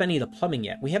haven't hooked up any of the plumbing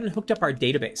yet. We haven't hooked up our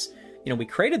database. We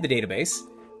created the database,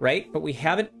 right? But we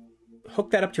haven't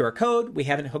hooked that up to our code. We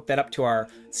haven't hooked that up to our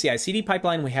CI/CD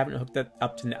pipeline. We haven't hooked that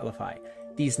up to Netlify.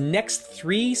 These next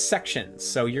 3 sections,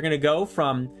 so you're going to go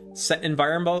from set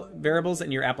environment variables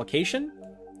in your application,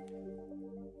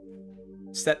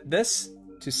 set this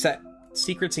to set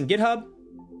secrets in GitHub,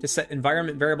 to set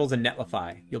environment variables in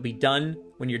Netlify. You'll be done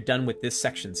when you're done with this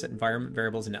section, set environment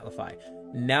variables in Netlify.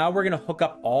 Now we're going to hook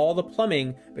up all the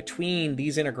plumbing between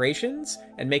these integrations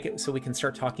and make it so we can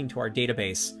start talking to our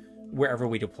database wherever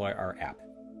we deploy our app.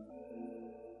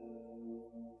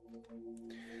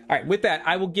 All right, with that,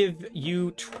 I will give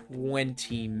you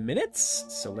 20 minutes.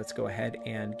 So let's go ahead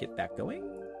and get that going.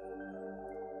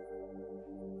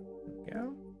 There we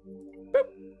go. Boop.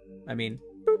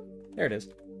 Boop. There it is.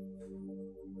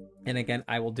 And again,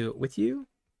 I will do it with you.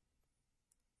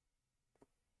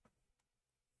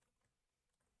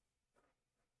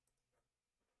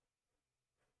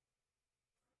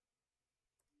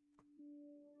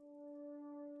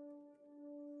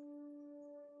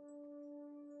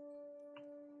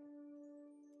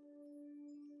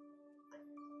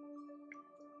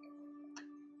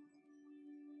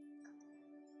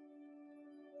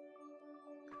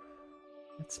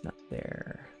 It's not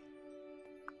there.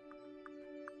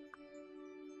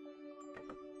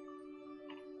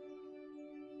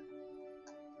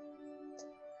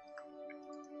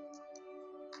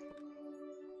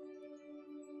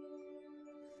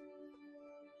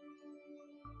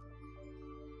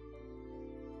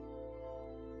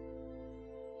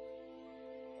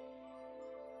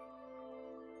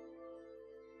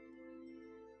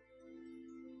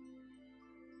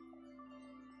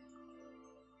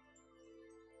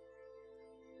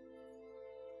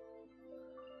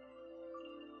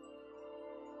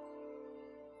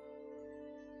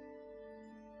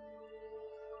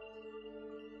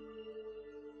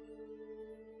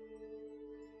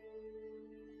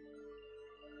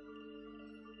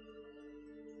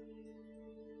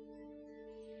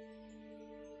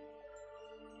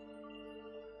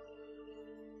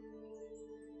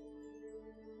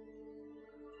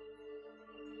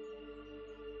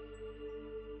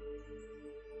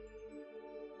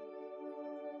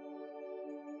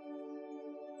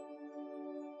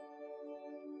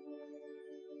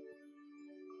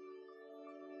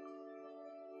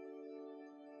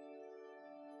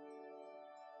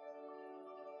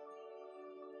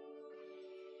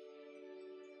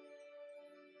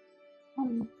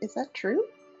 Is that true?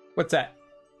 What's that?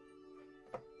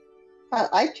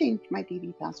 I changed my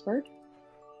DB password.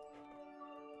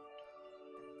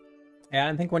 Yeah,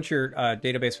 I think once your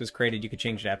database was created, you could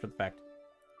change it after the fact.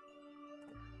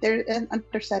 There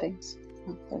under settings.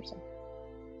 Oh, there's a...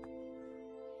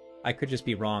 I could just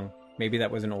be wrong. Maybe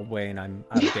that was an old way and I'm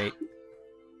out of date.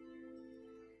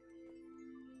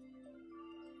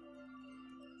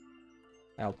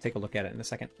 I'll take a look at it in a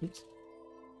second. Oops.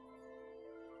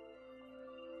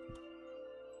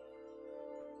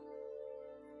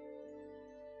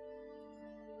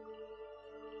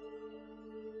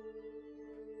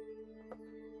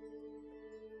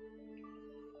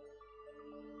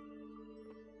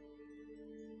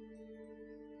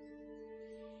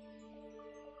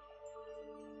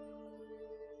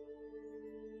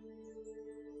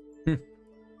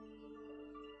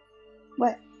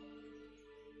 What?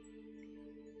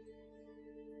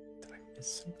 Did I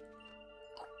miss something?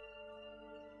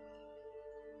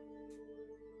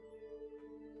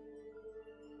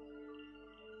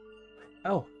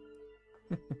 Oh.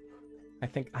 I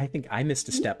think I missed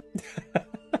a step.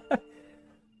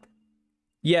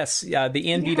 Yes, the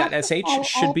env.sh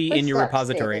should be in your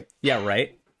repository. David. Yeah,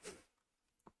 right.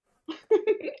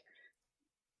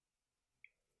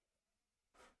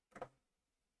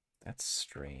 That's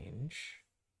strange.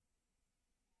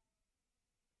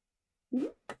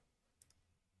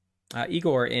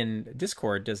 Igor in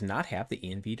Discord does not have the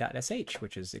env.sh,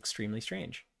 which is extremely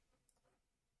strange.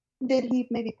 Did he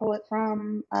maybe pull it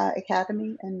from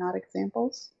Academy and not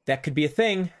examples? That could be a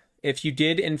thing. If you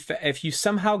did, if you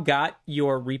somehow got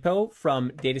your repo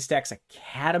from DataStax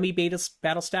Academy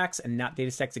battle stacks and not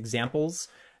DataStax examples,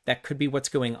 that could be what's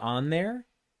going on there.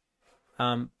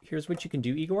 Here's what you can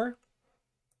do, Igor.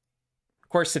 Of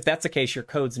course, if that's the case, your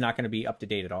code's not going to be up to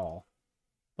date at all.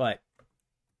 But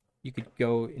you could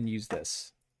go and use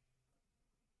this.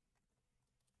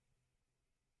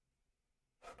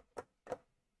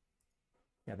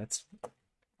 Yeah, that's...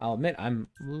 I'll admit, I'm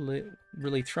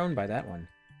really thrown by that one.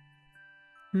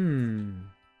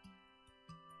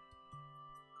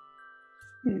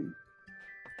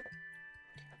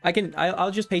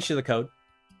 I'll just paste you the code.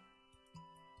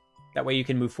 That way you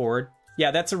can move forward.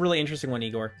 Yeah, that's a really interesting one,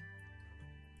 Igor.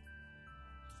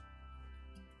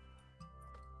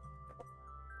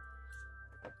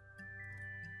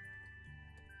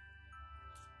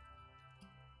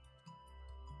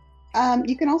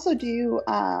 You can also do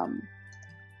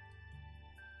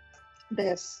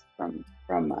this from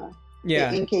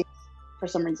yeah, in case for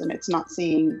some reason it's not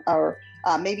seeing, or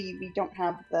maybe we don't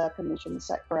have the permission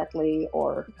set correctly,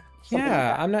 or something yeah,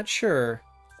 like that. I'm not sure.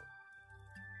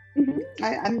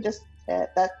 I'm just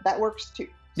that works too.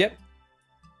 Yep.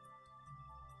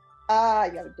 You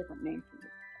have a different name for me.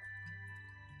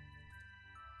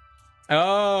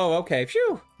 Oh, okay.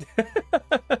 Phew.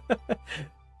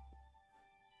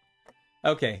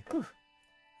 Okay. Whew.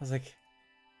 I was like,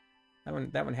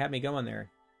 that one had me going there.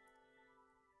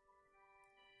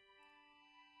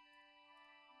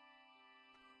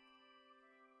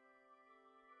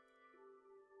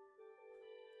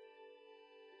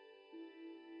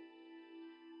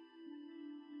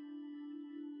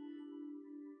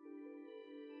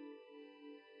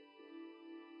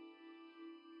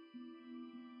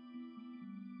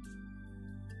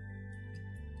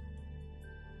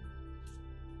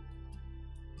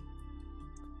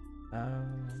 Yeah,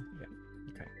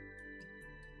 okay.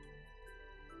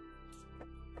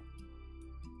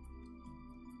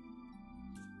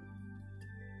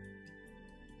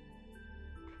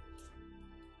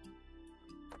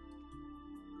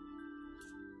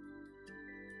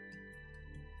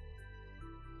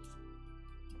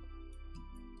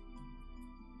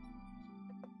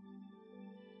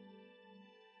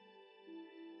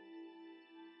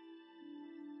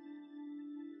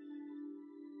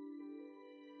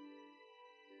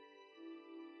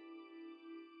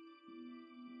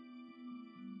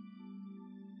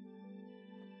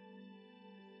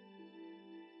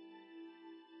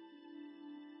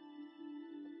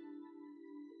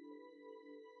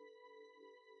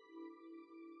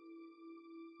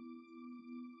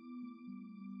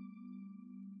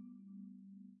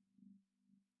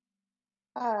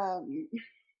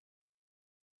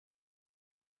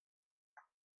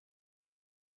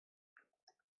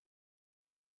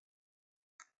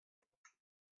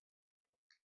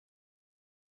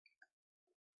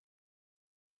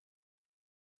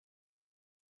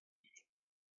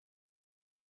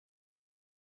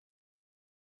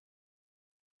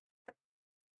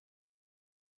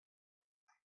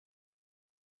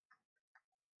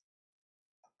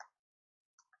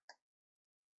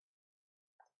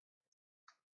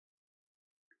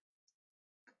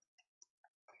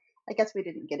 I guess we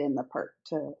didn't get in the part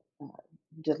to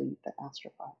delete the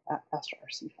Astra file, Astra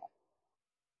RC file.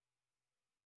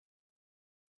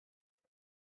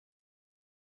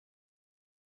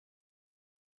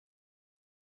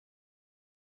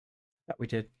 That we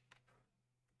did.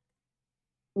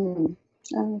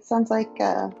 Sounds like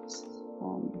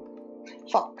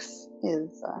Fox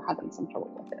is having some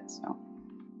trouble with it. So.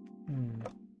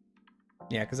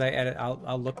 Yeah, because I edit.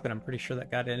 I'll look, but I'm pretty sure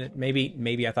that got in it.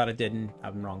 Maybe I thought it didn't.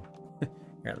 I'm wrong.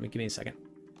 Here, give me a second.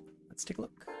 Let's take a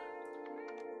look.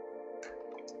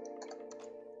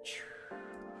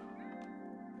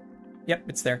 Yep,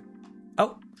 it's there.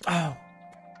 Oh.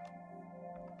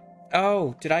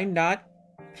 Did I not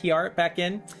PR it back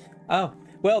in? Oh,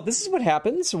 well, this is what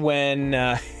happens when.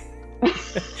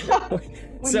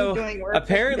 So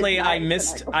apparently I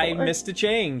missed a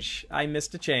change. I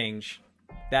missed a change.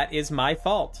 That is my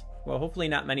fault. Well, hopefully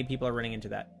not many people are running into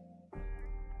that.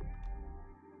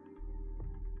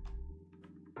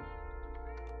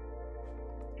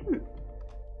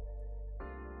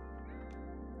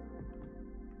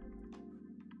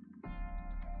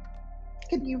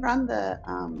 Could you run the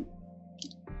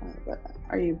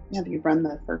have you run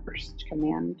the first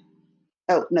command?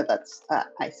 Oh no, that's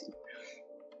I see.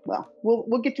 Well,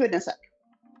 we'll get to it in a sec.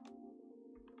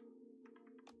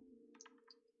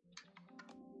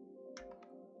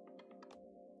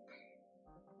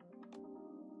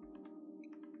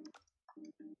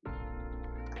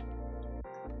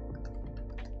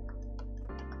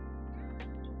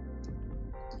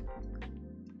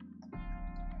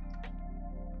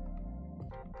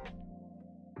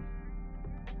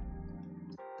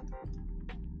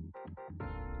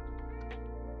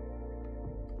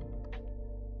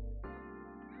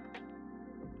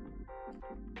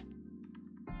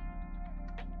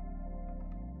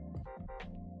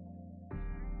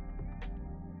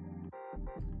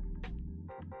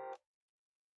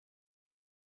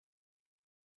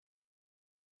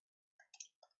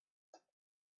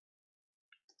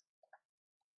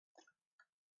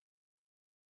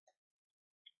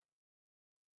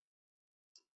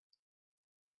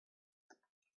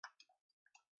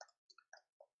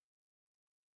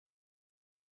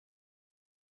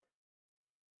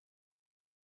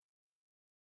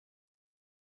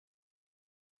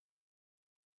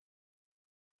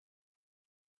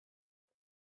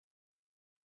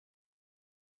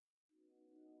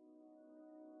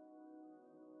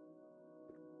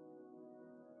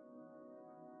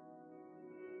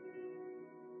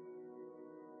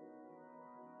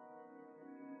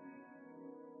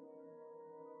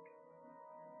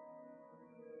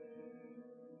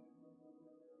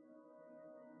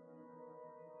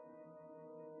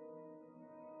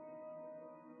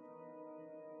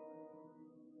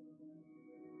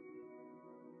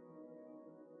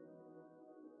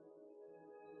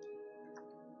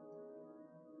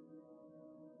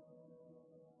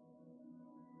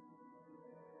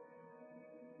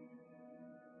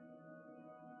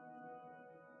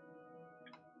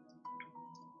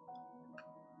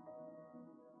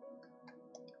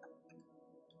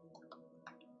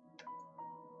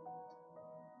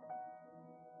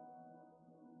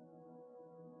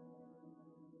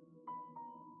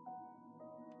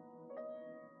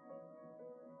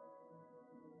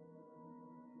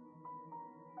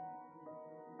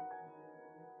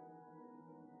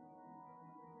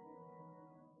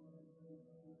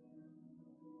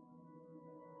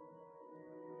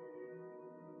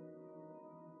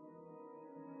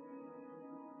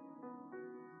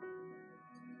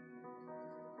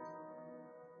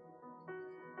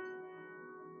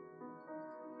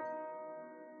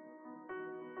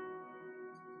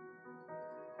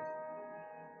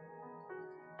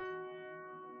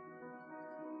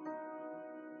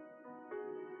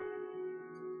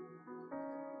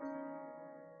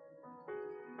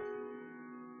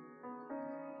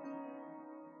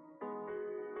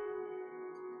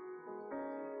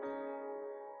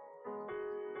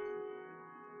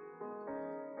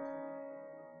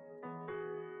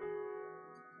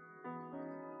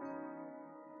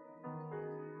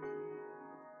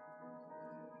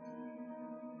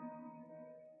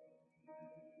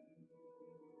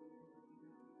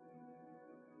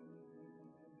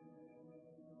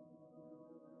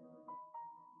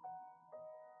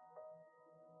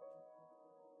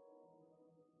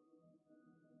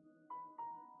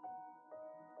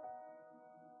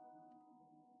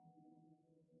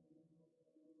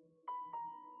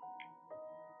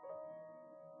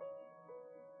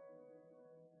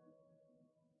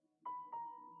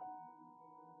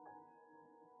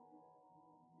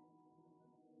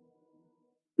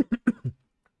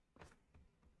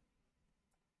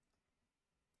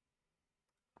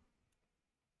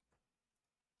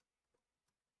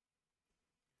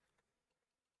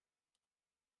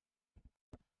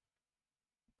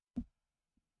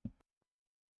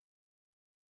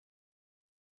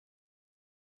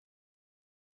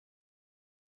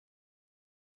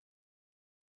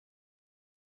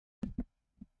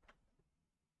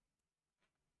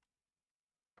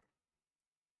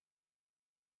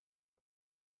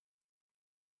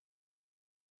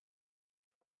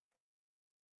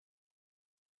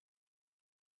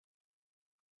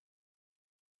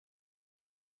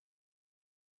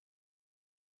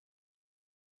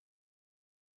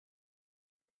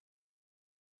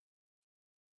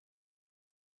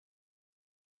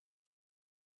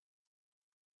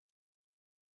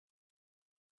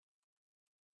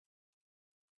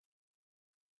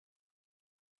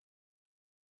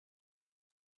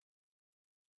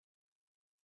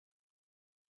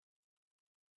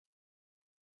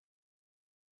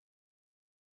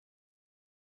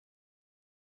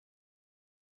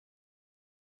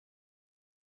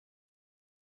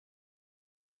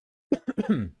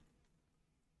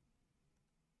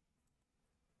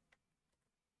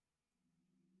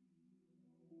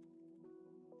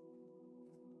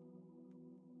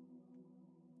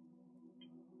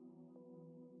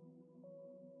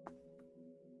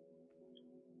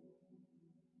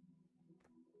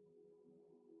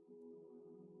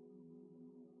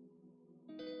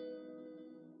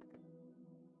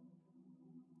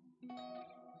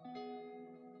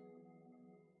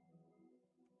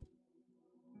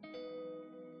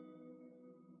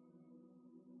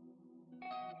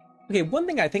 Okay, one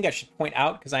thing I think I should point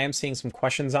out, because I am seeing some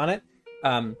questions on it.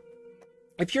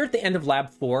 If you're at the end of lab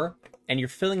 4 and you're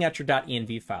filling out your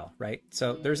 .env file, right?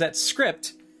 So there's that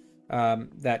script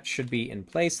that should be in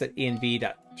place, that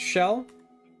env.shell.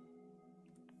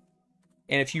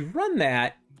 And if you run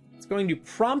that, it's going to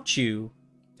prompt you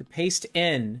to paste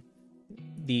in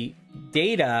the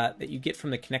data that you get from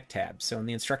the Connect tab. So in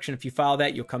the instruction, if you follow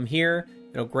that, you'll come here,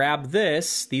 it'll grab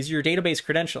this. These are your database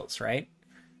credentials, right?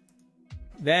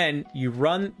 Then you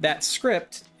run that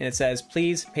script and it says,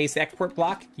 please paste the export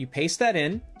block. You paste that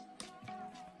in,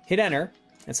 hit enter.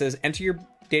 It says, enter your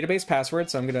database password.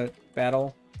 So I'm going to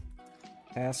battle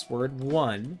password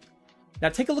 1. Now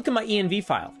take a look at my env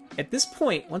file. At this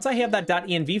point, once I have that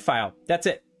 .env file, that's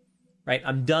it, right?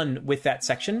 I'm done with that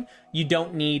section. You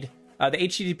don't need, the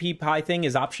HTTP PI thing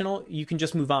is optional. You can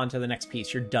just move on to the next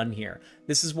piece. You're done here.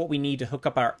 This is what we need to hook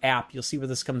up our app. You'll see where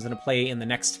this comes into play in the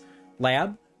next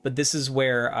lab. But this is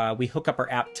where we hook up our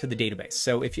app to the database.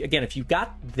 So if you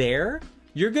got there,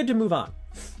 you're good to move on.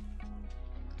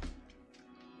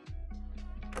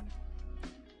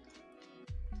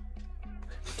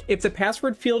 If the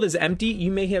password field is empty, you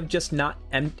may have just not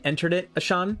entered it,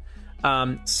 Ashan.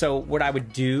 So what I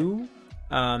would do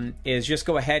is just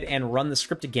go ahead and run the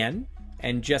script again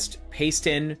and just paste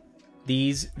in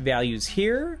these values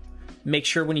here. Make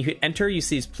sure when you hit enter, you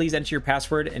see please enter your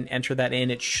password and enter that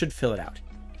in. It should fill it out.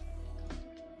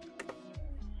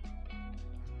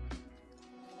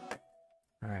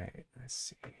 All right, let's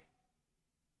see.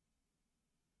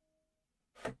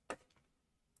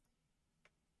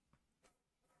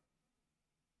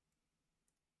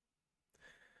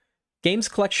 Games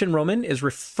collection, Roman, is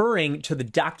referring to the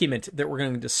document that we're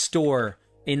going to store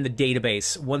in the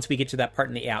database once we get to that part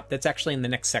in the app. That's actually in the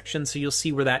next section, so you'll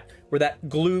see where that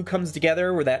glue comes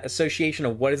together, where that association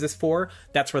of what is this for,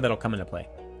 that's where that'll come into play.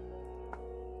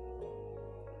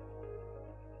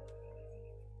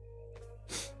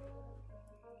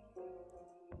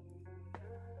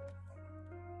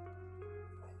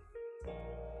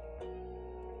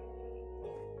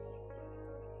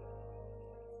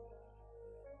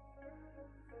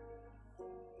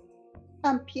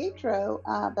 Pietro,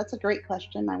 that's a great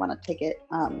question. I want to take it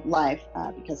live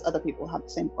because other people have the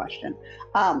same question.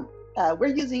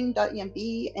 We're using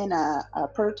 .env in a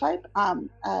prototype.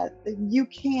 You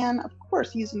can, of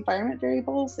course, use environment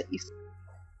variables that you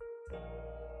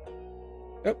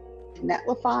in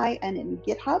Netlify and in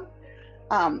GitHub.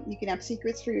 You can have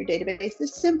secrets for your database.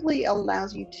 This simply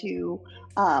allows you to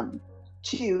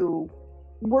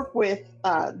work with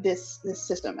this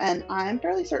system, and I'm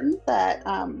fairly certain that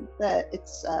that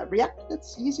it's React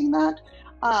that's using that,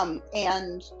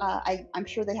 and I'm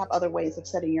sure they have other ways of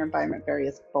setting your environment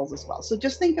variables as well. So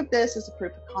just think of this as a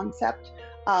proof of concept,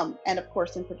 and of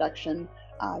course in production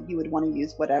you would want to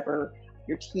use whatever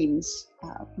your team's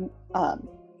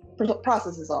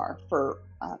processes are for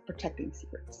protecting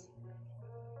secrets.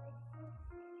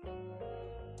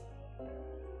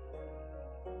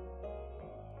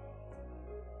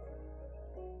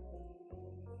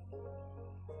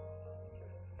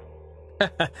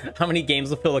 How many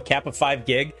games will fill a cap of 5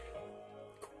 gig?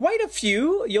 Quite a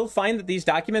few. You'll find that these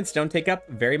documents don't take up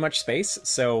very much space.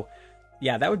 So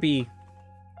yeah, that would be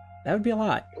a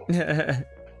lot.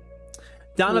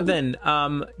 Donovan,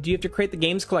 do you have to create the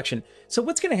games collection? So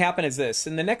what's going to happen is this.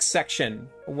 In the next section,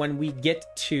 when we get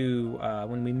to,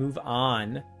 when we move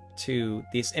on to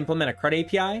this implement a CRUD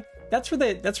API, that's where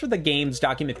the games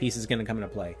document piece is going to come into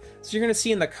play. So you're going to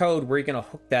see in the code where you're going to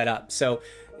hook that up. So,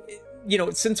 you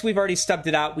know, since we've already stubbed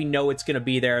it out, we know it's going to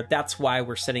be there. That's why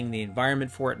we're setting the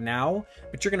environment for it now,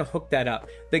 but you're going to hook that up.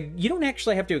 You don't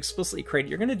actually have to explicitly create it.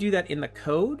 You're going to do that in the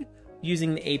code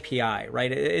using the API,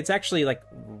 right? It's actually like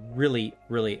really,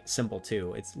 really simple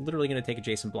too. It's literally going to take a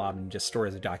JSON blob and just store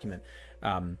as a document.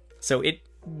 So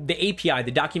the API,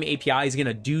 the document API is going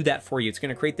to do that for you. It's going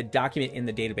to create the document in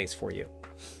the database for you.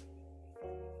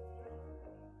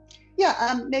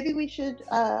 Yeah, maybe we should,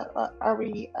 are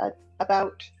we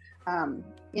about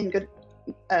in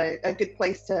a good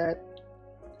place to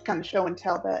kind of show and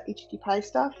tell the HTTP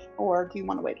stuff, or do you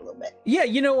want to wait a little bit? Yeah,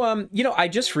 you know, I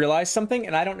just realized something,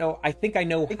 and I don't know. I think I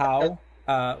know how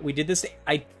we did this.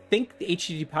 I think the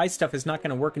HTTP stuff is not going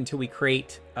to work until we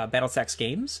create BattleStacks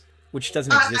games, which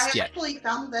doesn't exist yet. I actually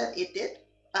found that it did.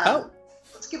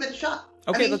 Let's give it a shot.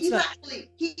 Okay, I mean,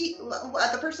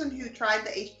 the person who tried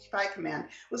the HTTP command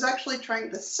was actually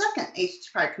trying the second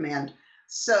HTTP command.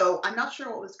 So I'm not sure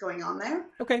what was going on there.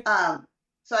 Okay.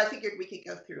 So I figured we could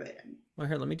go through it. Well,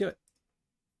 here, let me do it.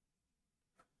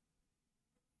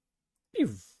 All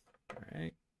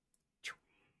right.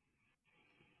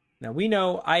 Now we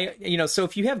know so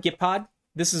if you have Gitpod,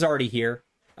 this is already here.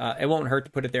 It won't hurt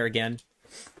to put it there again.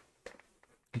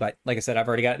 But like I said, I've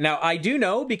already got it. Now I do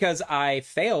know, because I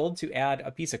failed to add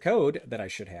a piece of code that I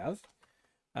should have,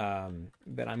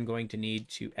 that I'm going to need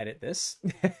to edit this.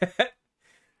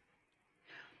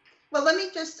 Well, let me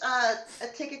just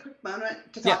take a quick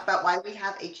moment to talk about why we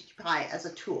have HTTP as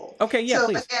a tool. Okay, yeah,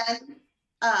 please. Again,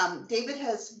 David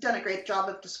has done a great job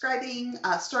of describing.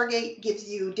 Stargate gives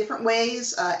you different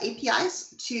ways, APIs,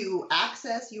 to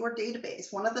access your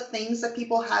database. One of the things that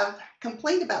people have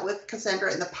complained about with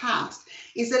Cassandra in the past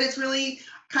is that it's really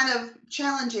kind of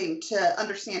challenging to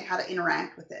understand how to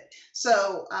interact with it.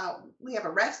 So we have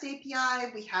a REST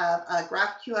API, we have a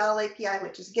GraphQL API,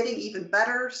 which is getting even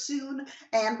better soon,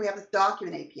 and we have a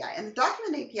document API. And the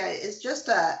document API is just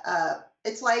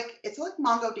it's like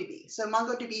MongoDB. So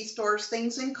MongoDB stores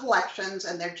things in collections,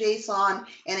 and they're JSON,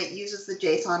 and it uses the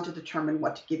JSON to determine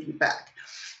what to give you back.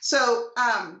 So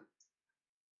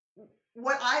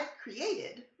what I've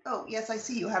created, oh, yes, I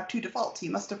see you have two defaults. You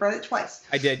must have read it twice.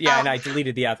 I did, yeah, and I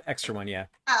deleted the extra one, yeah.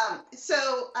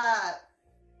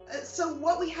 So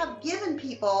what we have given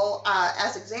people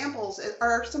as examples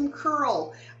are some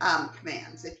curl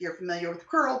commands. If you're familiar with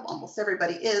curl, almost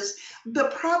everybody is. The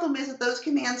problem is that those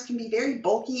commands can be very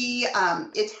bulky.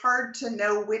 It's hard to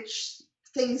know which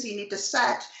things you need to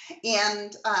set,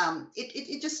 and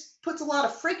it just puts a lot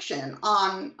of friction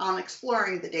on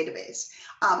exploring the database.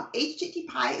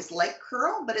 HTTP is like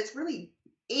curl, but it's really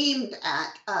aimed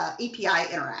at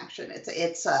API interaction.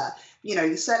 It's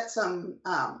you set some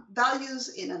values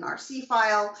in an RC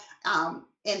file,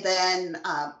 and then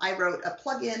I wrote a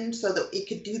plugin so that it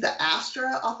could do the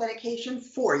Astra authentication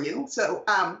for you. So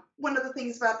one of the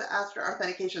things about the Astra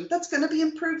authentication that's going to be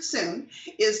improved soon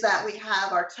is that we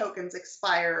have our tokens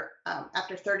expire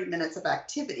after 30 minutes of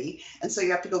activity, and so you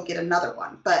have to go get another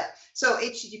one. But so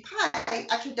HTTP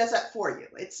actually does that for you.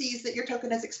 It sees that your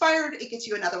token has expired, it gets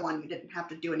you another one. You didn't have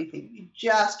to do anything. You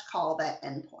just call that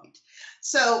endpoint.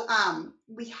 So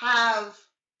we have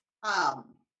an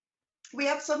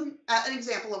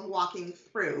example of walking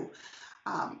through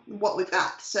what we've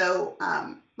got. So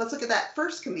let's look at that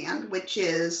first command, which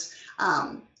is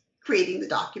creating the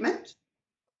document.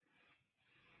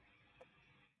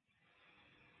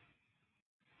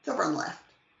 It's over on the left.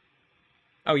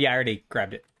 Oh yeah, I already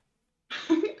grabbed it.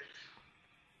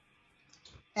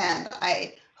 And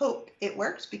I hope it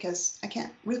works, because I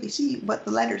can't really see what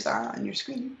the letters are on your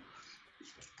screen.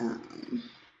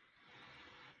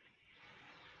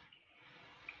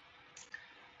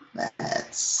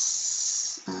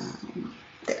 That's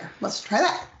there. Let's try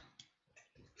that.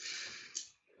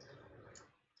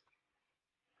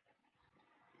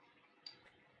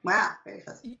 Wow, very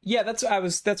fuzzy. Yeah, that's why I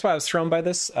was thrown by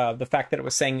this. The fact that it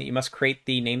was saying that you must create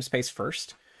the namespace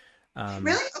first.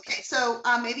 Really? Okay, so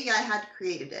maybe I had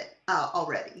created it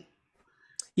already.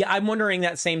 Yeah, I'm wondering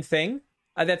that same thing.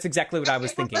 That's exactly what I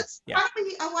was thinking. Yeah.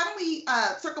 Why don't we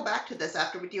circle back to this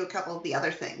after we do a couple of the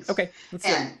other things? Okay, let's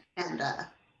do it. And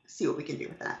see what we can do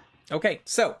with that. Okay,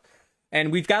 so, and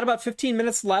we've got about 15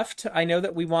 minutes left. I know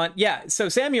that we want, yeah, so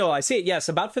Samuel, I see it, yes,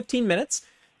 about 15 minutes.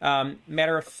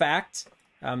 Matter of fact,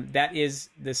 that is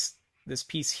this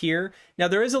piece here. Now,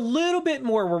 there is a little bit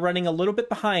more. We're running a little bit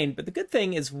behind, but the good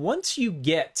thing is once you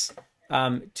get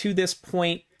to this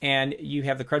point and you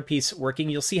have the CRUD piece working,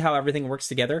 you'll see how everything works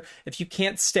together. If you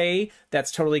can't stay,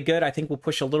 that's totally good. I think we'll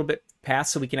push a little bit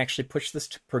past so we can actually push this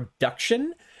to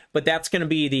production, but that's going to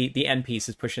be the end piece,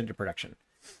 is push into production.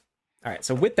 All right,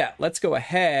 so with that, let's go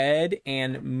ahead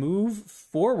and move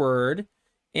forward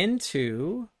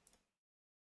into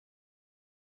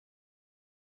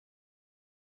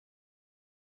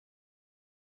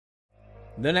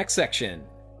the next section.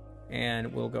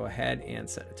 And we'll go ahead and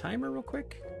set a timer real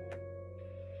quick.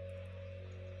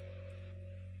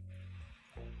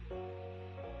 All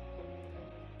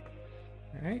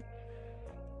right.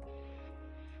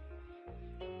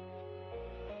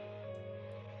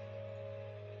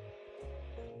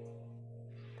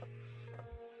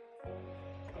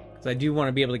 So I do want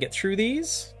to be able to get through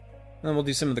these, and then we'll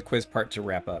do some of the quiz part to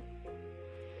wrap up.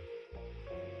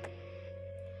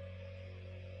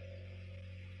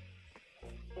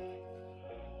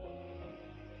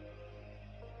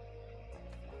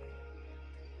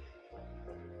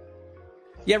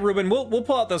 Yeah, Ruben, we'll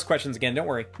pull out those questions again. Don't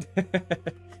worry.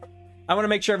 I want to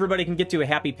make sure everybody can get to a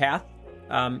happy path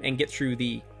and get through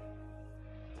the...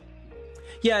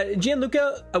 Yeah,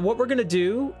 Gianluca, what we're going to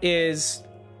do is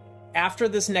after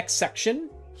this next section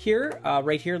here,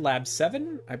 right here, Lab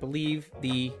 7, I believe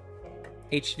the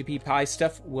HTTP Pi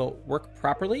stuff will work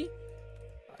properly.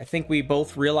 I think we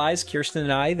both realized, Kirsten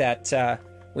and I, that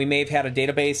we may have had a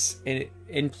database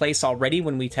in place already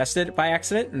when we tested it by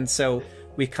accident, and so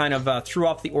we kind of threw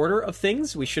off the order of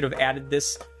things. We should have added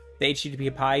this, the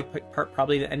HTTP Pi part,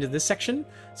 probably at the end of this section.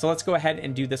 So let's go ahead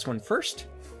and do this one first,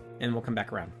 and we'll come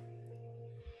back around.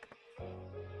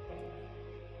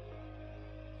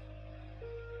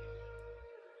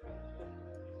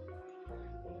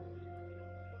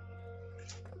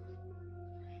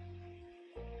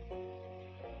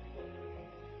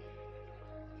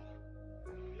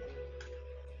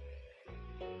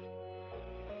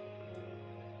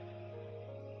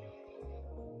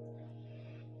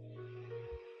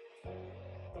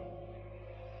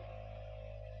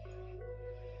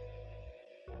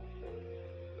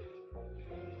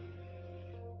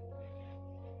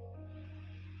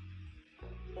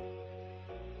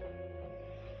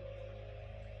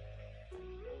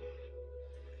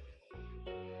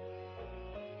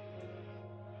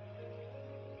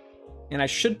 And I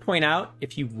should point out,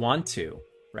 if you want to,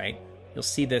 right, you'll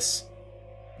see this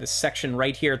section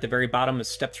right here at the very bottom of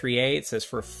step 3A. It says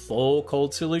for a full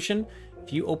cold solution.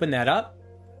 If you open that up,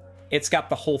 it's got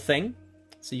the whole thing.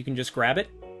 So you can just grab it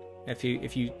if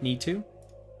you need to.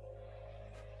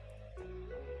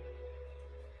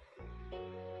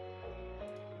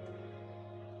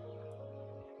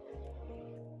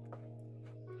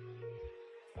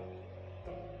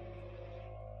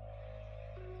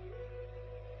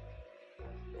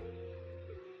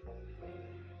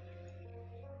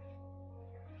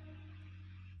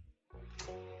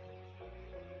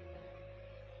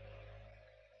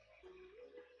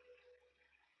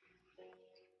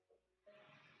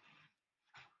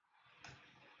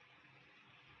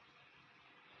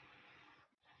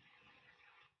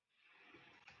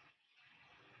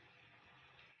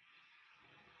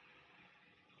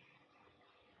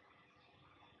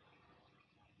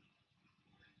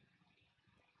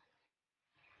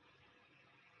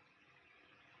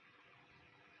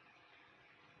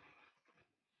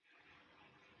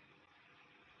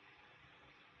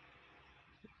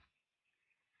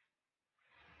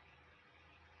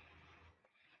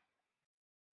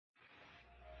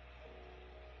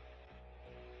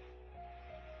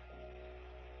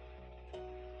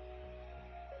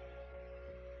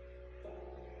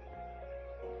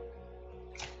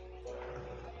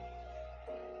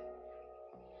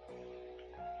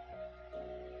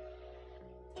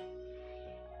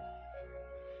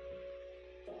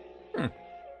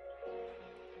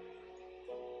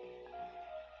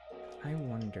 I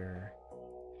wonder...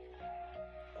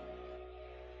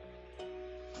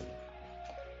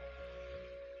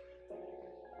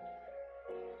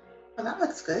 Well, that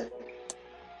looks good.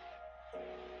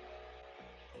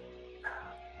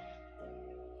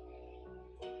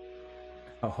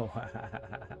 Oh,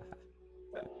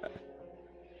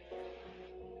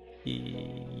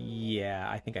 yeah,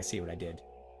 I think I see what I did.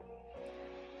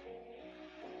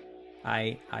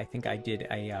 I think I did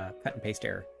a cut and paste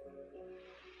error.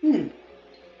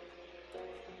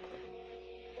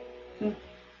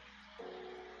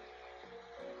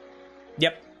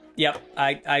 Yep.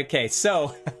 Okay,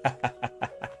 so...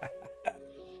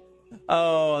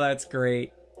 Oh, that's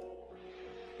great.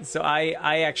 So I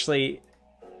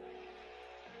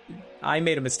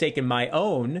made a mistake in my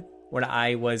own when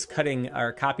I was cutting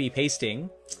or copy pasting,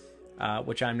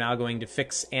 which I'm now going to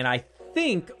fix. And I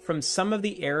think from some of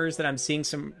the errors that I'm seeing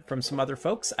from some other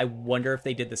folks, I wonder if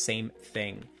they did the same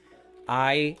thing.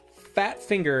 I fat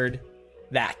fingered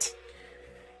that.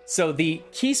 So the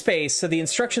key space, so the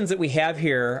instructions that we have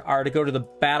here are to go to the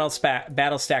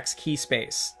BattleStacks key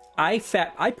space.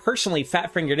 I personally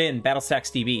fat fingered in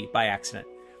BattleStacks DB by accident,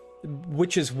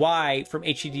 which is why from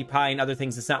HTTP Pi and other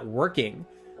things it's not working,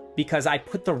 because I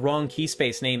put the wrong key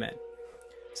space name in.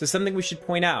 So something we should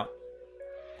point out,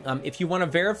 if you want to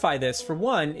verify this, for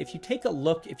one, if you take a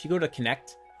look, if you go to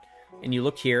Connect and you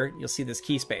look here, you'll see this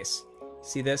key space.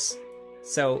 See this?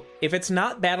 So if it's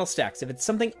not BattleStacks, if it's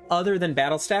something other than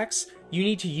BattleStacks, you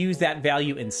need to use that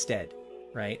value instead,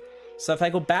 right? So if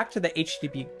I go back to the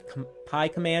HTTP Pi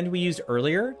command we used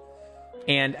earlier,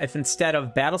 and if instead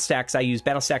of BattleStacks I use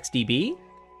BattleStacks DB,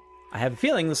 I have a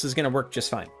feeling this is going to work just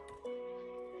fine.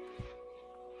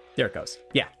 There it goes.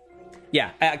 Yeah.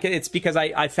 It's because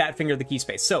I fat fingered the key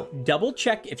space. So double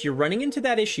check if you're running into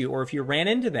that issue, or if you ran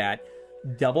into that,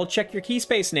 double check your key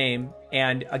space name.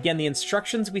 And again, the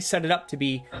instructions, we set it up to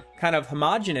be kind of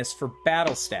homogeneous for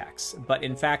battle stacks. But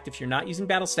in fact, if you're not using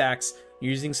battle stacks,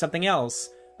 you're using something else,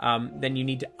 then you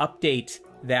need to update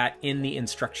that in the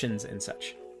instructions and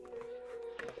such.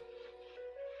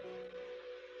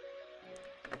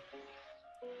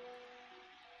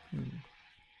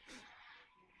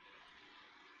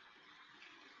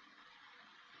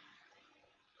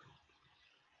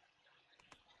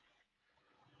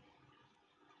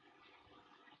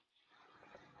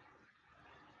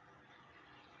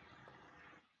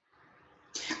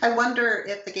 I wonder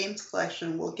if the games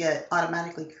collection will get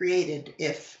automatically created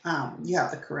if you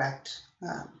have the correct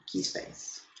key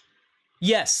space.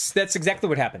 Yes, that's exactly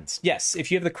what happens. Yes, if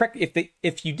you have the correct,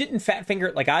 if you didn't fat finger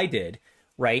it like I did,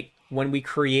 right? When we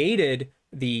created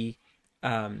the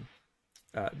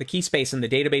key space in the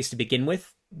database to begin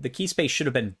with, the key space should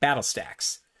have been battle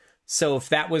stacks. So if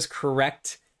that was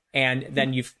correct, and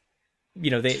then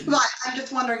well, I'm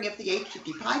just wondering if the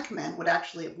HTTP command would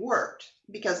actually have worked,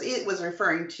 because it was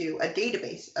referring to a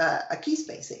database, a key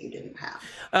space that you didn't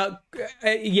have.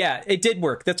 Yeah, it did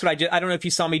work. That's what I did. I don't know if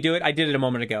you saw me do it. I did it a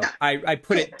moment ago. Yeah. I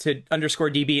put it to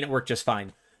 _db and it worked just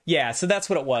fine. Yeah, so that's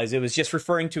what it was. It was just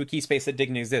referring to a key space that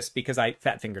didn't exist because I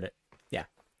fat fingered it. Yeah.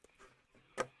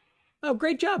 Oh,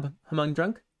 great job,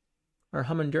 Humundrunk. Or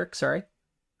Humundurk, sorry.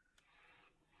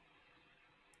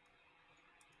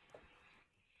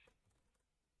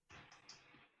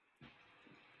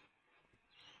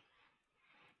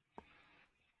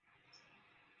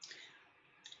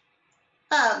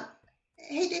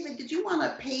 Hey, David, did you want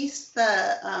to paste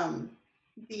the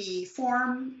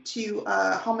form to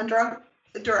Humundurk?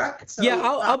 So, yeah,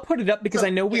 I'll put it up because I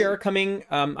know we are coming.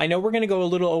 I know we're going to go a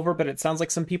little over, but it sounds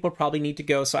like some people probably need to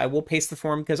go. So I will paste the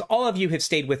form because all of you have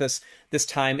stayed with us this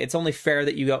time. It's only fair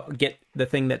that you get the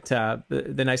thing that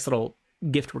the nice little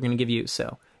gift we're going to give you.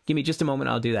 So give me just a moment.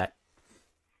 I'll do that.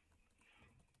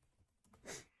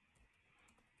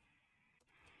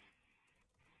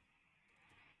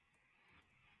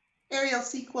 Arial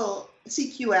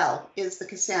CQL is the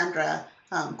Cassandra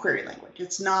query language.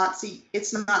 It's not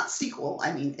SQL.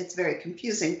 I mean, it's very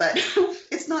confusing, but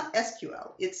it's not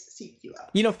SQL. It's CQL.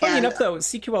 You know, funny enough, though,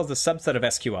 CQL is a subset of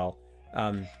SQL.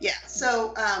 Yeah.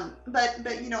 So, but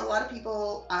a lot of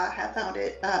people have found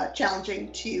it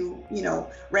challenging to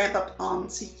ramp up on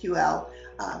CQL,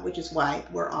 which is why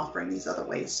we're offering these other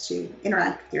ways to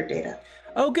interact with your data.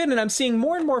 Oh, good. And I'm seeing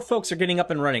more and more folks are getting up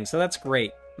and running, so that's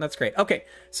great. That's great. Okay,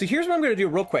 so here's what I'm going to do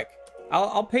real quick.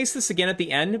 I'll paste this again at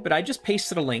the end, but I just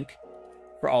pasted a link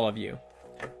for all of you.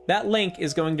 That link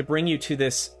is going to bring you to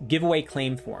this giveaway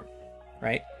claim form,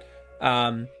 right?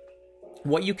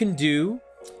 What you can do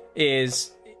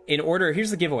is,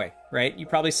 here's the giveaway, right? You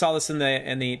probably saw this in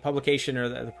the publication or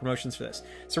the promotions for this.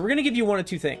 So we're going to give you one of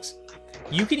two things.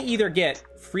 You can either get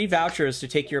free vouchers to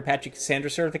take your Apache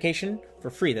Cassandra certification for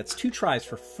free. That's 2 tries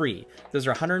for free. Those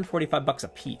are $145 a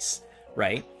piece.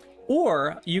 Right?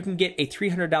 Or you can get a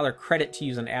 $300 credit to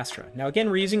use on Astra. Now, again,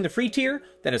 we're using the free tier.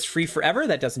 That is free forever.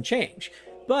 That doesn't change.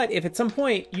 But if at some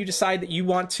point you decide that you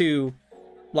want to,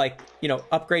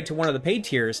 upgrade to one of the paid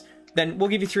tiers, then we'll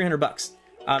give you $300.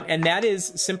 And that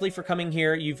is simply for coming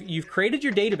here. You've created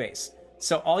your database.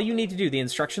 So all you need to do, the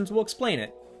instructions will explain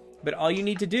it, but all you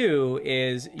need to do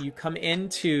is you come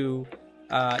into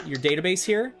your database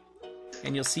here,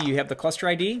 and you'll see you have the cluster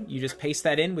ID. You just paste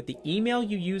that in with the email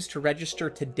you used to register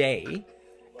today,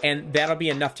 and that'll be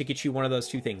enough to get you one of those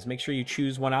two things. Make sure you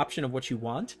choose one option of what you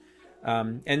want,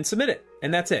 and submit it,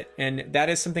 and that's it. And that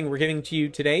is something we're giving to you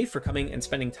today for coming and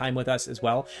spending time with us as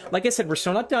well. Like I said, we're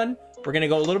still not done. We're going to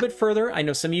go a little bit further. I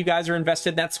know some of you guys are invested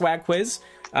in that swag quiz,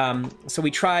 so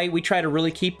we try to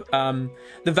really keep the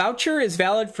voucher is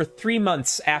valid for 3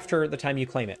 months after the time you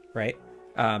claim it, right?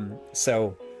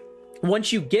 So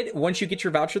once you get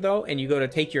your voucher, though, and you go to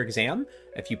take your exam,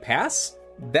 if you pass,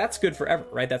 that's good forever,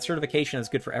 right? That certification is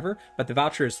good forever, but the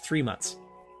voucher is 3 months.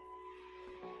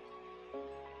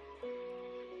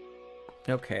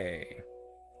 Okay.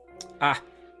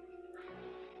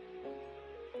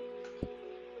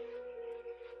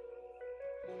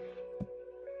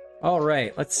 All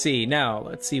right, let's see. Now,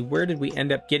 let's see. Where did we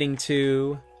end up getting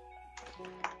to?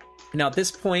 Now, at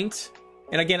this point,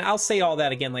 and again, I'll say all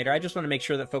that again later. I just want to make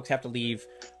sure that folks have to leave.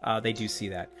 They do see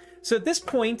that. So at this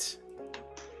point,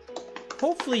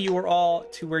 hopefully you are all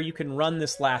to where you can run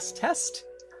this last test.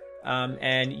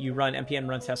 And you run npm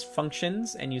run test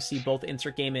functions, and you see both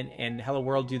insert game and hello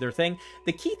world do their thing.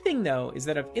 The key thing, though, is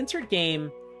that if insert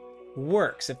game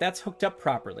works, if that's hooked up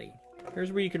properly,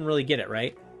 here's where you can really get it,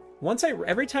 right?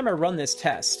 Every time I run this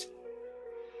test,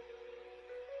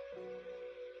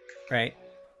 right,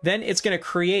 then it's going to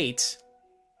create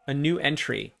a new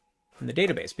entry in the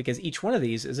database because each one of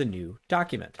these is a new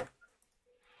document.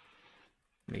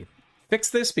 Let me fix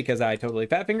this because I totally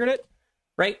fat fingered it,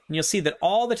 right? And you'll see that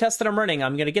all the tests that I'm running,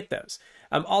 I'm going to get those.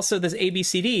 Also, this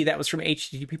ABCD, that was from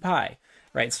HTTP,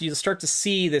 right? So you'll start to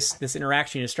see this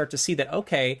interaction. You'll start to see that,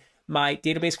 okay, my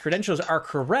database credentials are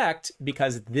correct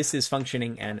because this is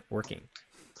functioning and working.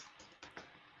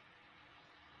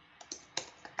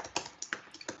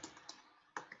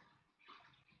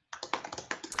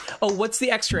 Oh, what's the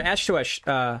extra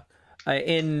Ashtosh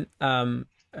in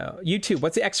YouTube?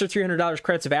 What's the extra $300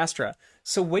 credits of Astra?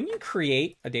 So when you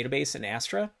create a database in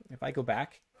Astra, if I go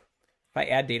back, if I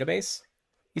add database,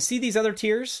 you see these other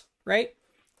tiers, right?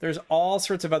 There's all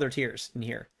sorts of other tiers in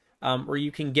here where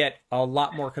you can get a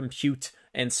lot more compute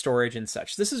and storage and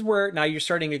such. This is where now you're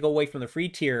starting to go away from the free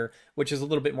tier, which is a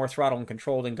little bit more throttle and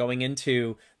controlled, and going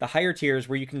into the higher tiers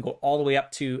where you can go all the way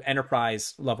up to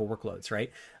enterprise level workloads,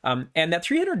 right? And that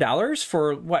 $300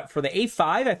 for what? For the A5,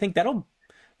 I think that'll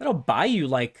buy you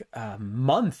like a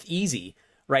month easy,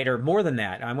 right? Or more than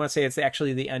that. I want to say it's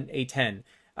actually the A10.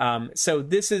 So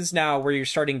this is now where you're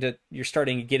starting to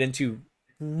get into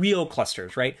real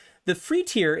clusters, right? The free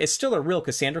tier is still a real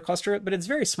Cassandra cluster, but it's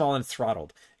very small and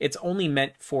throttled. It's only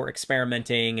meant for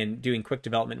experimenting and doing quick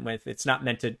development with. It's not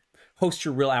meant to host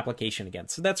your real application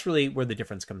against. So that's really where the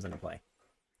difference comes into play.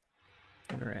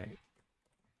 All right.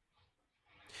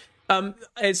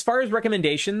 As far as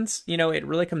recommendations, you know, it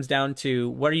really comes down to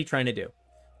what are you trying to do?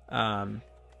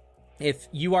 If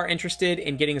you are interested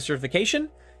in getting a certification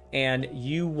and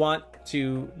you want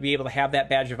to be able to have that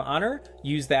badge of honor,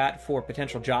 use that for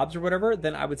potential jobs or whatever,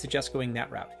 then I would suggest going that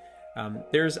route.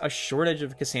 There's a shortage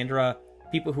of Cassandra,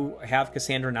 people who have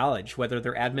Cassandra knowledge, whether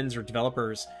they're admins or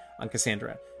developers on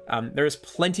Cassandra. There's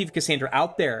plenty of Cassandra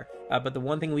out there, but the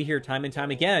one thing we hear time and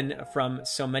time again from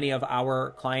so many of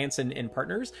our clients and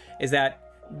partners is that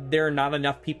there are not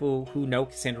enough people who know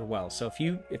Cassandra well. So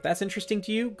if that's interesting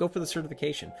to you, go for the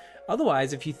certification.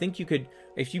 Otherwise, if you think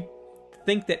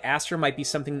that Astra might be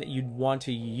something that you'd want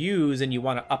to use and you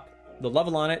want to up the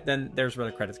level on it, then there's where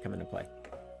the credits come into play.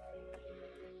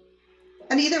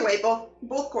 And either way,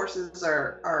 both courses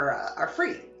are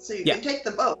free, so you can take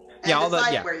them both and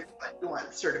decide where you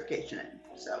want certification in.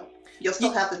 So you'll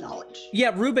still have the knowledge.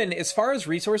 Yeah, Ruben, as far as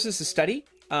resources to study,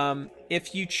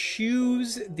 if you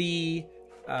choose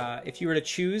if you were to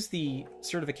choose the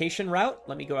certification route,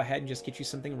 let me go ahead and just get you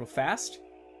something real fast.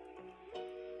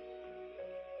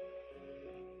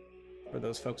 For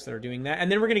those folks that are doing that.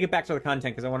 And then we're going to get back to the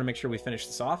content because I want to make sure we finish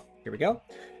this off. Here we go.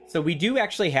 So we do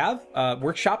actually have a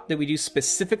workshop that we do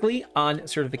specifically on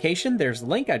certification. There's the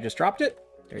link. I just dropped it.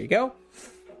 There you go.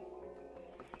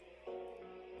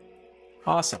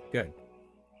 Awesome. Good.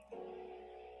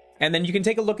 And then you can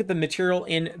take a look at the material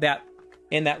in that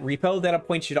repo. That'll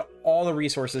point you to all the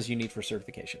resources you need for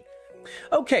certification.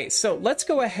 Okay, so let's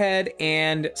go ahead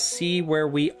and see where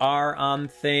we are on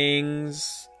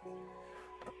things.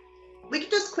 We could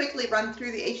just quickly run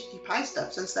through the HTTP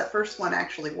stuff since that first one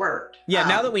actually worked. Yeah,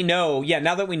 now that we know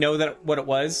that what it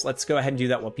was, let's go ahead and do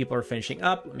that while people are finishing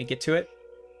up. Let me get to it.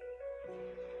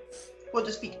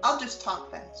 I'll just talk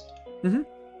fast. Mm-hmm.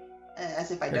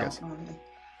 As if I don't normally.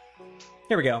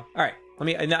 Here we go. All right.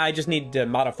 I just need to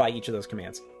modify each of those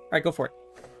commands. All right, go for it.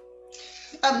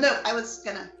 No,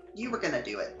 you were gonna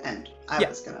do it, and I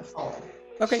was gonna follow.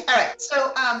 Okay. All right.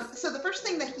 So the first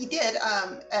thing that he did,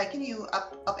 can you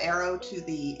up arrow to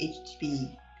the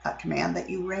HTTP command that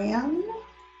you ran?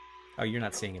 Oh, you're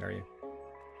not seeing it, are you?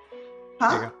 Huh?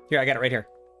 Here you go. Here, I got it right here.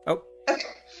 Oh. Okay.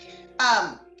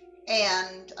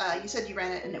 And you said you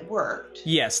ran it and it worked.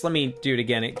 Yes. Let me do it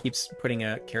again. It keeps putting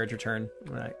a carriage return.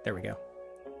 All right. There we go.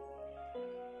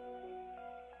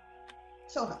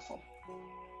 So helpful.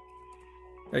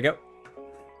 There you go.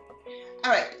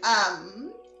 All right.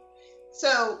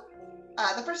 So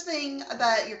the first thing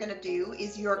that you're going to do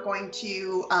is you're going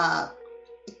to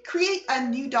create a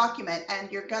new document,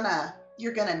 and you're gonna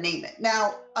name it.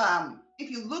 Now, if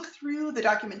you look through the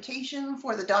documentation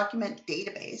for the document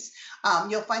database,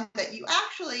 you'll find that you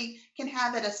actually can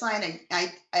have it assign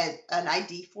an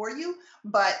ID for you,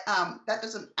 but that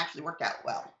doesn't actually work out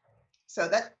well. So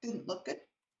that didn't look good.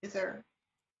 Is there?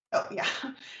 Oh, yeah.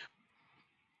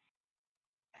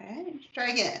 Okay, let's try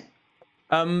again.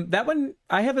 That one,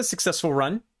 I have a successful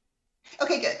run.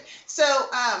 Okay, good. So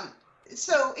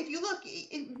if you look,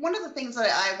 one of the things that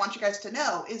I want you guys to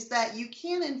know is that you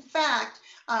can, in fact,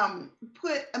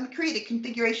 create a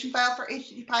configuration file for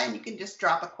HTTP, and you can just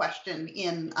drop a question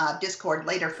in Discord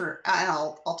later and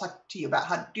I'll talk to you about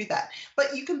how to do that.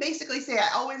 But you can basically say, I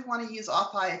always want to use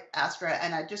auth Astra,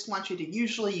 and I just want you to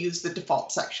usually use the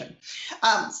default section.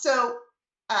 So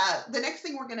the next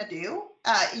thing we're going to do,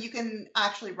 you can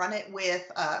actually run it with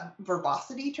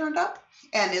verbosity turned up,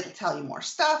 and it'll tell you more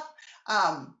stuff.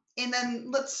 And then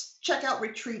let's check out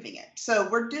retrieving it. So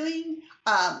we're doing,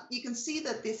 you can see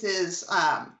that this is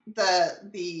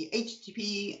the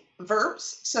HTTP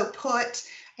verbs. So put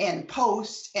and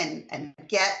post and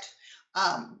get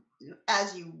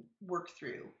as you work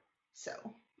through. So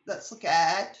let's look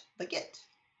at the get.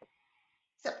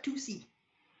 Step 2C.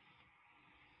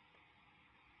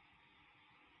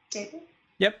 David?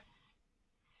 Yep.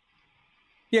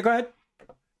 Yeah, go ahead.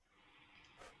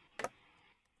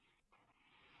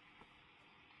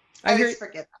 I always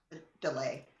forget the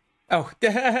delay. Oh,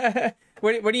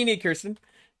 what do you need, Kirsten?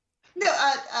 No,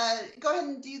 go ahead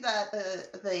and do that.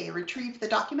 The retrieve the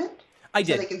document. I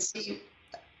did. So they can see.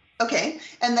 Okay,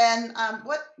 and then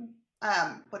what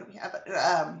do we have?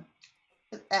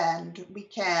 And we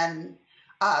can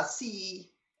see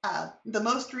the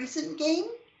most recent game.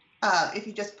 If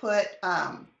you just put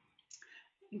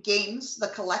games, the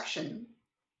collection.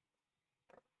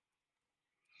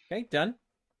 Okay, done.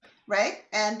 Right,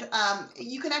 and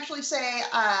you can actually say,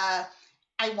 I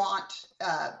want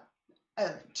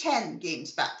 10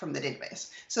 games back from the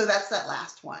database. So that's that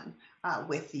last one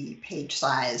with the page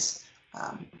size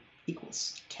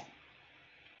equals 10.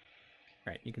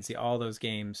 Right, you can see all those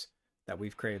games that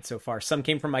we've created so far. Some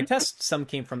came from my test, some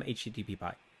came from HTTP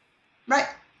Py. Right.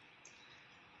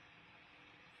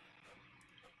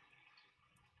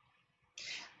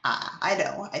 I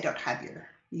know, I don't have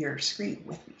your screen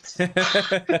with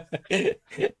me.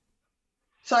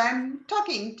 So I'm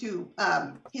talking to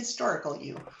historical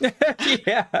you.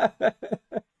 Yeah.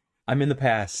 I'm in the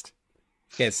past.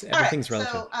 Yes, everything's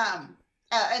relative. So,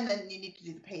 and then you need to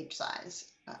do the page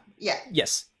size. Yeah.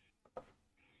 Yes.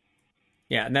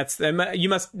 Yeah, and that's you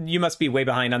must be way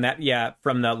behind on that. Yeah,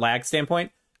 from the lag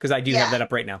standpoint, because I do have that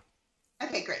up right now.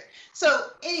 Okay, great. So,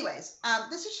 anyways,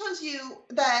 this just shows you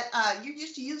that you're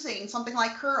used to using something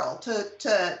like curl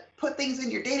to put things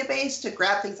in your database, to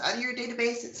grab things out of your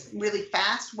database. It's a really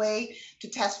fast way to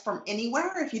test from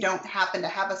anywhere if you don't happen to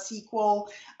have a SQL,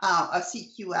 a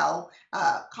CQL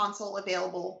console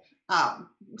available.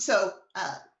 So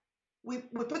we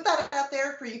put that out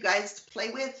there for you guys to play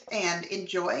with and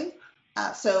enjoy.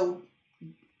 So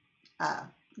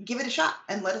give it a shot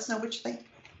and let us know what you think.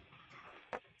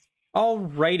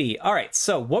 Alrighty. All right.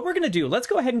 So what we're going to do, let's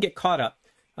go ahead and get caught up.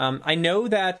 I know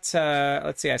that,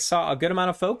 let's see, I saw a good amount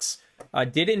of folks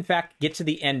did in fact get to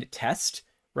the end test,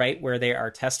 right, where they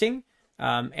are testing.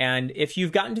 And if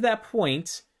you've gotten to that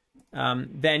point,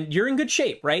 then you're in good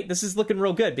shape, right? This is looking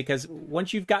real good because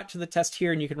once you've got to the test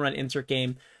here and you can run insert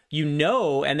game, you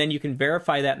know, and then you can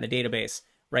verify that in the database,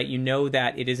 right? You know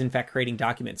that it is in fact creating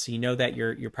documents. So you know that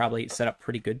you're probably set up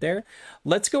pretty good there.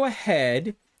 Let's go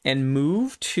ahead and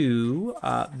move to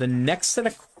the next set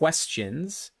of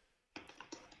questions.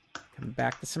 Come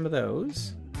back to some of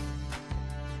those.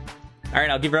 All right,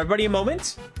 I'll give everybody a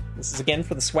moment. This is again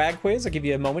for the swag quiz. I'll give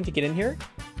you a moment to get in here.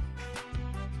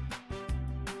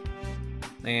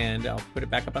 And I'll put it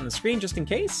back up on the screen just in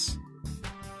case.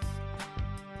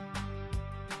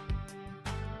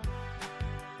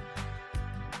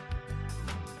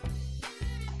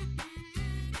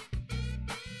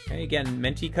 Okay, again,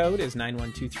 Menti code is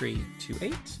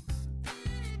 912328.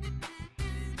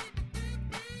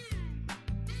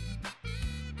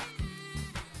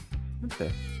 What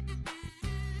the?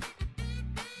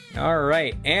 All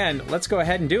right, and let's go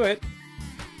ahead and do it.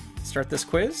 Start this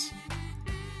quiz.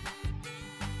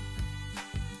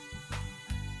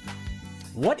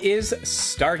 What is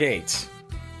Stargate?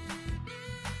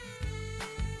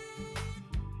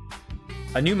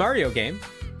 A new Mario game,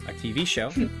 a TV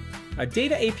show, a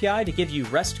data API to give you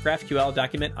REST GraphQL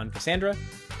document on Cassandra,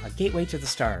 a gateway to the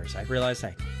stars. I realized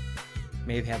I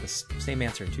may have had the same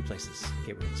answer in two places.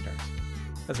 Gateway to the stars.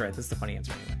 That's right, that's the funny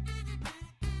answer anyway.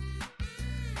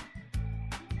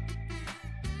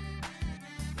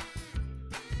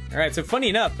 All right, so funny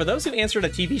enough, for those who answered a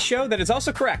TV show, that is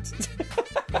also correct.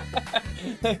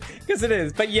 Because it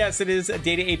is. But yes, it is a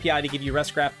data API to give you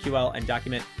REST GraphQL and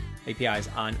document APIs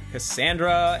on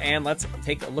Cassandra. And let's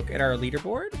take a look at our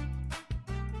leaderboard.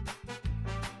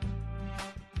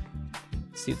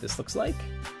 See what this looks like.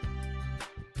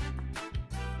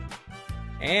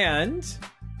 And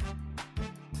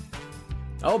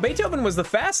oh, Beethoven was the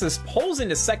fastest. Pulls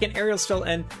into second. Ariel's still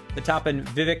in the top, and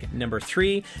Vivek number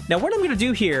 3. Now, what I'm going to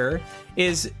do here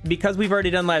is, because we've already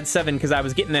done Lad 7, because I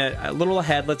was getting a little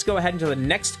ahead, let's go ahead into the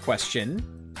next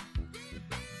question,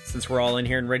 since we're all in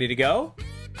here and ready to go.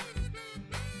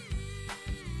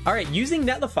 All right, using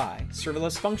Netlify,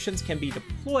 serverless functions can be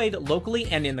deployed locally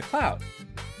and in the cloud.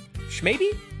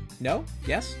 Maybe? No?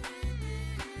 Yes?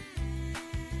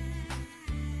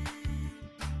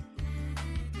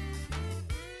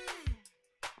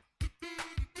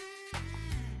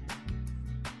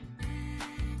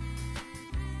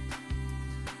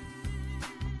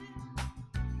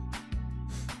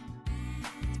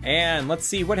 And let's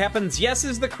see what happens. Yes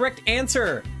is the correct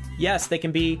answer. Yes, they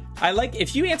can be. I like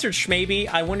if you answered Schmaybe.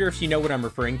 I wonder if you know what I'm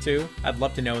referring to. I'd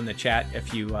love to know in the chat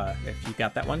if you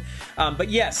got that one. But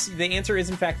yes, the answer is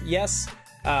in fact yes.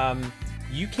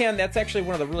 You can. That's actually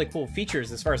one of the really cool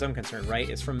features, as far as I'm concerned. Right?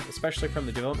 Is especially from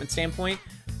the development standpoint.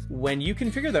 When you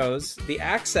configure those, the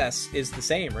access is the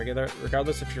same,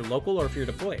 regardless if you're local or if you're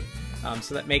deployed.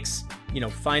 So that makes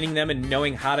finding them and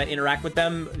knowing how to interact with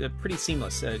them pretty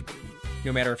seamless.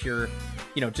 No matter if you're,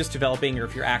 just developing or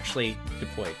if you're actually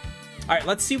deployed. All right,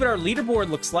 let's see what our leaderboard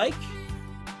looks like.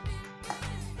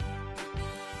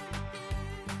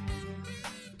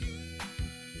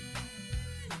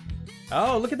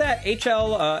 Oh, look at that. H.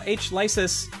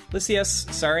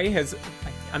 Lysias, sorry,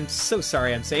 I'm so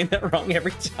sorry I'm saying that wrong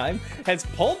every time, has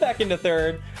pulled back into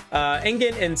third.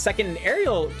 Engen in second, and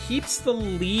Ariel keeps the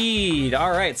lead.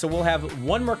 All right, so we'll have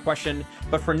one more question,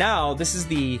 but for now, this is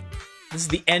the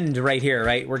end right here,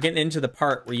 right? We're getting into the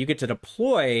part where you get to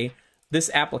deploy this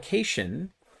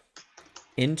application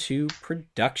into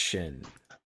production.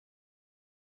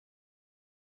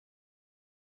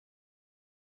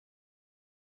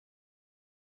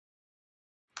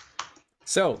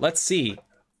 So let's see.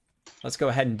 Let's go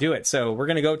ahead and do it. So we're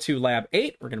going to go to lab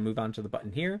 8. We're going to move on to the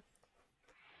button here.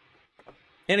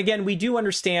 And again, we do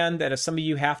understand that if some of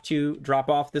you have to drop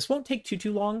off, this won't take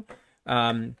too long.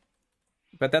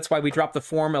 But that's why we dropped the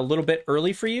form a little bit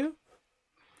early for you.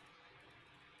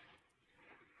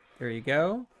 There you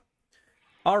go.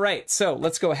 All right, so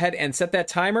let's go ahead and set that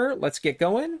timer. Let's get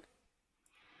going.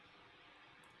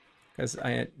 Because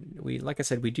like I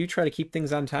said, we do try to keep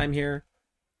things on time here.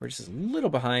 We're just a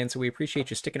little behind, so we appreciate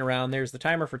you sticking around. There's the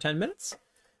timer for 10 minutes.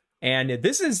 And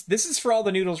this is for all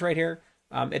the noodles right here.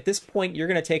 At this point, you're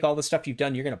going to take all the stuff you've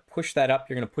done, you're going to push that up,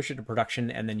 you're going to push it to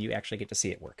production, and then you actually get to see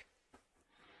it work.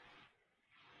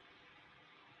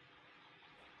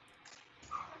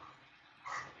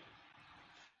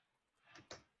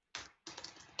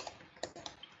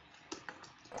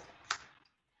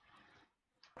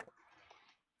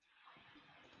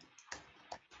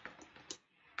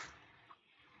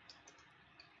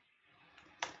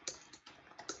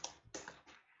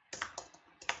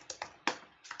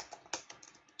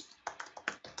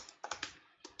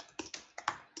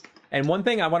 And one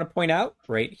thing I want to point out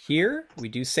right here, we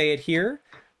do say it here,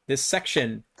 this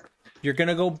section, you're going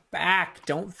to go back.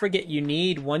 Don't forget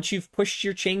once you've pushed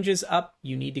your changes up,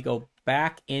 you need to go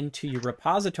back into your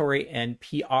repository and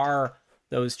PR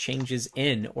those changes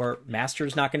in, or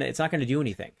master's it's not going to do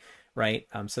anything, right?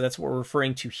 So that's what we're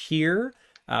referring to here.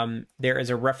 There is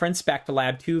a reference back to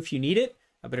lab 2 if you need it,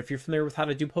 but if you're familiar with how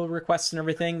to do pull requests and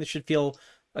everything, this should feel,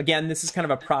 again, this is kind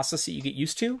of a process that you get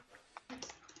used to.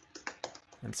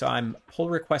 And so I'm pull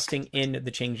requesting in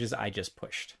the changes I just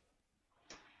pushed.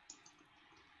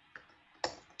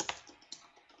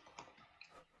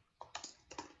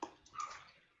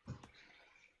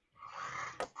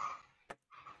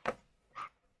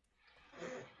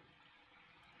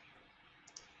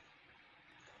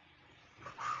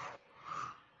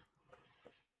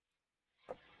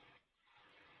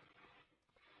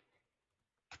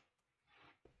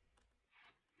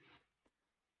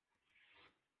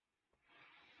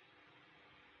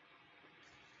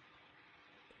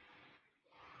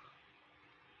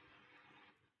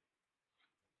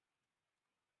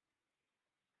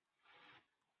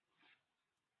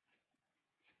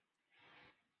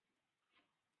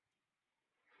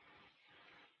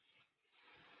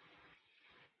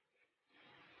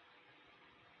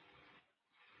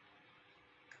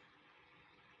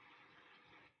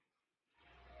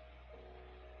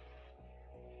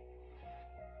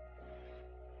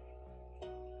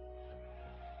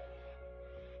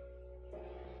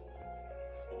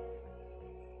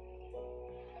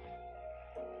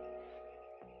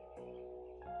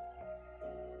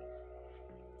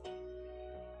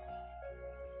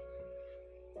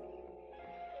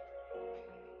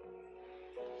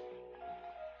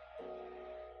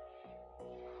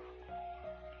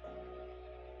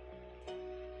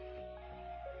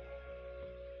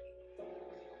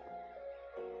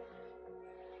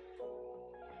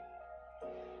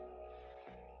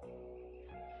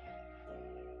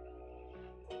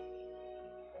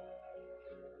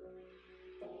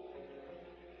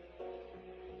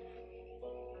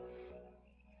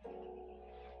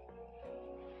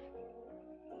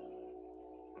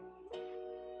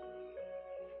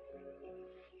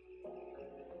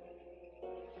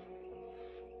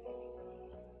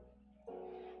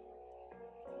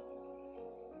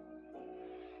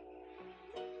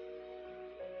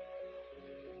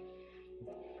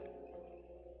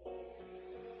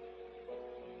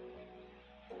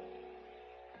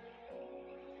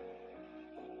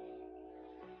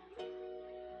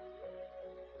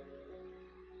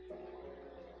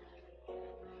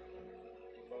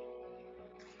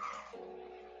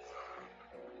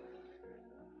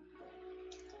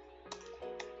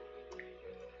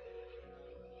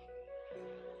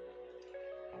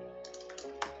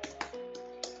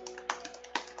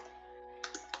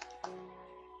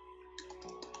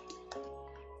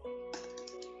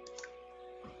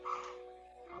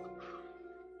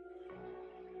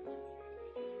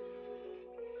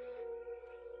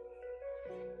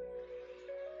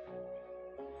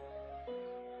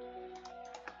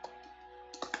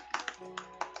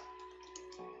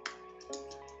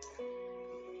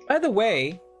 By the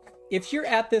way, if you're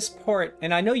at this port,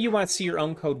 and I know you want to see your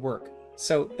own code work,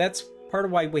 so that's part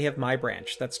of why we have my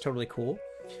branch. That's totally cool.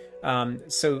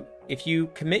 So if you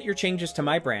commit your changes to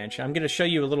my branch, I'm going to show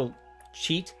you a little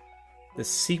cheat, the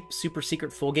super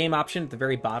secret full game option at the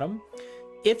very bottom.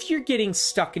 If you're getting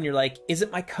stuck and you're like, is it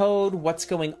my code? What's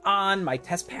going on? My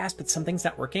test passed, but something's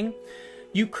not working.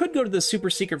 You could go to the super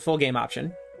secret full game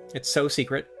option. It's so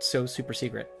secret, so super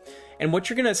secret. And what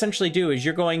you're going to essentially do is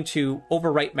you're going to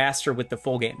overwrite master with the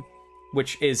full game,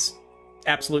 which is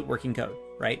absolute working code,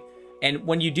 right? And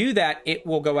when you do that, it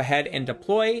will go ahead and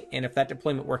deploy. And if that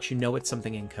deployment works, you know it's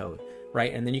something in code,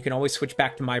 right? And then you can always switch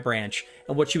back to my branch.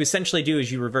 And what you essentially do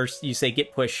is you say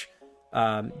git push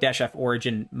 -f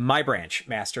origin my branch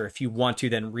master if you want to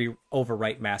then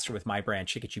overwrite master with my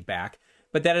branch to get you back.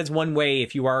 But that is one way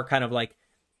if you are kind of like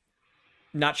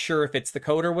not sure if it's the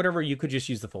code or whatever, you could just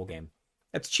use the full game.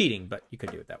 That's cheating, but you could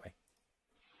do it that way.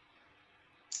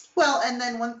 Well, and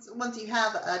then once you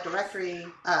have a directory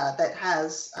that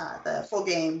has the full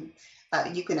game,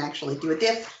 you can actually do a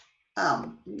diff,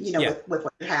 you know, with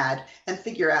what you had and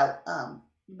figure out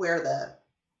where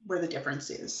the difference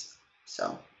is.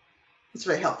 So it's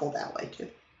very helpful that way too.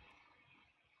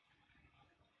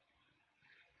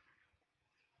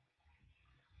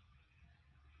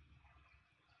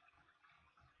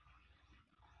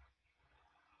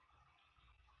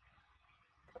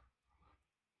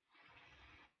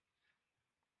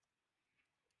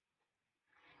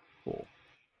 Cool.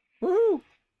 Woohoo!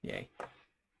 Yay.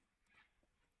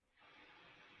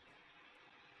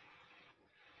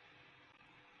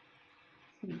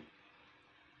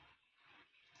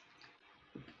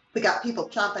 We got people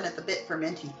chomping at the bit for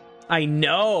Minty. I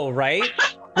know, right?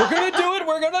 We're gonna do it!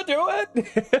 We're gonna do it!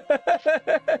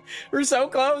 We're so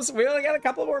close! We only got a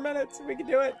couple more minutes. We can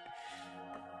do it.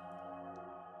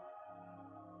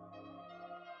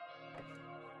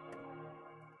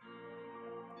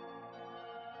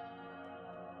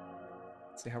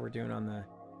 See how we're doing on the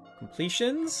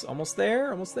completions. Almost there,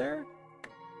 almost there.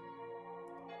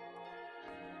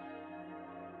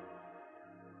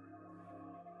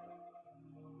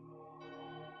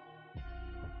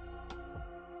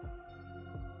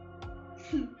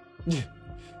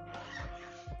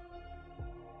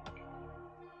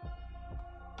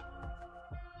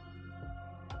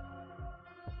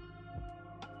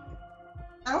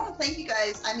 I want to thank you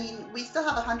guys. I mean, we still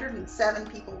have 107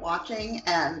 people watching,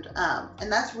 and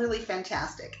that's really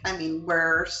fantastic. I mean,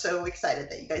 we're so excited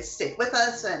that you guys stayed with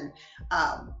us, and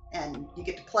you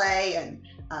get to play and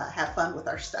have fun with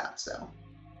our stuff. So.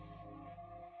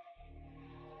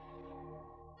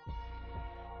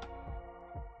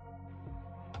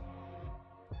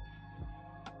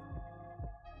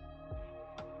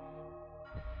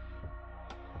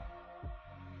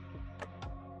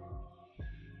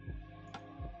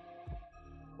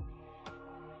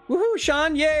 Woohoo,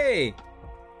 Sean! Yay!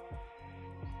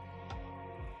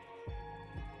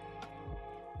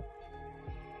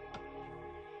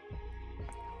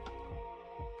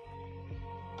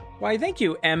 Why, thank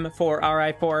you,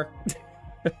 M4RI4.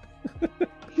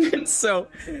 So,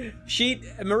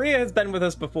 Maria has been with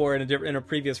us before in a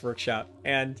previous workshop,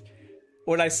 and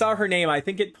when I saw her name, I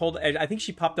think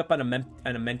she popped up on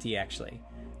a Menti actually,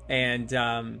 and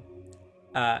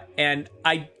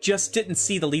I just didn't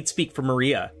see the lead speak for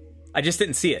Maria. I just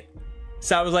didn't see it.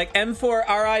 So I was like,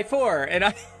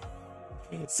 M4RI4.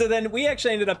 And so then we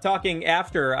actually ended up talking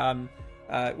after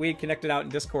we had connected out in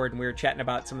Discord and we were chatting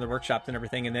about some of the workshops and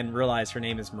everything, and then realized her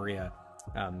name is Maria.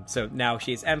 So now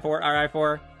she's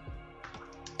M4RI4.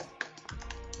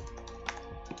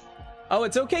 Oh,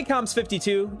 it's okay,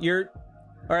 Comms52.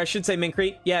 Or I should say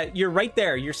Mincrete. Yeah, you're right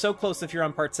there. You're so close if you're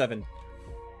on part 7.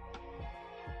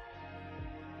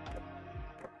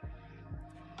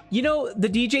 You know, the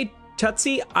DJ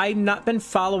Tutsi, I've not been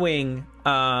following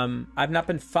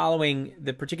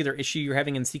the particular issue you're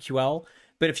having in CQL,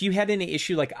 but if you had any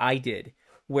issue like I did,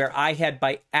 where I had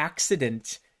by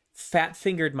accident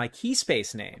fat-fingered my key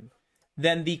space name,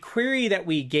 then the query that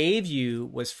we gave you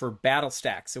was for battle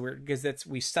stack. So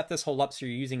we set this whole up so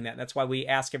you're using that. And that's why we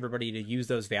ask everybody to use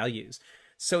those values.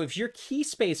 So if your key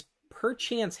space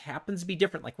perchance happens to be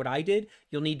different, like what I did,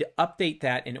 you'll need to update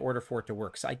that in order for it to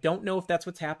work. So I don't know if that's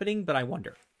what's happening, but I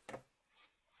wonder.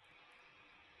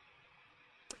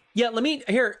 Yeah,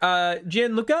 here,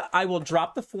 Gianluca, I will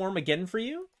drop the form again for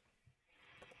you.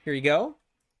 Here you go.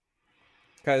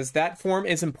 Because that form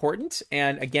is important.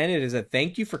 And again, it is a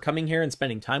thank you for coming here and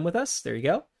spending time with us. There you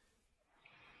go.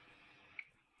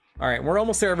 All right, we're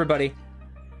almost there, everybody.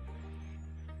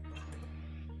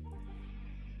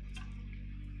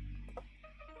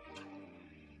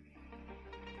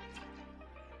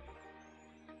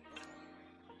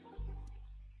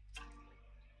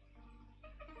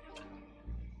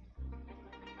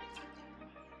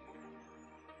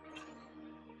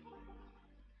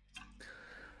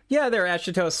 Yeah, there,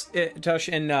 Ashutosh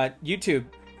in YouTube.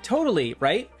 Totally,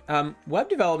 right? Web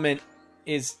development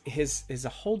is a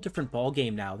whole different ball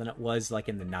game now than it was like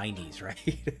in the 90s,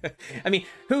 right? I mean,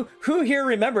 who here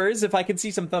remembers, if I could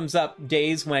see some thumbs up,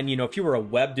 days when, you know, if you were a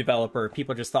web developer,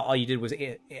 people just thought all you did was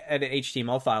edit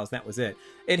HTML files and that was it.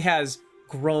 It has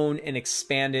grown and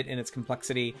expanded in its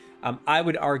complexity. I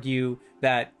would argue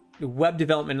that web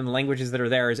development and the languages that are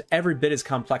there is every bit as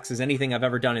complex as anything I've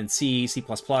ever done in C, C++,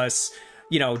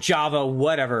 you know, Java,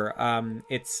 whatever.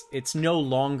 It's no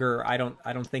longer, I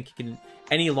don't think it can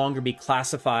any longer be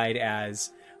classified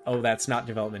as, oh, that's not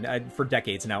development, for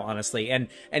decades now, honestly. And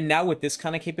now with this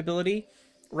kind of capability,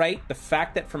 right, the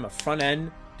fact that from a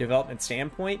front-end development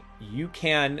standpoint, you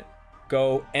can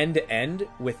go end-to-end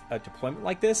with a deployment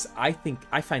like this, I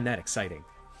find that exciting.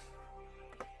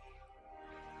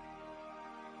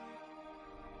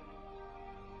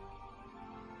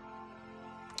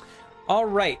 All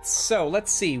right, so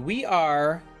let's see. We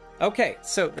are... Okay,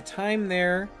 so the time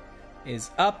there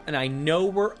is up, and I know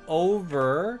we're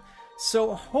over.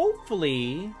 So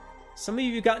hopefully, some of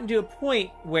you have gotten to a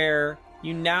point where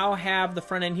you now have the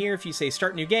front end here. If you say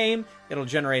start new game, it'll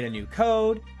generate a new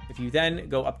code. If you then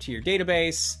go up to your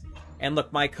database, and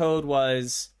look, my code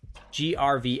was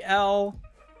GRVL,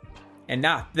 and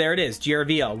now there it is,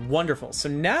 GRVL. Wonderful. So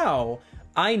now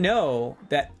I know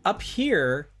that up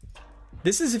here,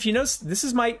 this is, if you notice, this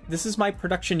is my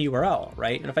production URL,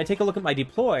 right? And if I take a look at my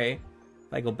deploy,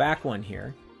 if I go back one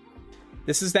here,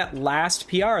 this is that last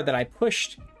PR that I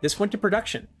pushed. This went to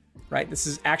production, right? This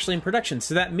is actually in production.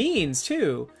 So that means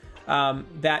too,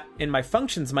 that in my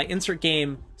functions, my insert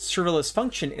game serverless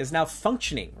function is now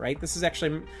functioning, right? This is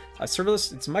actually a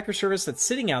serverless, it's a microservice that's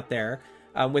sitting out there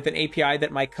with an API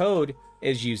that my code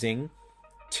is using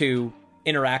to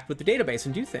interact with the database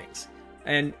and do things.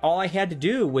 And all I had to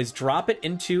do was drop it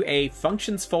into a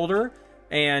functions folder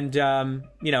and,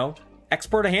 you know,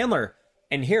 export a handler.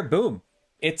 And here, boom,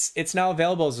 it's now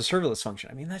available as a serverless function.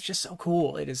 I mean, that's just so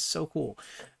cool. It is so cool.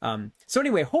 So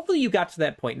anyway, hopefully you got to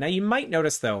that point. Now, you might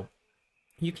notice, though,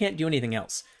 you can't do anything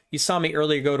else. You saw me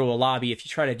earlier go to a lobby. If you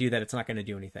try to do that, it's not going to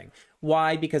do anything.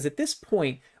 Why? Because at this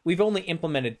point, we've only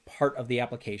implemented part of the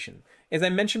application. As I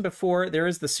mentioned before, there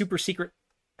is the super secret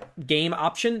game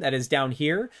option that is down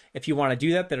here. If you want to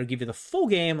do that, that'll give you the full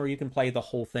game, or you can play the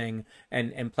whole thing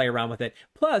and play around with it.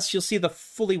 Plus, you'll see the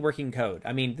fully working code.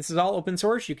 I mean, this is all open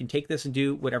source. You can take this and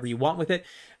do whatever you want with it.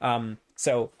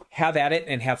 So have at it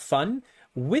and have fun.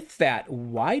 With that,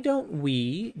 why don't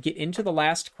we get into the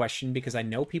last question? Because I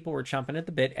know people were chomping at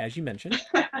the bit, as you mentioned.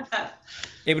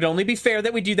 It would only be fair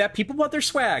that we do that. People want their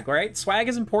swag, right? Swag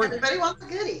is important. Everybody wants a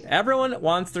goodie. Everyone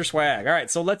wants their swag. All right,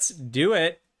 so let's do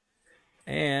it.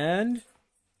 And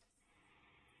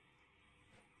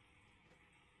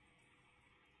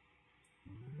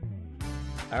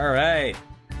all right,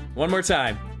 one more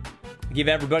time. Give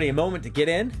everybody a moment to get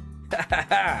in.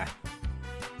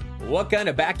 What kind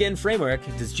of back-end framework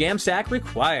does Jamstack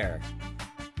require?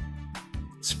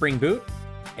 Spring Boot,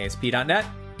 ASP.NET,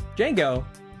 Django.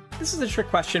 This is a trick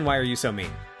question. Why are you so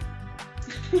mean?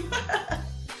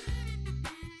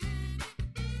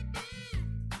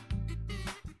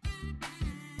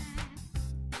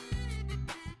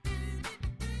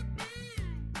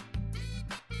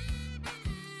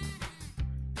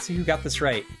 See who got this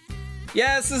right.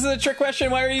 Yes, this is a trick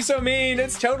question. Why are you so mean?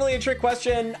 It's totally a trick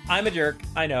question. I'm a jerk.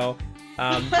 I know.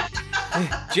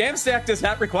 Jamstack does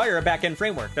not require a backend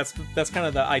framework. That's kind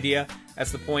of the idea.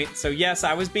 That's the point. So yes,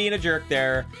 I was being a jerk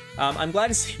there. I'm glad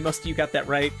to see most of you got that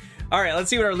right. All right, let's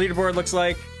see what our leaderboard looks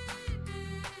like.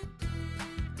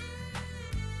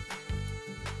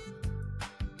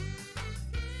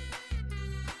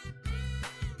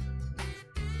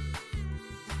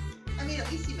 I mean,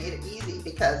 at least you made it easy,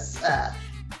 because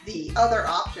the other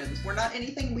options were not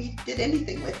anything we did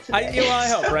anything with today. I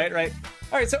hope, right?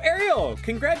 All right, so Ariel,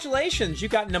 congratulations. You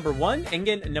got number 1,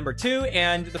 Engen number 2,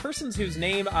 and the person whose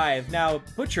name I've now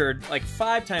butchered like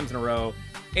 5 times in a row,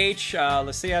 H.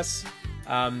 Lysias.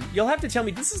 You'll have to tell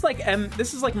me, this is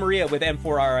like Maria with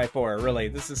M4RI4, really.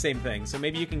 This is the same thing. So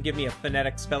maybe you can give me a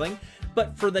phonetic spelling.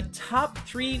 But for the top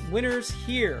 3 winners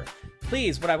here,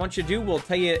 please, what I want you to do, we'll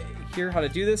tell you here how to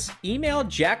do this. Email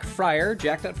Jack Fryer,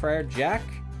 Jack.Fryer,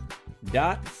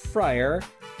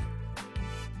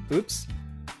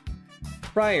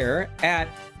 Fryer at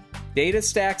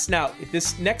DataStax. Now,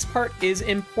 this next part is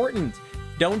important.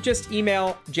 Don't just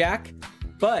email Jack,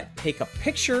 but take a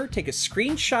picture, take a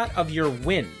screenshot of your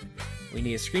win. We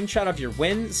need a screenshot of your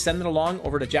win. Send it along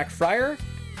over to Jack Fryer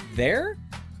there.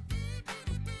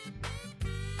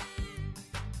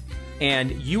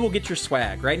 And you will get your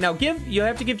swag, right? Now, you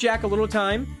have to give Jack a little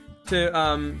time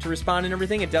to respond and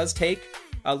everything. It does take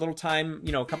a little time,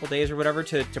 you know, a couple days or whatever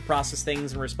to process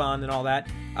things and respond and all that.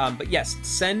 But yes,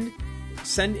 send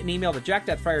an email to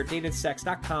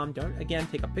jack.fire@datastacks.com. Don't, again,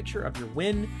 take a picture of your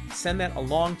win. Send that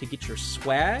along to get your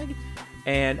swag.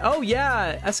 And, oh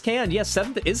yeah, SCAN, yes,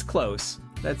 7th is close.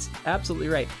 That's absolutely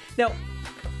right. Now,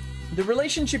 the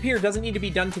relationship here doesn't need to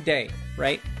be done today,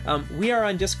 right? We are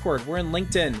on Discord, we're in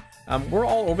LinkedIn, we're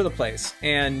all over the place,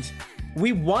 and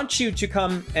we want you to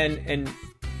come and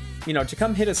you know, to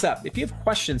come hit us up. If you have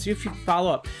questions, if you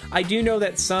follow up. I do know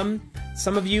that some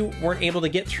of you weren't able to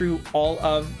get through all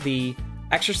of the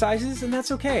exercises, and that's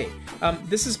okay.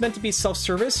 This is meant to be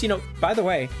self-service. You know, by the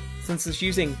way, since it's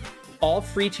using all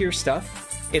free tier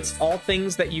stuff, it's all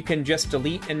things that you can just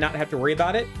delete and not have to worry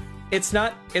about it. It's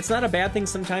not a bad thing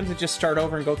sometimes to just start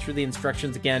over and go through the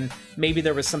instructions again. Maybe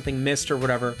there was something missed or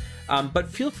whatever. But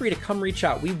feel free to come reach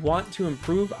out. We want to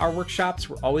improve our workshops.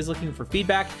 We're always looking for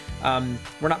feedback.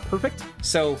 We're not perfect.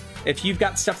 So if you've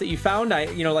got stuff that you found,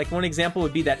 you know, like one example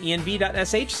would be that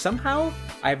env.sh. Somehow,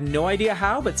 I have no idea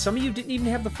how, but some of you didn't even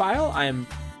have the file. I'm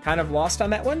kind of lost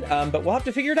on that one, but we'll have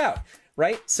to figure it out,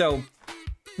 right? So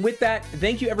with that,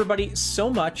 thank you everybody so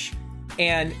much.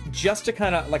 And just to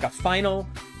kind of like a final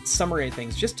summary of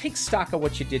things, just take stock of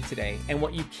what you did today and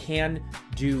what you can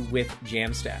do with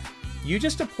Jamstack. You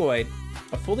just deployed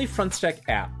a fully front stack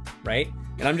app, right?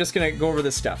 And I'm just going to go over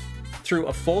this stuff through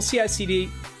a full CI/CD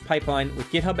pipeline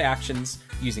with GitHub Actions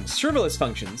using serverless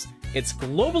functions. It's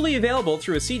globally available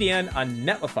through a CDN on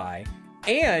Netlify,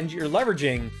 and you're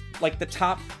leveraging like the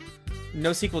top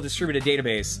NoSQL distributed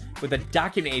database with a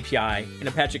document API in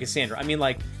Apache Cassandra. I mean,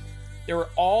 like, there were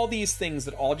all these things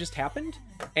that all just happened,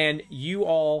 and you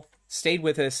all stayed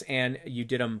with us and you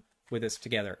did them with us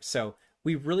together. So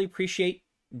we really appreciate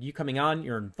you coming on,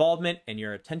 your involvement and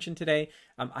your attention today.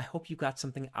 I hope you got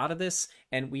something out of this,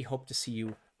 and we hope to see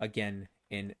you again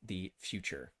in the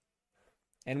future.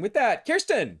 And with that,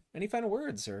 Kirsten, any final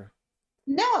words? Or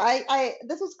no,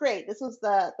 this was great. This was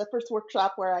the first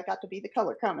workshop where I got to be the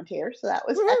color commentator, so that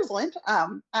was excellent.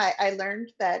 I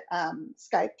learned that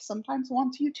Skype sometimes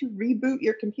wants you to reboot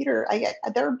your computer.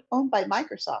 They're owned by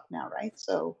Microsoft now, right?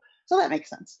 So that makes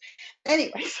sense.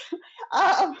 Anyways,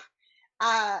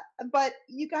 but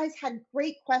you guys had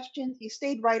great questions. You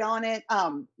stayed right on it.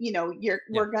 You know,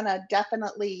 we're gonna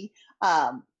definitely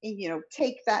you know,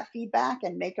 take that feedback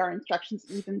and make our instructions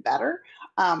even better.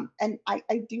 And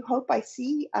I do hope I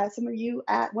see some of you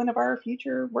at one of our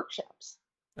future workshops.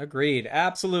 Agreed.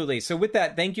 Absolutely. So with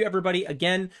that, thank you everybody.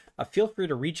 Again, feel free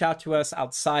to reach out to us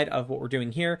outside of what we're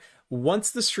doing here.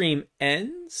 Once the stream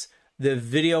ends, the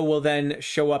video will then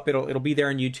show up. It'll be there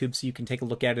on YouTube, so you can take a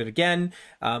look at it again.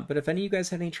 But if any of you guys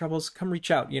had any troubles, come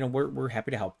reach out. You know, we're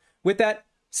happy to help. With that,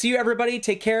 see you everybody.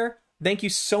 Take care. Thank you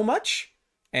so much,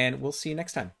 and we'll see you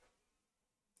next time.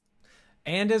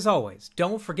 And as always,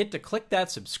 don't forget to click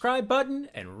that subscribe button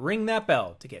and ring that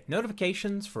bell to get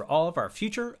notifications for all of our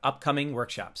future upcoming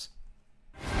workshops.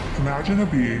 Imagine a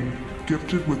being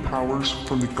gifted with powers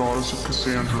from the goddess of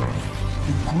Cassandra,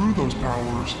 who grew those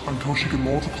powers until she could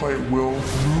multiply at will,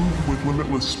 move with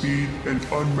limitless speed, and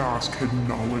unmask hidden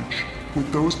knowledge.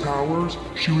 With those powers,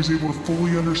 she was able to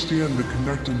fully understand the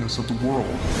connectedness of the world.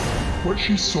 What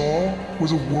she saw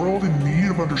was a world in need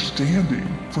of understanding.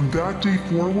 From that day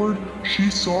forward, she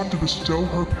sought to bestow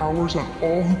her powers on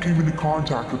all who came into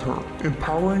contact with her,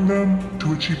 empowering them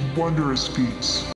to achieve wondrous feats.